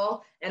altar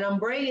call and I'm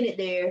bringing it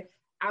there,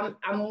 I'm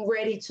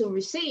ready to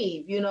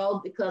receive, you know,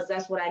 because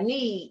that's what I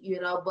need,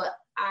 you know, but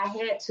I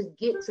had to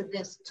get to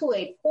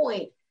a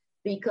point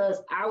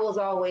because I was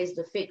always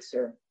the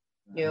fixer.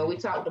 You know, we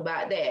talked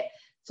about that.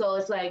 So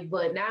it's like,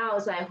 but now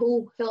it's like,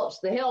 who helps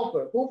the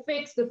helper? Who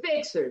fixed the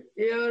fixer?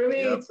 You know what I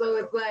mean? Yep. So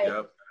it's like,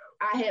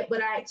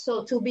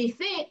 so to be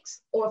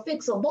fixed or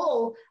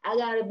fixable, I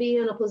got to be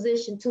in a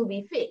position to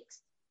be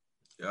fixed,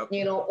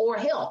 you know, or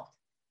helped.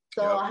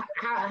 So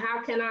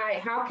how can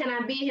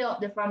I be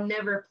helped if I'm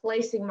never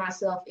placing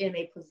myself in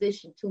a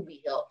position to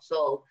be helped?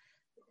 So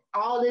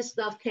all this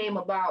stuff came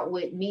about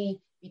with me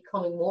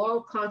becoming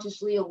more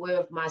consciously aware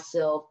of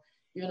myself,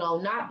 you know,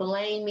 not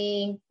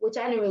blaming, which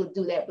I didn't really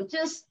do that, but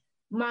just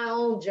my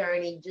own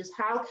journey, just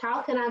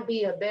how can I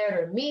be a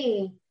better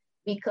me?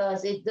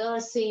 Because it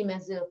does seem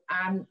as if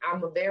I'm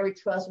a very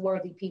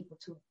trustworthy people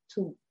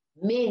to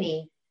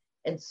many.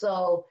 And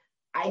so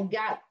I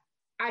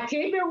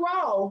keep it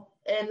raw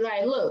and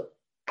like, look,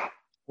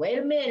 wait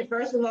a minute.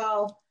 First of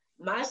all,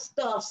 my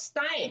stuff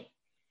stank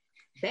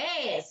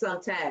bad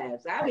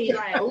sometimes. I be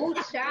like, ooh,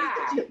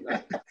 child,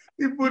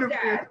 you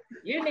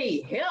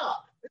need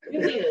help.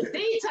 You need a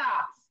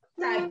detox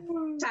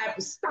type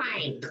of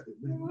stank.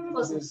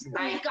 Put some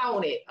stank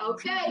on it,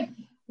 okay?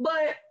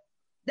 But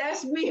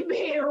that's me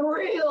being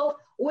real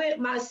with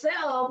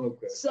myself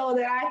so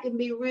that I can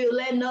be real,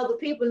 letting other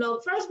people know.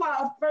 First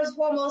and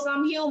foremost,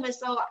 I'm human.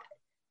 So,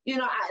 you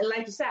know,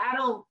 like you said,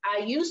 I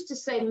used to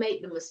say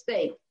make the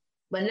mistake,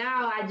 but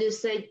now I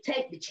just say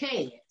take the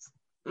chance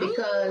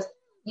because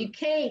you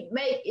can't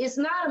it's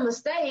not a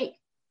mistake.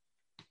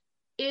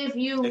 If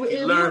you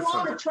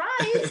want to try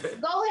it,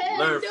 go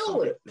ahead and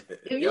do it.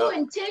 If you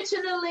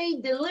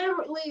intentionally,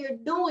 deliberately are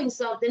doing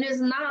something, it's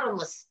not a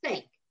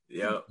mistake.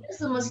 Yeah,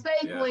 it's a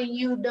mistake when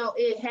you don't.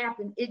 It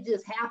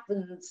just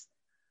happens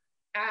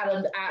out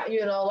of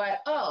you know, like,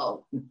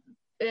 oh, you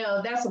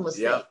know, that's a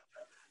mistake. Yep.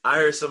 I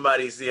heard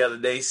somebody the other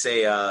day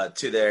say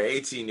to their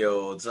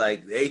 18-year-olds,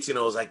 like the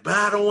 18-year-olds, like, but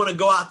I don't want to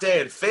go out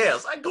there and fail.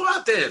 It's like, go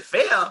out there and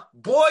fail,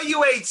 boy.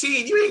 You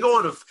 18. You ain't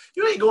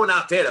going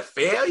out there to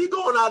fail. You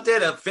going out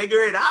there to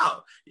figure it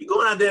out. You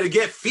going out there to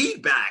get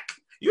feedback.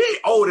 You ain't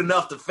old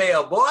enough to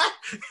fail, boy.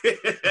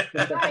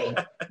 Right.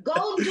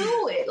 Go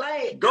do it.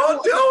 Like, go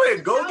do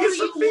it. Go get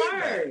some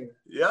feedback.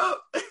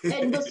 Yep.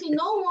 But see,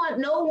 no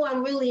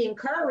one really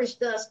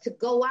encouraged us to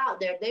go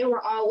out there. They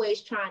were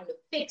always trying to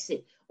fix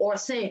it or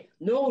saying,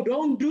 no,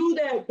 don't do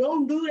that.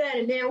 Don't do that.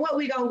 And then what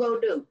we gonna go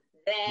do?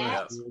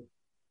 That.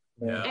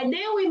 Yeah. And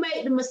then we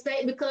made the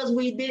mistake because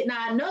we did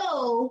not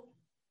know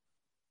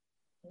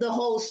the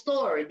whole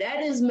story.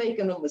 That is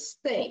making a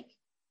mistake.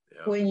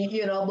 Yeah. When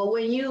but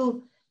when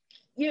you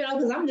know,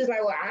 because I'm just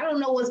like, well, I don't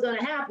know what's going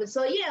to happen.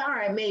 So, yeah, all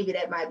right, maybe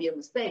that might be a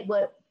mistake.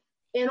 But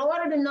in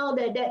order to know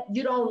that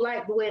you don't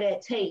like the way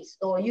that tastes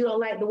or you don't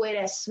like the way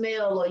that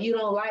smell or you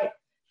don't like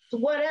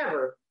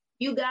whatever,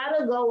 you got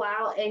to go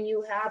out and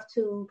you have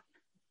to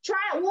try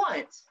it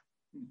once.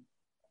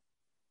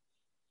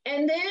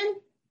 And then, okay,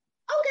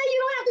 you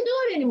don't have to do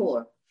it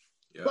anymore.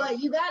 Yeah. But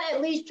you got to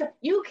at least try.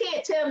 You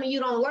can't tell me you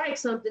don't like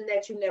something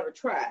that you never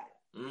tried.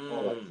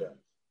 Bottom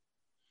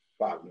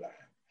line.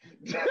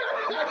 You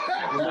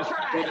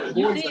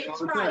did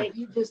try it,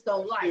 you just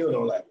don't like it.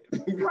 Don't like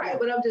it. Right,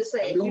 but I'm just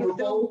saying. I knew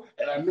before,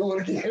 and I knew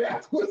it again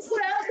afterwards.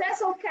 Well,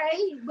 that's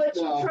okay, but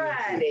you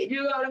tried it.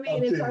 You know what I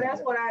mean? And so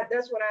that's what I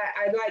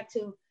like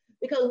to,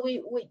 because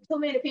we too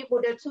many people,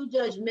 they're too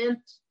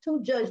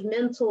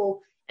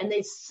judgmental, and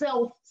they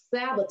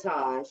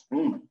self-sabotage.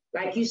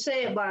 Like you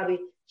said,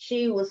 Bobby,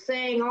 she was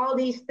saying all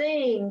these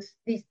things,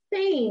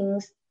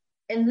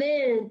 and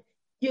then,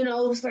 you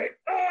know, it's like,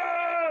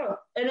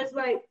 and it's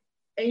like,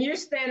 and you're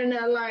standing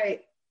there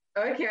like,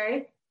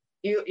 okay,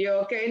 you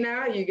okay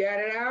now? You got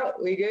it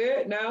out? We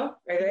good? No?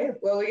 Okay.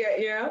 Well, we got,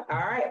 all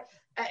right.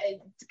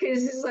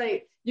 Because it's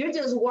like, you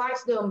just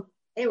watch them.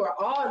 They were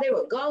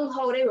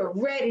gung-ho. They were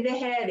ready. They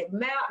had it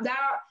mapped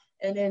out.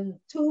 And then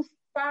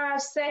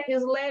 5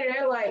 seconds later,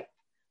 they're like,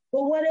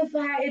 well, what if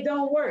it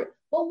don't work?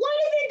 Well, what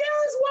if it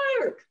does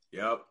work?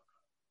 Yep.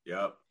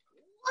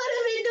 What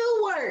if it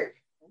do work?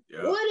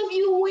 Yep. What if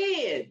you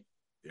win?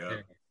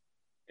 Yeah.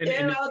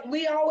 And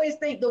we always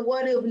think the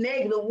what if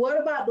negative. What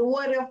about the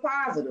what if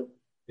positive?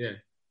 Yeah.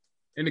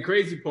 And the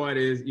crazy part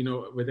is, you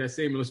know, with that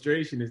same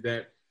illustration is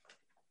that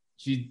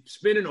she's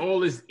spending all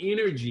this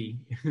energy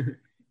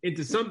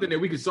into something that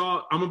we could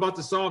solve. I'm about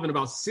to solve in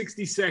about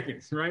 60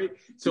 seconds, right?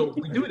 So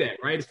we do that,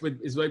 right?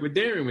 It's like what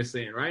Darren was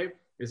saying, right?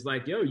 It's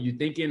like, yo, you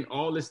thinking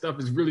all this stuff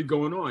is really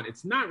going on.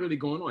 It's not really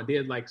going on.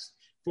 There's like,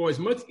 for as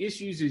much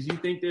issues as you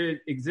think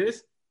there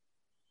exist,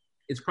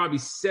 it's probably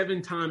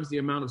 7 times the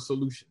amount of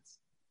solutions.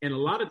 And a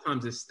lot of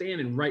times it's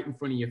standing right in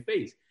front of your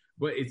face.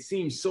 But it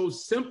seems so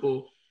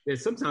simple that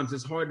sometimes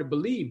it's hard to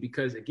believe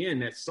because, again,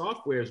 that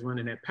software is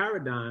running, that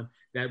paradigm,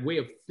 that way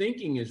of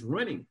thinking is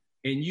running.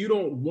 And you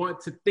don't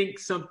want to think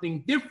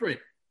something different.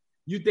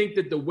 You think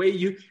that the way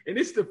you, and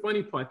it's the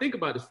funny part, think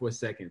about this for a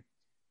second.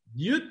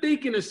 You're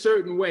thinking a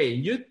certain way.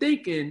 You're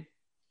thinking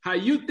how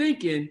you're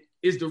thinking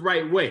is the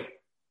right way,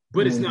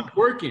 but it's not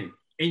working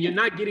and you're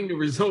not getting the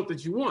result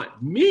that you want.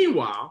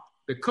 Meanwhile,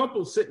 the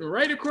couple sitting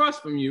right across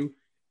from you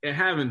are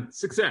having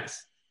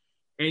success.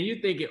 And you're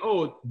thinking,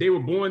 oh, they were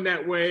born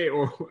that way,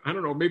 or I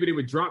don't know, maybe they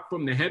were dropped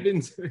from the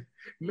heavens.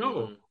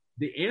 No,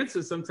 the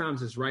answer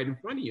sometimes is right in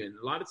front of you. And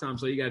a lot of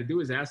times all you got to do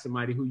is ask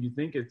somebody who you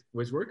think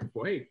was working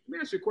for. Hey, let me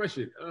ask you a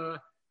question.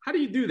 How do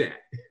you do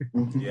that?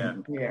 Yeah.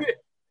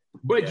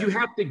 But you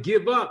have to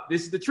give up.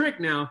 This is the trick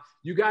now.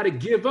 You got to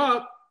give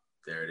up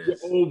the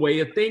old way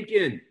of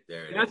thinking.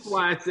 That's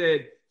why I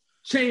said,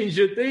 change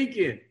your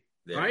thinking,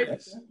 right?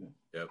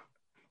 Yep.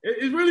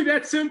 It's really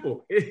that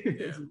simple.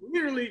 It's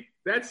literally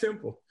that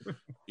simple.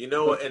 You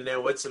know, and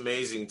then what's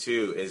amazing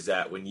too is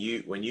that when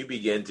you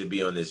begin to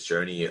be on this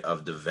journey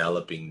of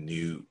developing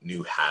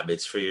new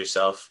habits for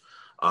yourself,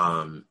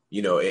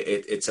 you know,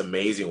 it's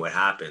amazing what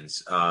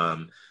happens.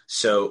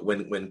 So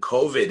when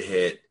COVID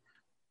hit,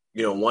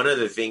 you know, one of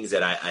the things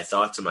that I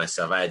thought to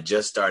myself, I had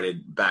just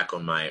started back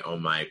on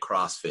my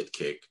CrossFit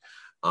kick.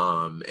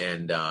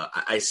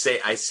 I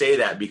say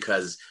that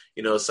because,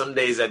 you know, some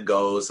days I'd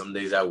go, some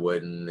days I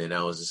wouldn't. And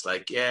I was just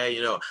like, yeah,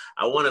 you know,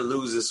 I want to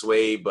lose this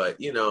weight,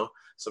 but, you know,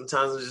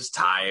 sometimes I'm just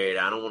tired.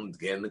 I don't want to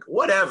get in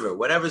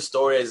whatever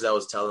stories I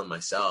was telling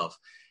myself.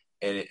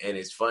 And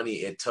it's funny.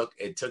 It took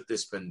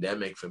this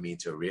pandemic for me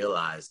to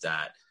realize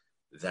that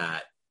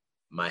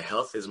my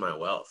health is my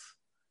wealth.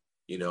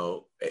 You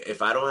know,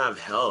 if I don't have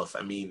health,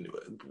 I mean,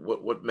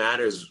 what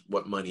matters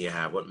what money I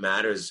have? What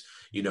matters,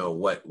 you know,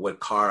 what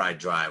car I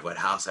drive, what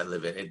house I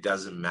live in? It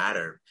doesn't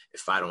matter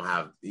if I don't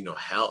have, you know,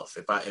 health.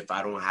 If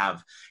I don't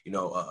have, you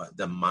know,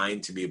 the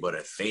mind to be able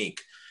to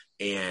think.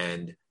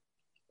 And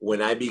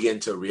when I began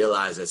to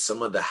realize that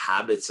some of the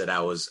habits that I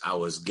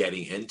was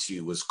getting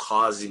into was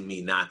causing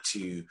me not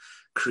to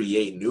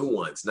create new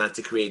ones, not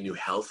to create new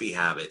healthy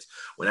habits.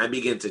 When I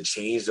began to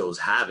change those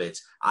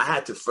habits, I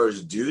had to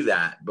first do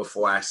that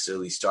before I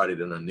actually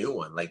started on a new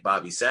one. Like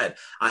Bobby said,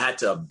 I had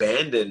to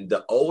abandon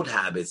the old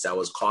habits that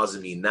was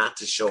causing me not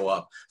to show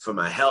up for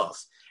my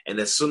health. And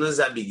as soon as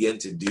I began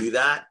to do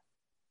that,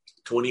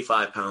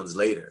 25 pounds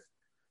later,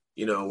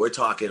 you know, we're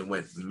talking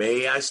when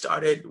May I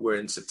started, we're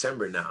in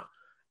September now.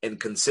 And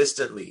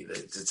consistently,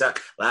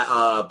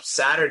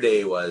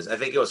 Saturday was, I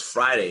think it was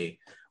Friday,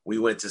 we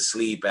went to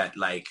sleep at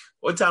like,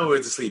 what time we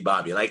went to sleep,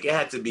 Bobby? Like it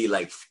had to be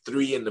like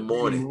 3 a.m.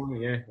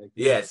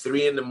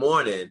 3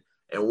 a.m,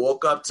 and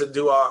woke up to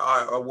do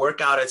our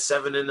workout at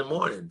 7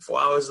 a.m,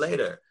 4 hours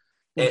later.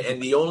 And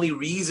the only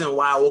reason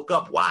why I woke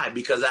up, why?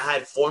 Because I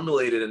had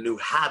formulated a new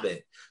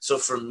habit. So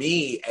for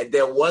me,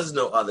 there was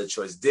no other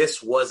choice.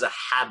 This was a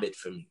habit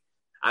for me.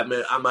 I'm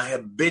a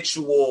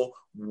habitual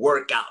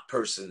workout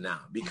person now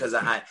because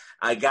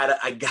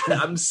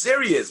I'm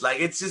serious.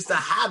 Like, it's just a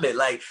habit.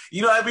 Like,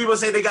 you know how people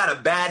say they got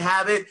a bad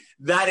habit?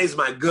 That is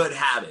my good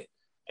habit.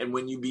 And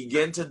when you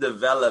begin to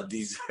develop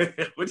these,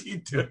 what do you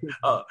do?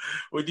 Oh,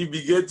 when you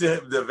begin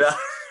to develop.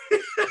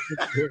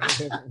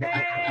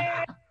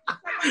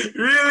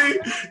 Really?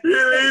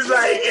 He's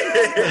like,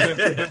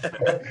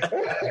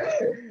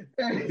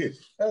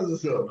 that's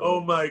what's up.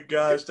 Oh my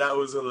gosh, that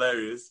was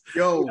hilarious.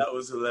 Yo, that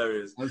was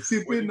hilarious. I'm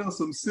sipping on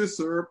some sis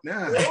syrup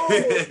now. All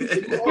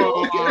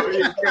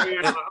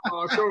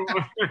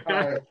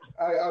right,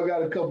 I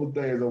got a couple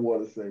things I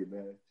want to say,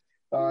 man.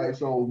 All right,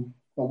 so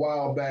a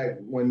while back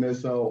when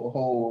this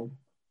whole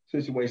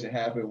situation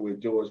happened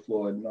with George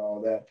Floyd and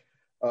all that,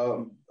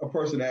 a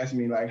person asked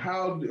me, like,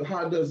 how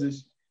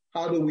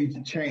do we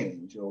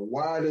change, or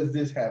why does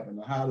this happen,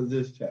 or how does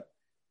this happen?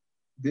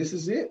 This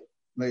is it,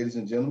 ladies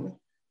and gentlemen.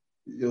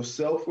 Your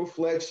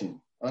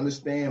self-reflection.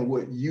 Understand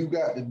what you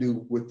got to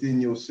do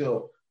within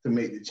yourself to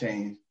make the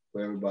change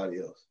for everybody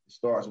else. It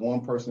starts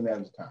one person at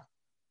a time.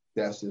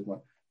 That's just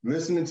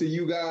listening to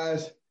you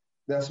guys,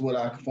 that's what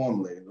I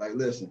formulated. Like,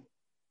 listen,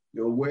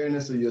 your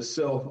awareness of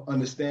yourself,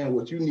 understand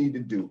what you need to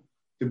do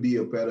to be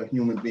a better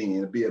human being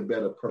and to be a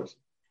better person.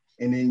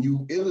 And then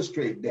you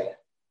illustrate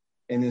that.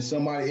 And then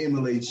somebody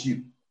emulates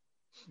you.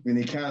 And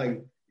it kind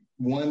of,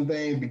 one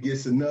thing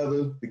begets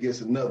another.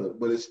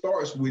 But it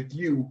starts with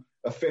you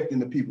affecting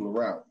the people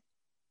around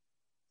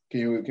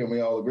you. Can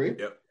we all agree?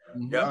 Yep.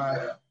 All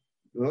right.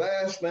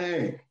 Last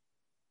thing,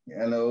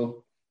 you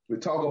know, we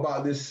talk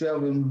about this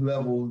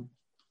 7-level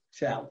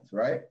challenge,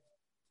 right?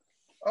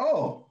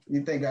 Oh,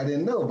 you think I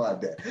didn't know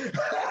about that?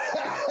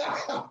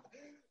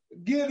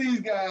 Give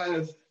these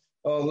guys,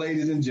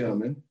 ladies and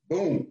gentlemen,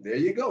 boom, there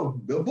you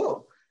go, the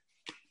book.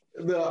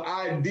 The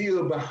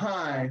idea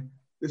behind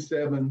the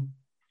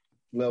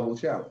 7-level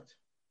challenge.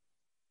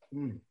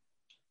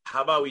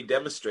 How about we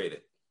demonstrate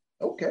it?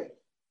 Okay.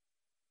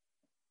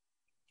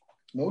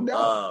 No doubt.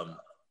 All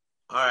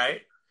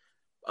right.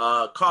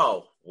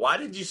 Carl, why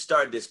did you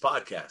start this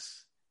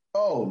podcast?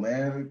 Oh,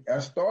 man, I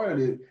started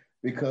it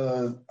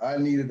because I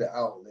needed the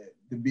outlet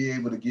to be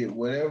able to get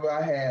whatever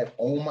I had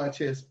on my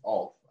chest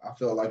off. I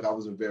felt like I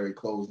was a very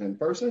closed-in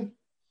person,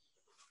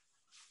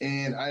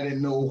 and I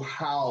didn't know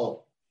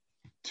how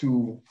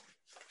to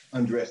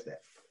undress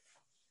that.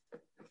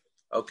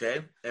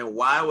 Okay. And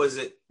why was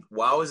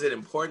it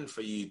important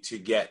for you to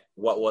get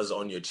what was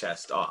on your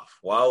chest off?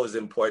 Why was it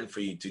important for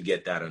you to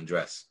get that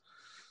undressed?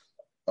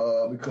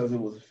 Because it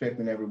was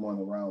affecting everyone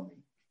around me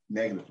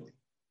negatively.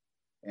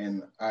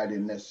 And I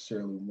didn't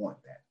necessarily want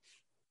that,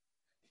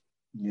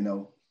 you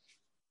know.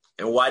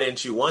 And why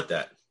didn't you want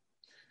that?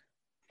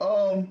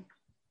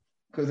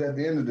 Because at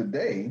the end of the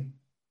day,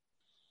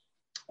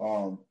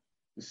 to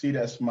see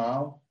that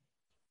smile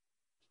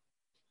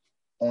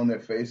on their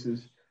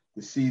faces,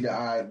 to see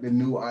the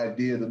new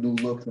idea, the new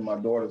look in my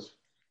daughter's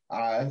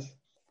eyes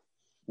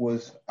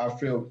I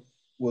feel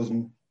was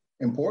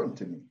important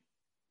to me.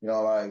 You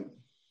know, like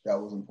that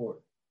was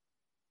important.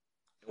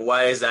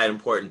 Why is that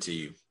important to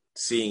you?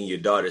 Seeing your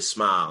daughter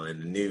smile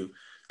and the new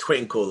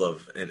twinkle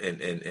of and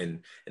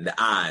the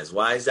eyes.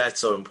 Why is that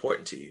so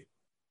important to you?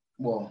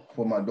 Well,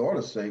 for my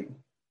daughter's sake,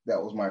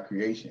 that was my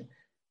creation.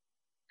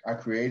 I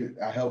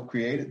helped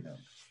create them.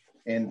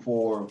 And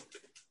for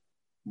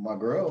my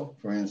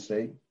girlfriend's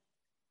sake,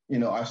 you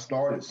know, I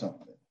started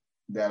something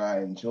that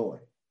I enjoy.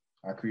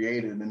 I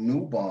created a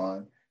new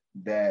bond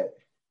that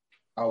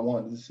I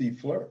wanted to see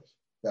flourish.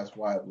 That's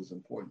why it was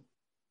important.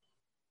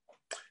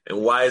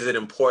 And why is it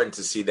important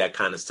to see that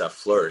kind of stuff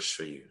flourish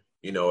for you?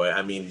 You know,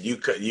 I mean, you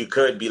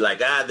could be like,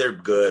 they're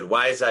good.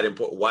 Why is that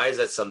important? Why is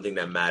that something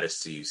that matters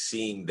to you,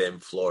 seeing them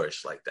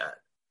flourish like that?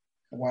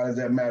 Why does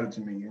that matter to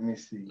me? Let me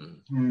see.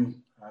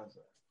 How's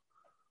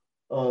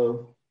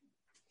that?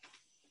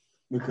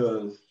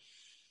 Because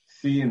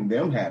seeing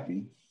them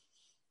happy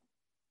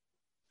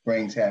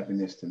brings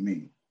happiness to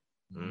me.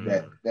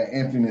 That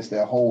emptiness,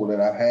 that hole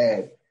that I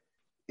had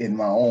in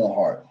my own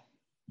heart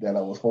that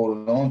I was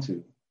holding on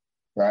to,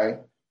 right?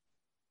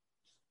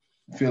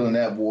 Filling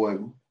that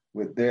void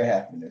with their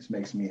happiness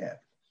makes me happy.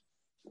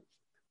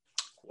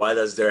 Why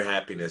does their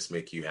happiness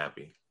make you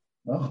happy?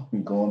 Oh,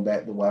 going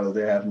back to why does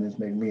their happiness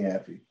make me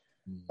happy?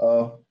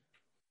 Because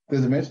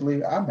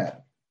eventually I'm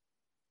happy.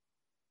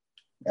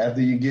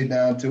 After you get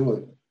down to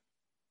it,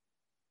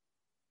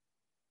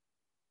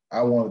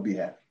 I want to be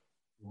happy.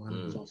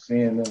 So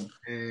seeing them.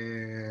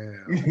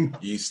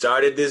 You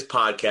started this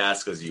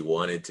podcast because you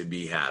wanted to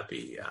be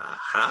happy.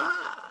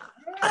 Aha.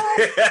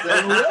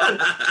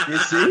 You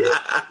see it?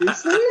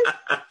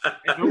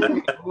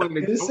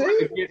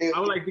 I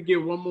would like to get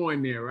one more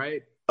in there,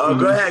 right? Oh,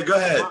 go ahead.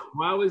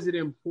 Why was it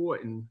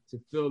important to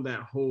fill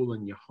that hole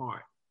in your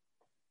heart?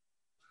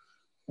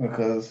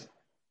 Because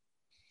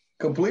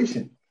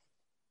completion.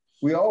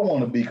 We all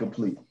want to be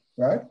complete,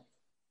 right?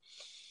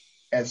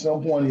 At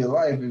some point in your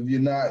life, if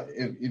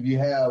you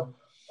have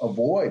a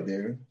void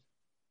there,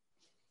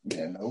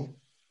 you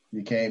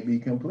can't be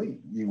complete.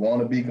 You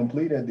want to be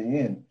complete at the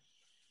end.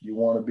 You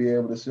want to be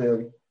able to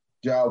say,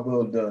 job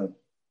well done.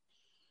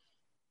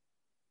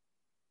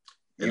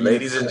 And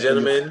ladies and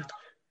gentlemen,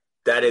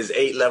 that is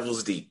 8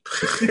 levels deep.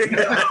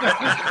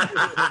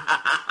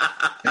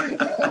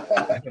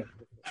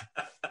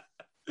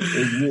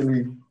 It's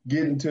really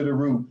getting to the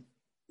root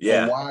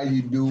of why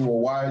you do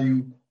or why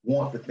you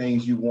want the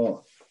things you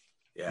want.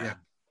 Yeah.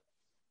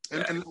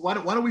 And why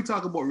don't we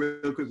talk about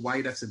real quick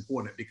why that's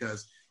important?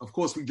 Because, of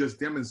course, we just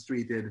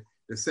demonstrated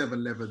the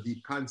 7-level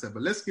deep concept,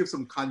 but let's give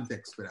some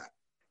context for that.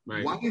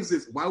 Right. Why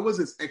was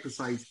this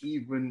exercise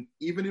even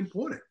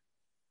important?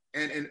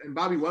 And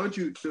Bobby, why don't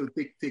you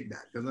take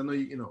that? Because I know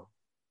you're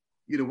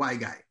the white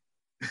guy.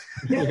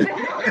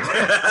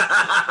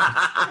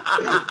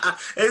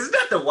 Isn't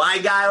that the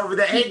white guy over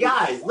there? Hey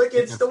guys, look,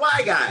 it's the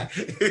white guy.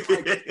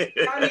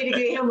 I need to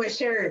get him a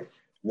shirt.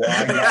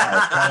 White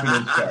guy.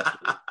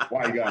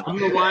 I'm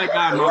the white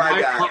guy.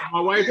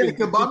 My wife is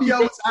Bobby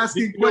always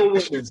asking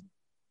questions.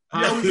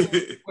 You're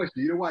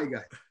the white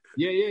guy.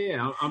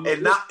 Yeah.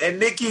 And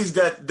Nikki's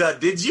the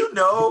did you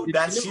know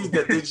that she's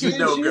the did you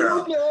know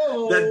girl?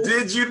 The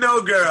did you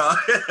know girl?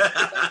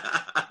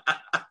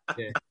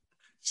 Yeah.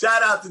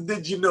 Shout out to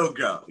Did You Know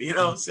Girl. You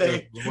know what I'm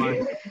saying?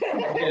 And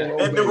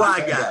the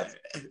white guy.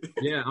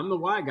 Yeah, I'm the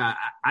white guy.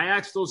 I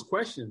ask those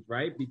questions,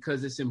 right?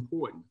 Because it's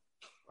important,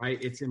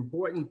 right? It's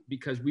important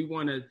because we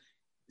want to,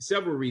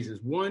 several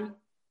reasons. One,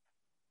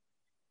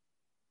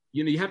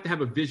 you have to have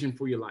a vision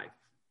for your life.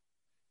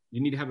 You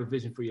need to have a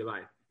vision for your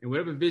life. And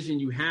whatever vision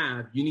you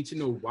have, you need to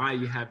know why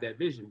you have that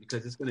vision,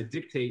 because it's going to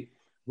dictate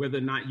whether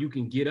or not you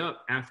can get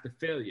up after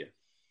failure.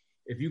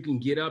 if you can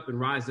get up and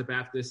rise up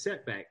after a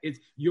setback. It's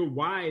your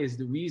why is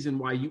the reason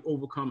why you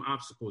overcome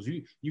obstacles.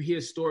 You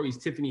hear stories.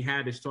 Tiffany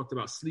Haddish talked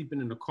about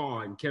sleeping in the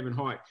car, and Kevin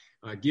Hart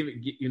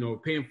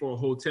paying for a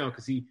hotel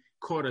because he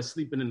caught her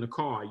sleeping in the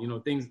car.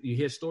 Things, you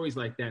hear stories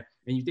like that,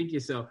 and you think to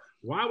yourself,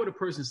 why would a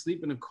person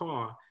sleep in a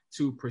car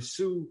to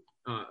pursue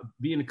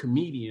being a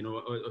comedian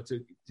or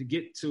to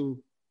get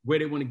to where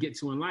they want to get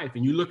to in life?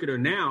 And you look at her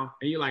now,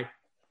 and you're like,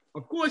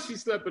 of course she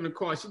slept in the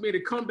car. She made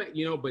a comeback,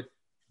 but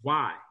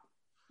why?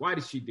 Why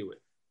did she do it?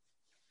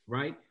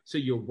 Right? So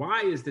your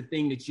why is the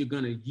thing that you're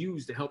going to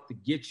use to help to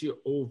get you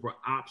over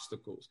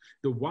obstacles.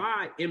 The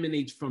why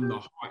emanates from the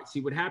heart.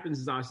 See, what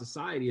happens in our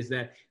society is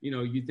that,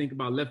 you think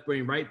about left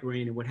brain, right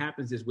brain, and what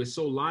happens is we're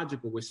so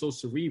logical, we're so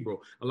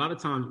cerebral. A lot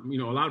of times, a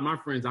lot of my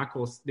friends, I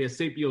call they're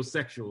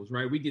sapiosexuals,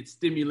 right? We get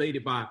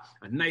stimulated by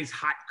a nice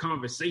hot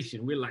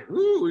conversation. We're like,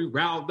 woo, we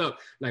riled up.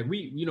 Like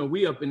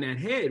we up in that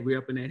head. We're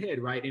up in that head,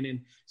 right? And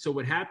then, so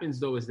what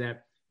happens though is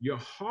that your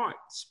heart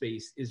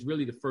space is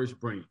really the first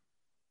brain.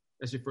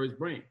 That's your first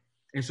brain.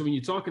 And so when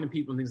you're talking to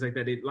people and things like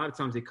that, a lot of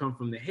times they come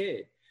from the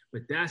head,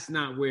 but that's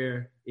not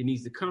where it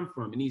needs to come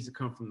from. It needs to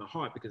come from the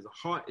heart, because the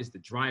heart is the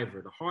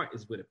driver. The heart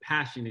is where the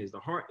passion is. The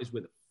heart is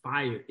where the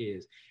fire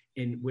is.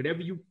 And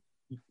whatever you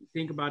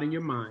think about in your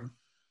mind,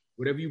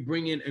 whatever you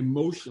bring in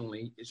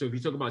emotionally. So if you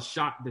talk about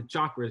the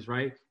chakras,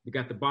 right? You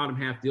got the bottom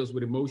half deals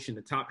with emotion.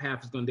 The top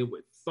half is going to deal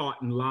with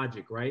thought and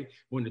logic, right?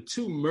 When the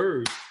two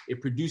merge,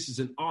 it produces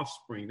an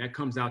offspring that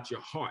comes out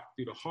your heart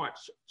through the heart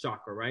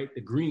chakra, right?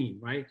 The green,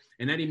 right?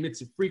 And that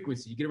emits a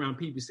frequency. You get around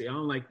people, you say, I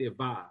don't like their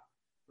vibe,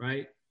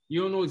 right?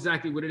 You don't know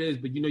exactly what it is,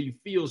 but you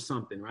feel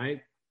something, right?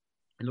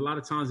 And a lot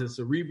of times as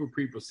cerebral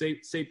people,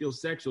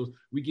 sapiosexuals,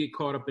 we get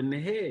caught up in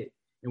the head,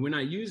 and we're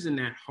not using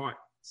that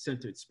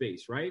heart-centered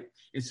space, right?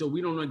 And so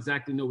we don't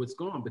exactly know what's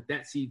going on, but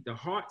the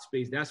heart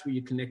space, that's where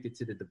you're connected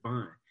to the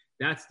divine.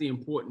 That's the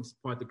important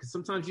part, because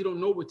sometimes you don't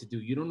know what to do.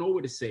 You don't know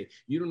what to say.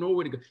 You don't know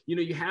where to go.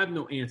 You have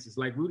no answers.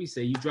 Like Rudy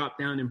said, you drop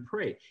down and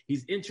pray.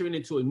 He's entering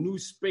into a new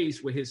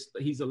space where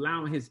he's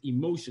allowing his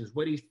emotions,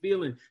 what he's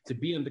feeling, to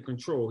be under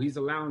control. He's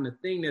allowing the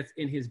thing that's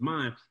in his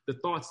mind, the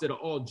thoughts that are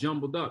all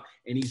jumbled up,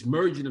 and he's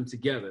merging them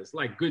together. It's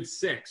like good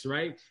sex,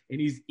 right?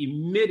 And he's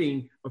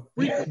emitting a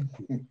frequency.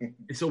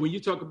 And so when you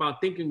talk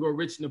about Think and Grow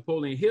Rich,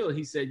 Napoleon Hill,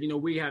 he said,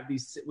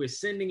 we're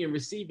sending and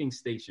receiving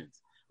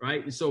stations.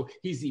 Right. And so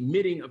he's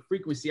emitting a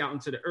frequency out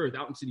into the earth,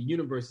 out into the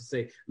universe, to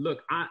say,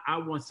 look, I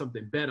want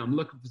something better. I'm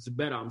looking for some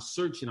better. I'm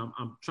searching.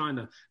 I'm trying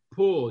to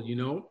pull,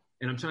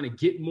 and I'm trying to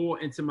get more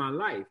into my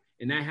life.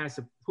 And that has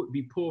to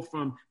be pulled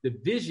from the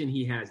vision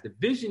he has. The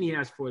vision he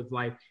has for his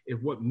life is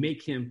what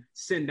make him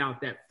send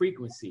out that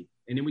frequency.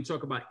 And then we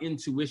talk about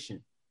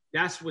intuition.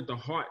 That's what the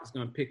heart is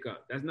going to pick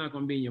up. That's not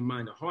going to be in your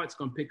mind. The heart's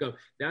going to pick up.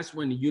 That's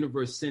when the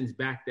universe sends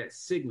back that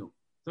signal.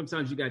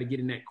 Sometimes you got to get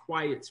in that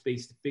quiet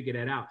space to figure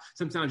that out.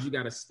 Sometimes you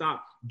got to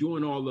stop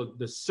doing all of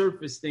the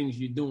surface things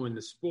you're doing,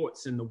 the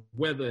sports and the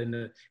weather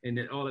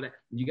and all of that.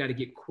 You got to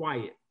get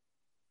quiet.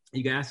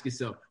 You got to ask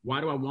yourself,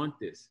 why do I want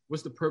this?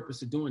 What's the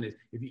purpose of doing this?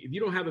 If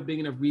you don't have a big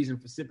enough reason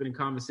for sipping in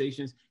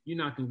conversations, you're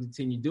not going to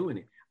continue doing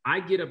it.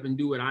 I get up and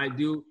do what I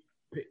do,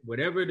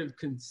 whatever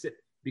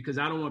because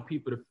I don't want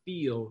people to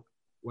feel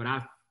what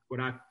I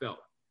felt.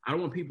 I don't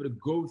want people to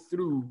go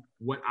through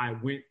what I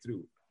went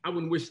through. I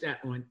wouldn't wish that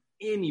on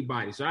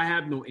anybody. So I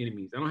have no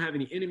enemies. I don't have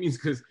any enemies,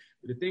 because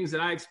the things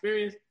that I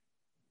experienced,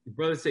 the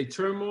brothers say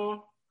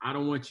turmoil. I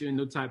don't want you in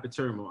no type of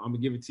turmoil. I'm gonna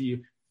give it to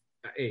you.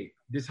 Hey,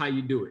 this is how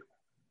you do it.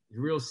 It's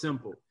real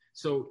simple.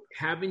 So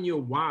having your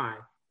why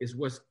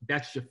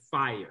that's your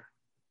fire.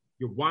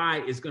 Your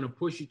why is gonna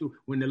push you through.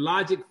 When the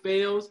logic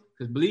fails,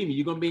 because believe me,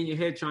 you're gonna be in your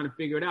head trying to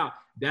figure it out.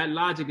 That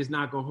logic is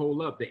not gonna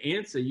hold up. The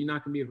answer, you're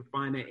not gonna be able to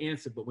find that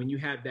answer. But when you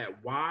have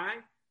that why,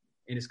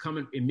 and it's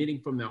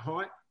emitting from the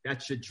heart,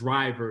 that's your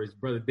driver, as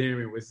Brother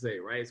Darren would say,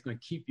 right? It's going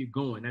to keep you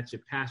going. That's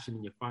your passion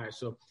and your fire.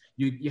 So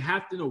you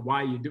have to know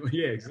why you're doing.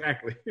 Yeah,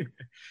 exactly.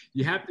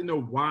 You have to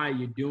know why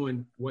you're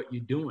doing what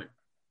you're doing.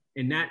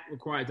 And that's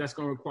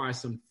going to require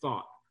some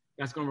thought.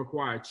 That's going to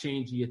require a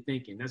change in your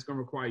thinking. That's going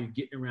to require you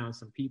getting around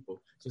some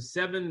people. So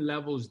 7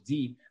 levels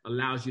deep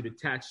allows you to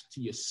attach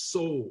to your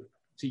soul,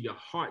 to your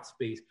heart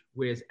space,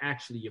 where it's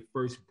actually your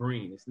first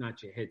brain. It's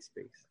not your head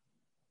space.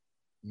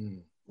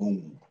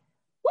 Boom.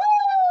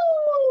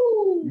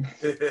 And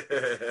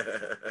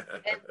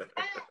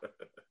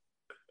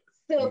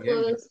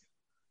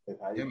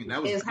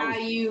that is how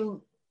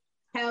you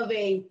have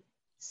a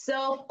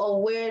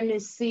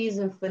self-awareness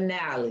season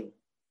finale.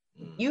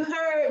 You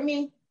heard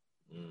me.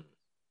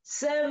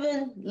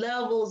 7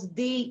 levels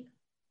deep.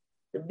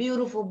 The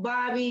beautiful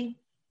Bobby,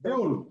 the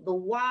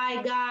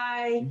why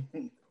guy.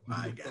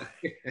 My guy.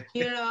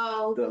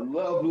 The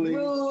lovely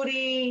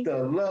Rudy.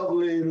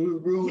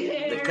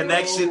 The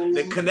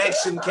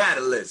connection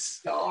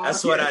catalyst.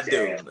 That's what I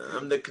do.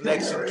 I'm the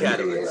connection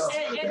catalyst.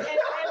 And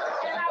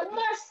I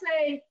must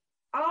say,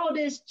 all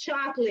this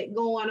chocolate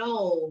going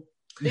on,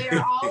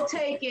 they're all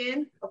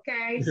taken.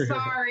 Okay,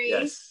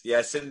 sorry.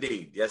 Yes,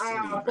 indeed.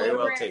 Very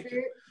well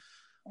taken.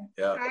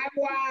 Yeah. Hi,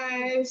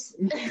 wives.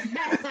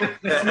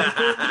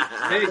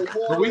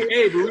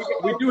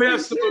 we do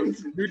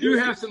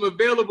have some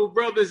available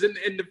brothers in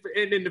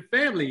the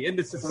family, in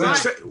the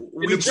society.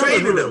 We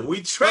training them.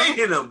 We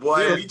training them,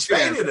 boy. Yeah. We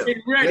training them. Get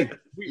ready.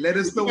 Let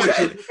us know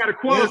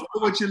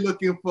what you're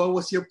looking for.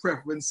 What's your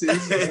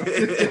preferences?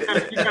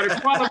 You gotta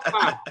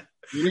qualify.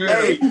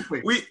 Hey,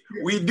 we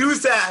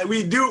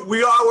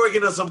are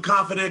working on some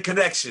confident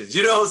connections.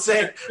 You know what I'm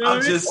saying?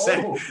 I'm just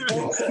saying.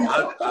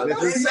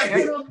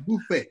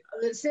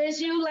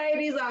 Since you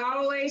ladies are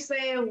always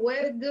saying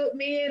where the good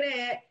men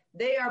at,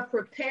 they are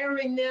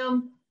preparing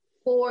them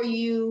for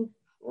you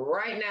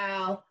right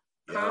now.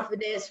 Yeah.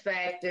 Confidence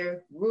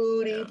Factor,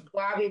 Rudy,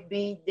 Bobby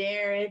B,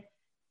 Darren,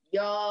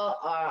 y'all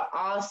are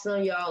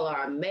awesome. Y'all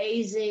are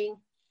amazing.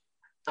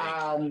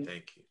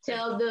 Thank you.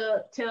 Tell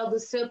the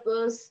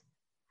sippers,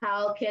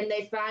 how can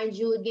they find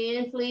you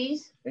again,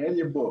 please? And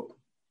your book.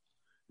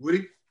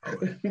 Woody?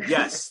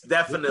 Yes,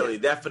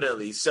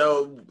 definitely.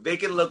 So they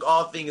can look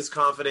all things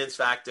Confidence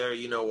Factor.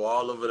 We're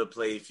all over the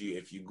place.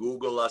 If you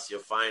Google us, you'll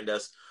find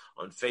us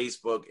on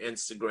Facebook,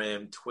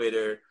 Instagram,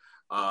 Twitter.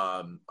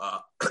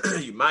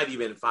 You might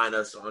even find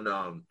us on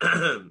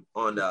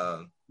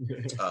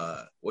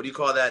what do you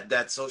call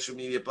that social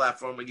media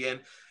platform again?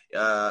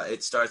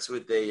 It starts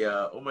with a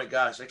oh my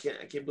gosh, I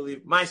can't believe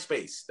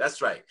MySpace.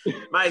 That's right.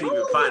 Might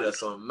even find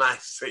us on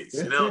MySpace.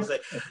 You know what I'm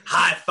saying?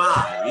 High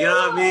five. You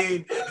know what I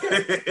mean?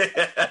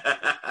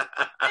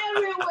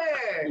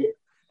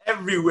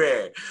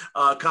 Everywhere.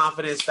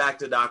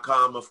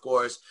 ConfidenceFactor.com, of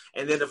course.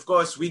 And then, of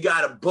course, we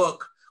got a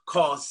book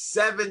called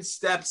 7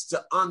 Steps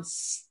to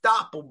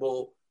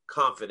Unstoppable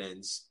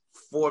Confidence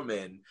for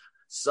Men.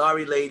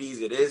 Sorry, ladies,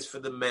 it is for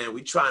the men.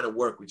 We trying to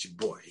work with your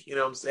boy. You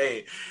know what I'm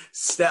saying?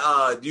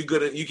 You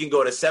can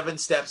go to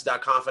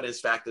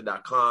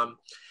 7steps.confidencefactor.com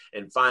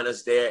and find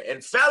us there.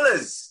 And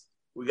fellas,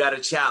 we got a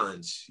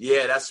challenge.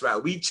 Yeah, that's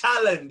right. We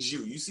challenge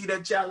you. You see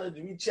that challenge?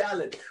 We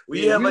challenge.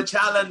 We have a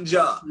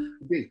challenger.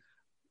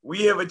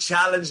 We have a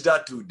challenge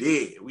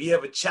today. We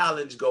have a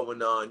challenge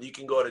going on. You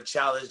can go to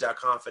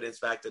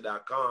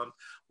challenge.confidencefactor.com.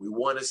 We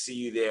want to see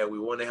you there. We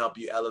want to help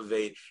you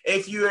elevate.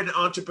 If you're an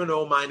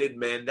entrepreneur-minded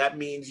man, that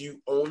means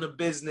you own a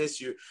business.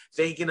 You're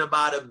thinking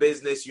about a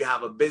business. You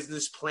have a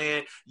business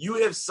plan. You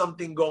have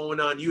something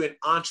going on. You're an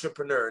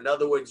entrepreneur. In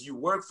other words, you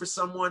work for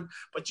someone,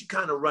 but you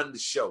kind of run the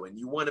show, and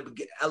you want to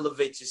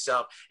elevate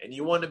yourself, and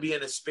you want to be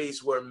in a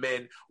space where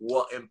men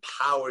will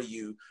empower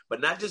you,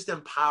 but not just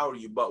empower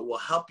you, but will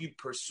help you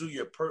pursue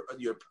your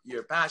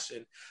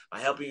passion by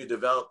helping you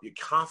develop your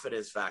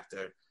confidence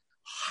factor,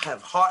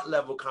 have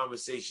heart-level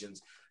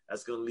conversations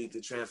that's going to lead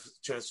to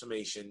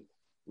transformation.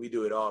 We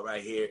do it all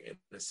right here in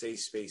a safe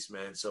space,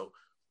 man. So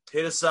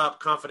hit us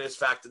up,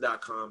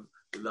 confidencefactor.com.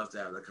 We'd love to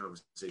have that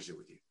conversation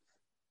with you.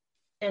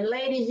 And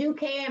ladies, you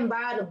can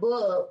buy the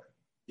book.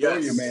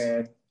 Yes, you,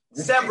 man.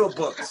 Several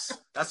books.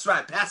 That's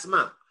right. Pass them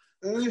out.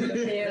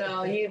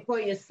 You for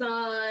your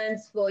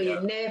sons, for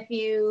your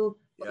nephew,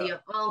 for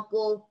your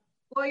uncle,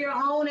 for your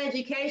own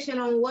education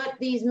on what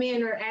these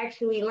men are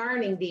actually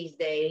learning these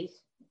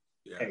days.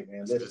 Yeah, hey,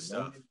 man,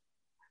 stuff.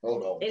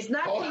 Hold on. It's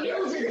not to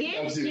use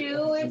against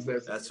you.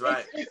 That's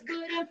right. It's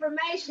good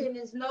information.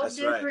 It's no That's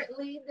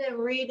differently than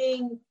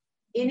reading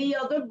any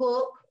other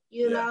book,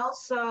 you know?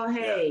 So,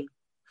 hey.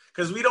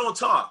 Because we don't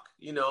talk,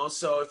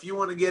 so if you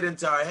want to get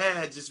into our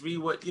head, just read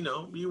what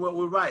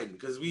we're writing,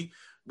 because we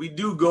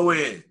do go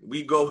in.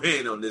 We go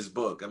in on this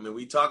book. I mean,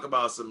 we talk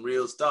about some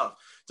real stuff,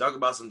 talk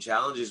about some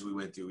challenges we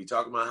went through. We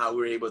talk about how we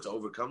were able to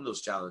overcome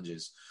those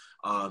challenges.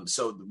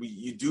 So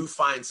you do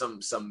find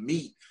some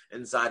meat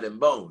inside them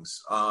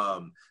bones.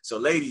 So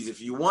ladies,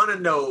 if you want to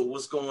know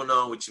what's going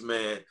on with your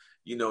man,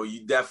 you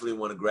definitely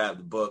want to grab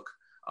the book,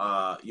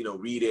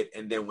 read it.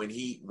 And then when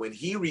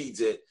he reads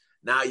it,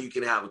 now you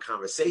can have a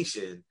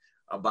conversation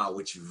about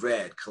what you've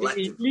read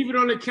collectively. You leave it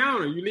on the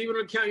counter. You leave it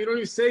on the counter. You don't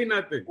even say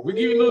nothing. We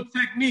give you a little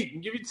technique.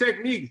 We give you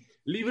technique.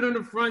 Leave it on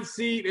the front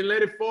seat and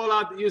let it fall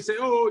out. You say,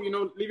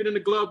 leave it in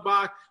the glove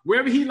box.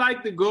 Wherever he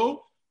liked to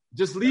go,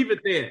 just leave it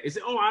there. He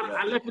said,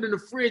 I left it in the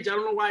fridge. I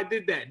don't know why I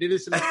did that. Then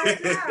it's in the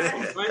fridge.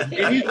 Right?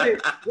 And he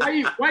said,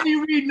 why are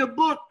you reading a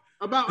book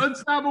about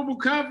unstoppable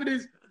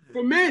confidence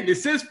for men? It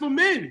says for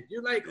men.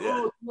 You're like,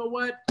 you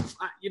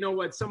know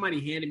what?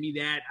 Somebody handed me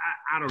that.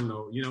 I don't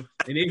know, And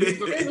then he's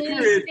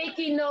leave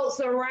sticky notes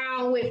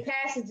around with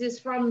passages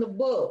from the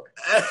book.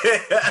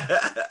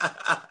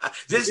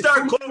 Just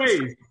start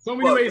quoting. So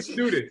many ways to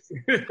do this.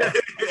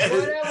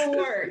 Whatever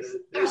works.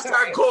 Just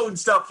start quoting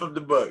stuff from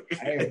the book.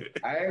 I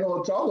ain't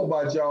gonna talk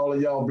about y'all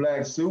in y'all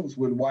black suits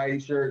with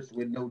white shirts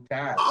with no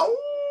ties.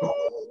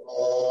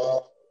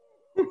 Oh.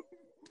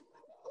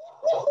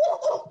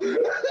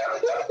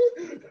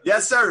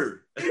 Yes,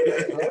 sir.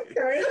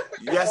 Okay.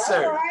 Yes,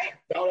 sir. All right.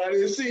 Oh, I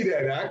didn't see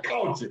that. I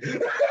caught you.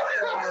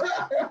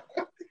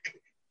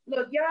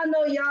 Look, y'all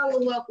know y'all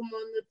are welcome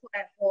on the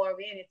platform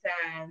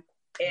anytime.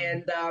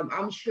 And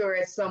I'm sure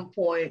at some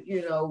point,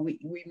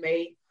 we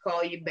may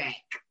call you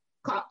back.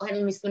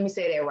 Let me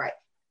say that right.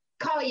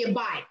 Call you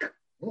back.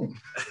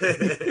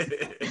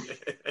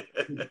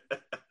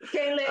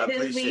 can't let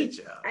this be.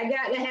 Y'all.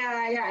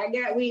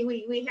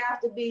 We have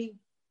to be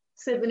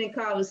sipping in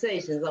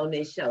conversations on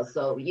this show.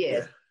 So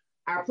yes,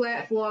 our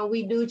platform,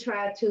 we do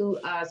try to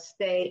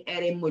stay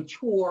at a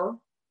mature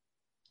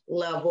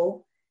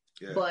level,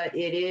 but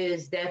it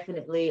is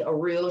definitely a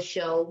real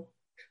show,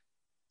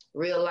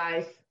 real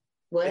life.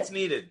 What? It's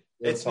needed.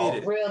 It's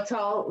needed. Real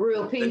talk,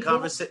 real people.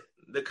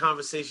 The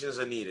conversations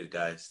are needed,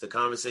 guys. The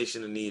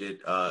conversation are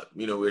needed.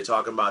 We were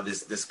talking about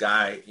this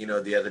guy,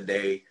 the other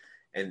day,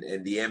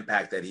 and the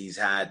impact that he's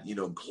had,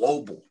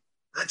 global.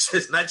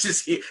 Not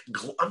just here.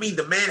 I mean,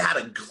 the man had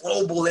a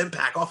global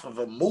impact off of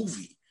a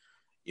movie.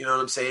 You know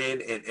what I'm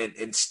saying?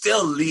 And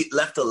still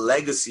left a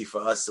legacy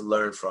for us to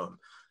learn from.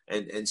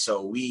 And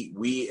so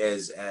we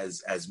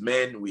as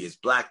men, we as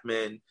Black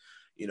men,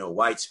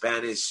 white,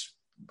 Spanish,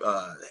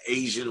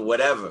 Asian,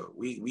 whatever,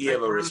 we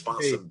have a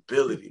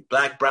responsibility.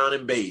 Black, brown,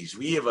 and beige.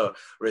 We have a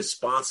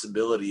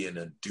responsibility and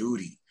a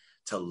duty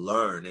to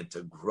learn and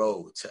to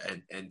grow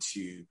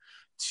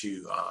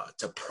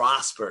to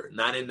prosper,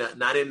 not in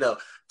a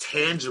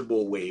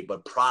tangible way,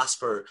 but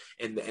prosper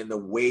in the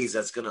ways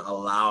that's going to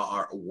allow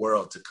our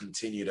world to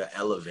continue to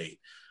elevate,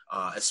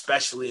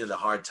 especially in the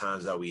hard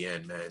times that we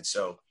in, man.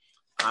 So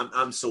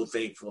I'm so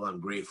thankful. I'm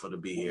grateful to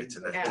be here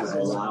tonight. To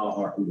allow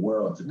our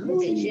world to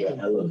continue to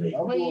elevate.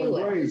 I'm doing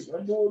great. He's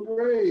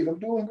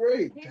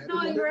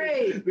doing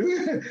great.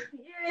 Yeah.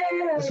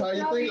 That's how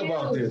you think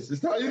about this.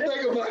 That's how you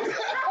think about it.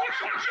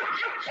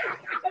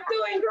 I'm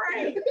doing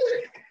great.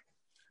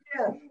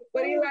 Yeah,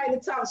 but he like to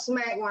talk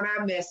smack when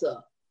I mess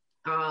up.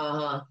 So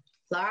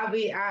I'm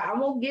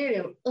gonna get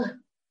him.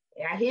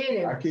 I hit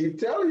him. I keep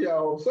telling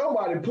y'all,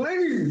 somebody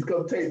please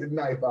come take the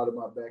knife out of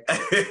my back.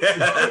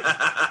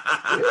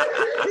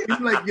 He's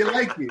like, you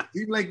like it.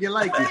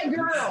 White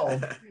girl.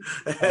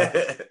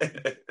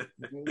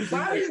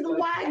 Bobby's the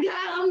white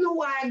guy. I'm the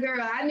white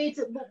girl. I need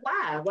to. But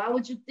why? Why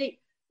would you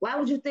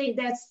think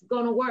that's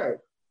gonna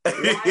work?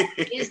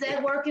 Is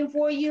that working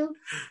for you?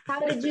 How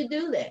did you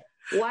do that?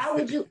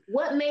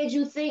 What made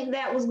you think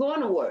that was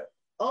going to work?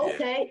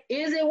 Okay,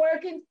 Is it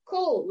working?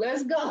 Cool,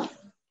 let's go.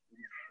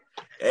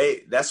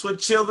 Hey, that's what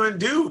children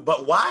do.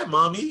 But why,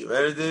 mommy?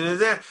 But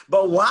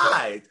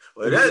why?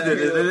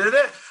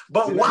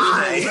 But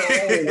why?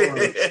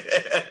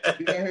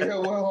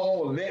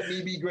 Let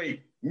me be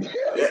great. Okay.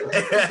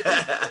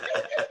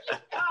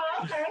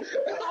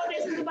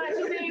 This is about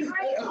you being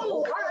great. Cool.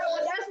 All right,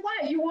 well, that's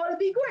why you want to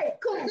be great.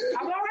 Cool.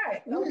 I'm all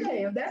right.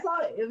 Okay, if that's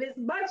all, if it's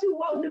about you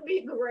wanting to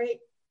be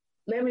great,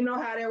 let me know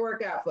how that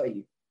work out for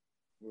you.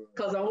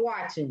 Because I'm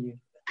watching you.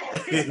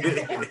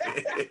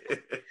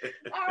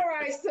 All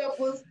right,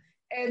 sippers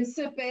and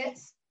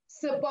sippets,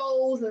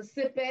 sippos and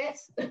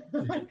sippets.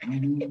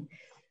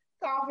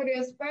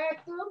 Confidence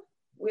Factor.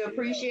 We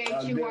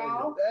appreciate you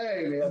all.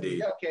 Hey, man,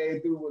 y'all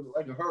came through with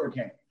like a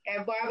hurricane.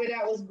 And Bobby,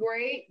 that was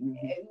great.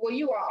 Well,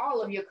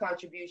 all of your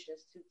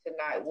contributions to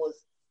tonight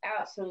was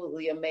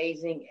absolutely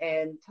amazing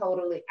and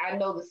totally. I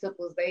know the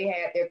sippers, they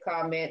had their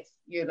comments.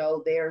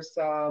 There's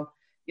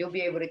you'll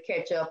be able to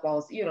catch up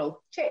on.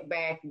 Check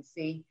back and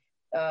see.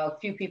 A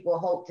few people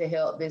hope to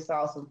help this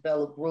awesome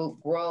fellow group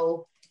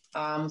grow.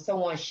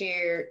 Someone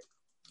shared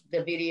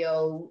the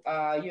video.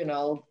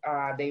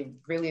 They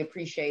really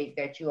appreciate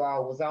that you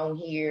all was on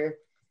here.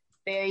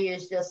 Failure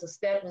is just a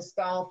stepping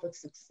stone for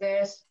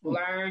success.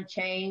 Learn,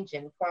 change,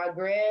 and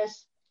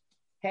progress.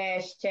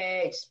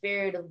 Hashtag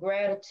spirit of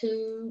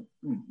gratitude.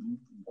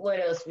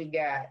 What else we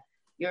got?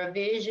 Your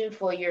vision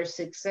for your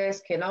success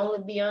can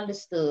only be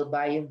understood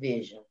by your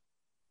vision.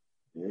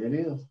 There it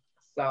is.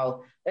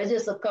 So there's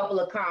just a couple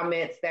of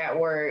comments that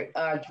were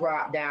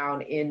dropped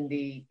down in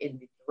the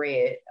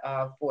thread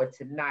for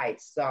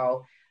tonight.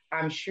 So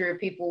I'm sure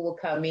people will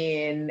come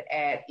in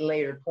at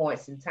later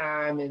points in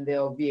time and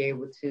they'll be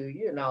able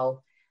to,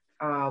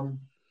 and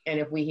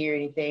if we hear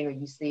anything or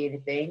you see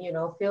anything,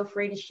 feel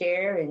free to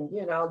share. And,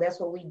 that's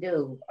what we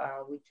do.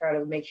 We try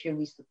to make sure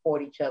we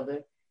support each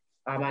other.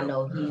 I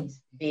know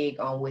he's big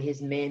on with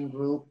his men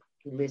group.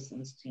 He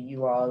listens to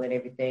you all and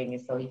everything.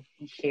 And so he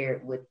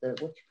shared with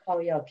what you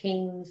call y'all,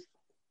 kings?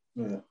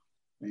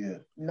 Yeah.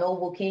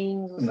 Noble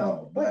kings or something?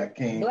 No, Black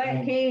kings.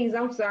 Black kings.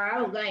 I'm sorry.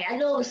 I was like, I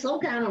know it was some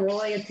kind of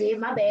royalty.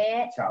 My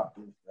bad. Chop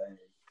this thing.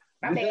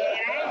 My bad.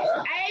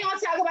 I ain't gonna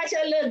talk about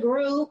your little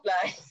group.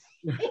 Like,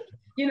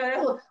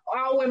 that's what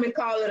all women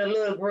call it, a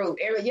little group.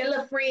 Your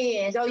little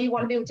friends. Oh, you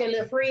want to be with your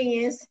little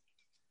friends?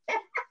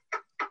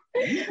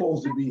 You're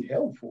supposed to be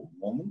helpful,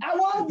 woman. I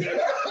won't be.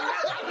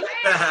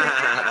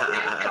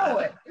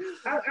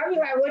 I be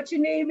like, what you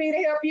need me to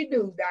help you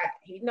do?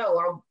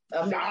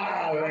 I'm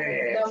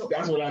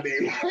that's what I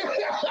need.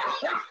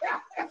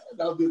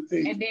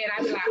 And then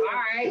I be like,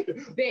 all right,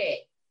 bet.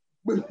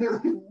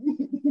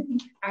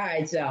 All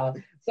right, y'all.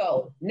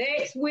 So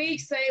next week,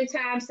 same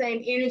time,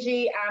 same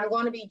energy. I'm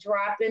going to be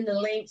dropping the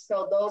link.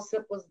 So those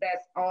sippers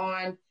that's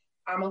on,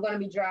 I'm going to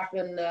be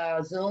dropping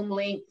the Zoom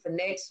link for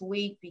next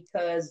week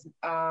because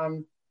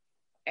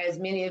as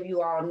many of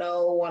you all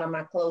know, one of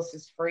my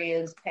closest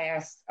friends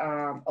passed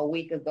a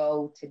week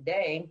ago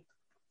today.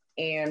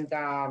 And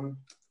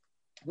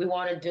we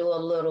want to do a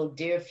little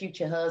Dear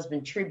Future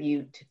Husband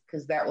tribute,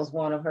 because that was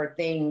one of her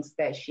things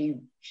that she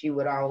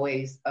would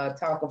always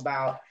talk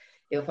about.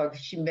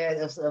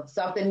 If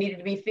something needed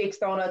to be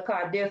fixed on her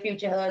car, Dear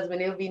Future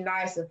Husband, it would be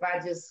nice if I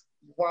just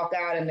walk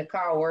out in the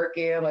car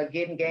working or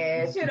getting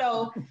gas,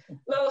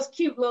 those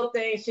cute little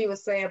things she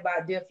was saying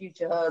about Dear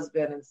Future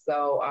Husband. And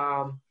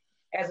so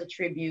as a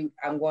tribute,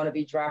 I'm going to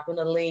be dropping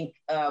a link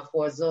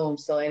for Zoom.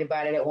 So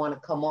anybody that want to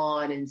come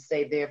on and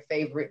say their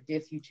favorite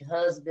Dear Future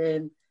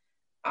Husband,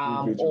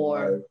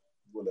 or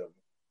whatever,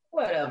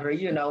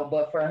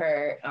 but for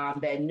her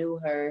that knew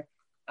her,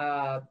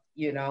 I'm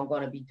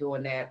going to be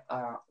doing that.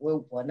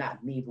 Well,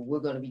 not me, but we're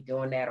going to be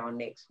doing that on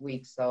next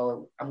week.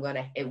 So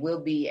it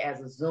will be as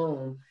a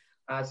Zoom,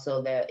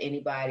 so that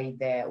anybody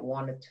that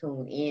want to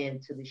tune in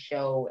to the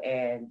show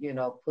and,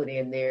 put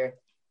in their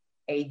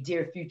a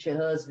Dear Future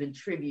Husband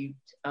tribute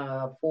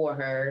for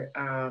her.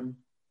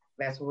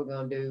 That's what we're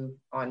going to do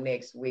on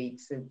next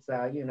week, since,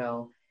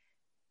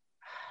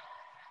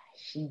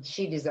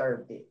 she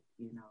deserved it,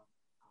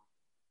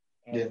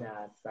 And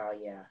so,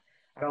 yeah,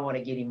 I don't want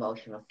to get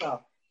emotional.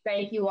 So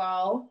thank you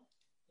all.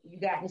 You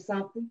got me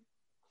something?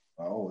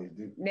 I always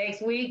do.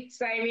 Next week,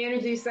 same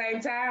energy, same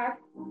time?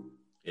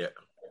 Yeah.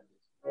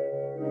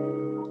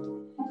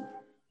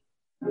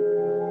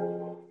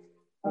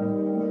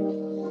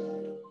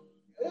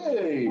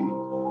 Hey.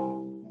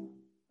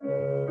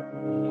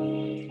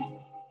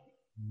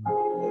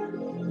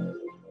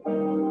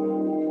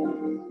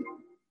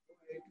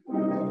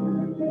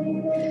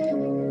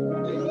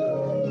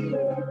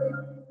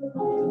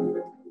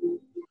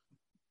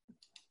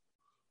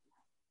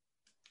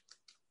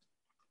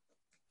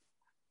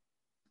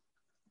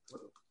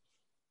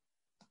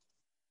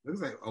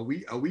 Looks like,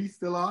 are we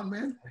still on,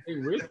 man? Hey,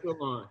 we're still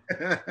on.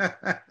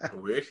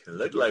 We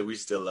look like we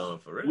still on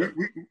for real.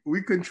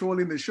 We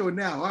controlling the show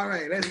now. All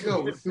right, let's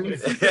go.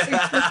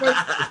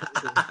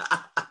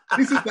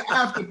 This is the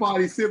after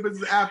party. Sippers,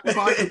 the after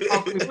party.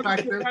 After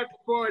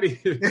party.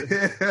 We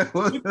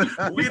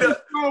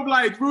the strobe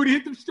lights, Rudy.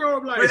 Hit them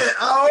strobe lights.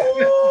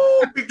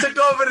 Oh, we took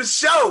over the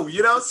show.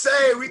 You know what I'm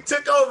saying? We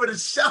took over the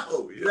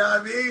show. You know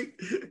what I mean?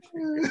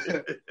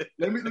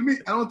 Let me.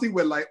 I don't think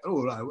we're like.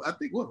 Oh, I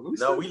think what?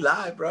 No, we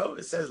live, bro.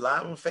 It says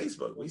live on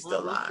Facebook. We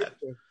still live.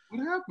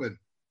 What happened?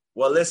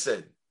 Well,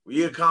 listen.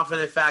 We are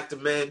Confident Factor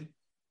men.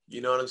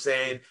 You know what I'm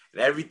saying?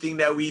 And everything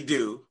that we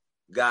do,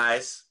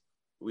 guys,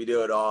 we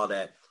do it all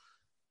that.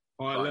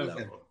 Heart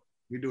level.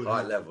 We do it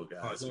heart level,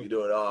 guys. We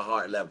do it all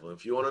heart level.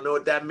 If you want to know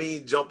what that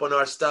means, jump on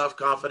our stuff.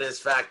 Confidence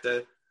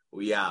Factor.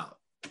 We out.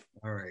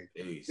 All right.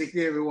 Peace. Take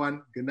care,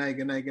 everyone. Good night.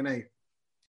 Good night. Good night.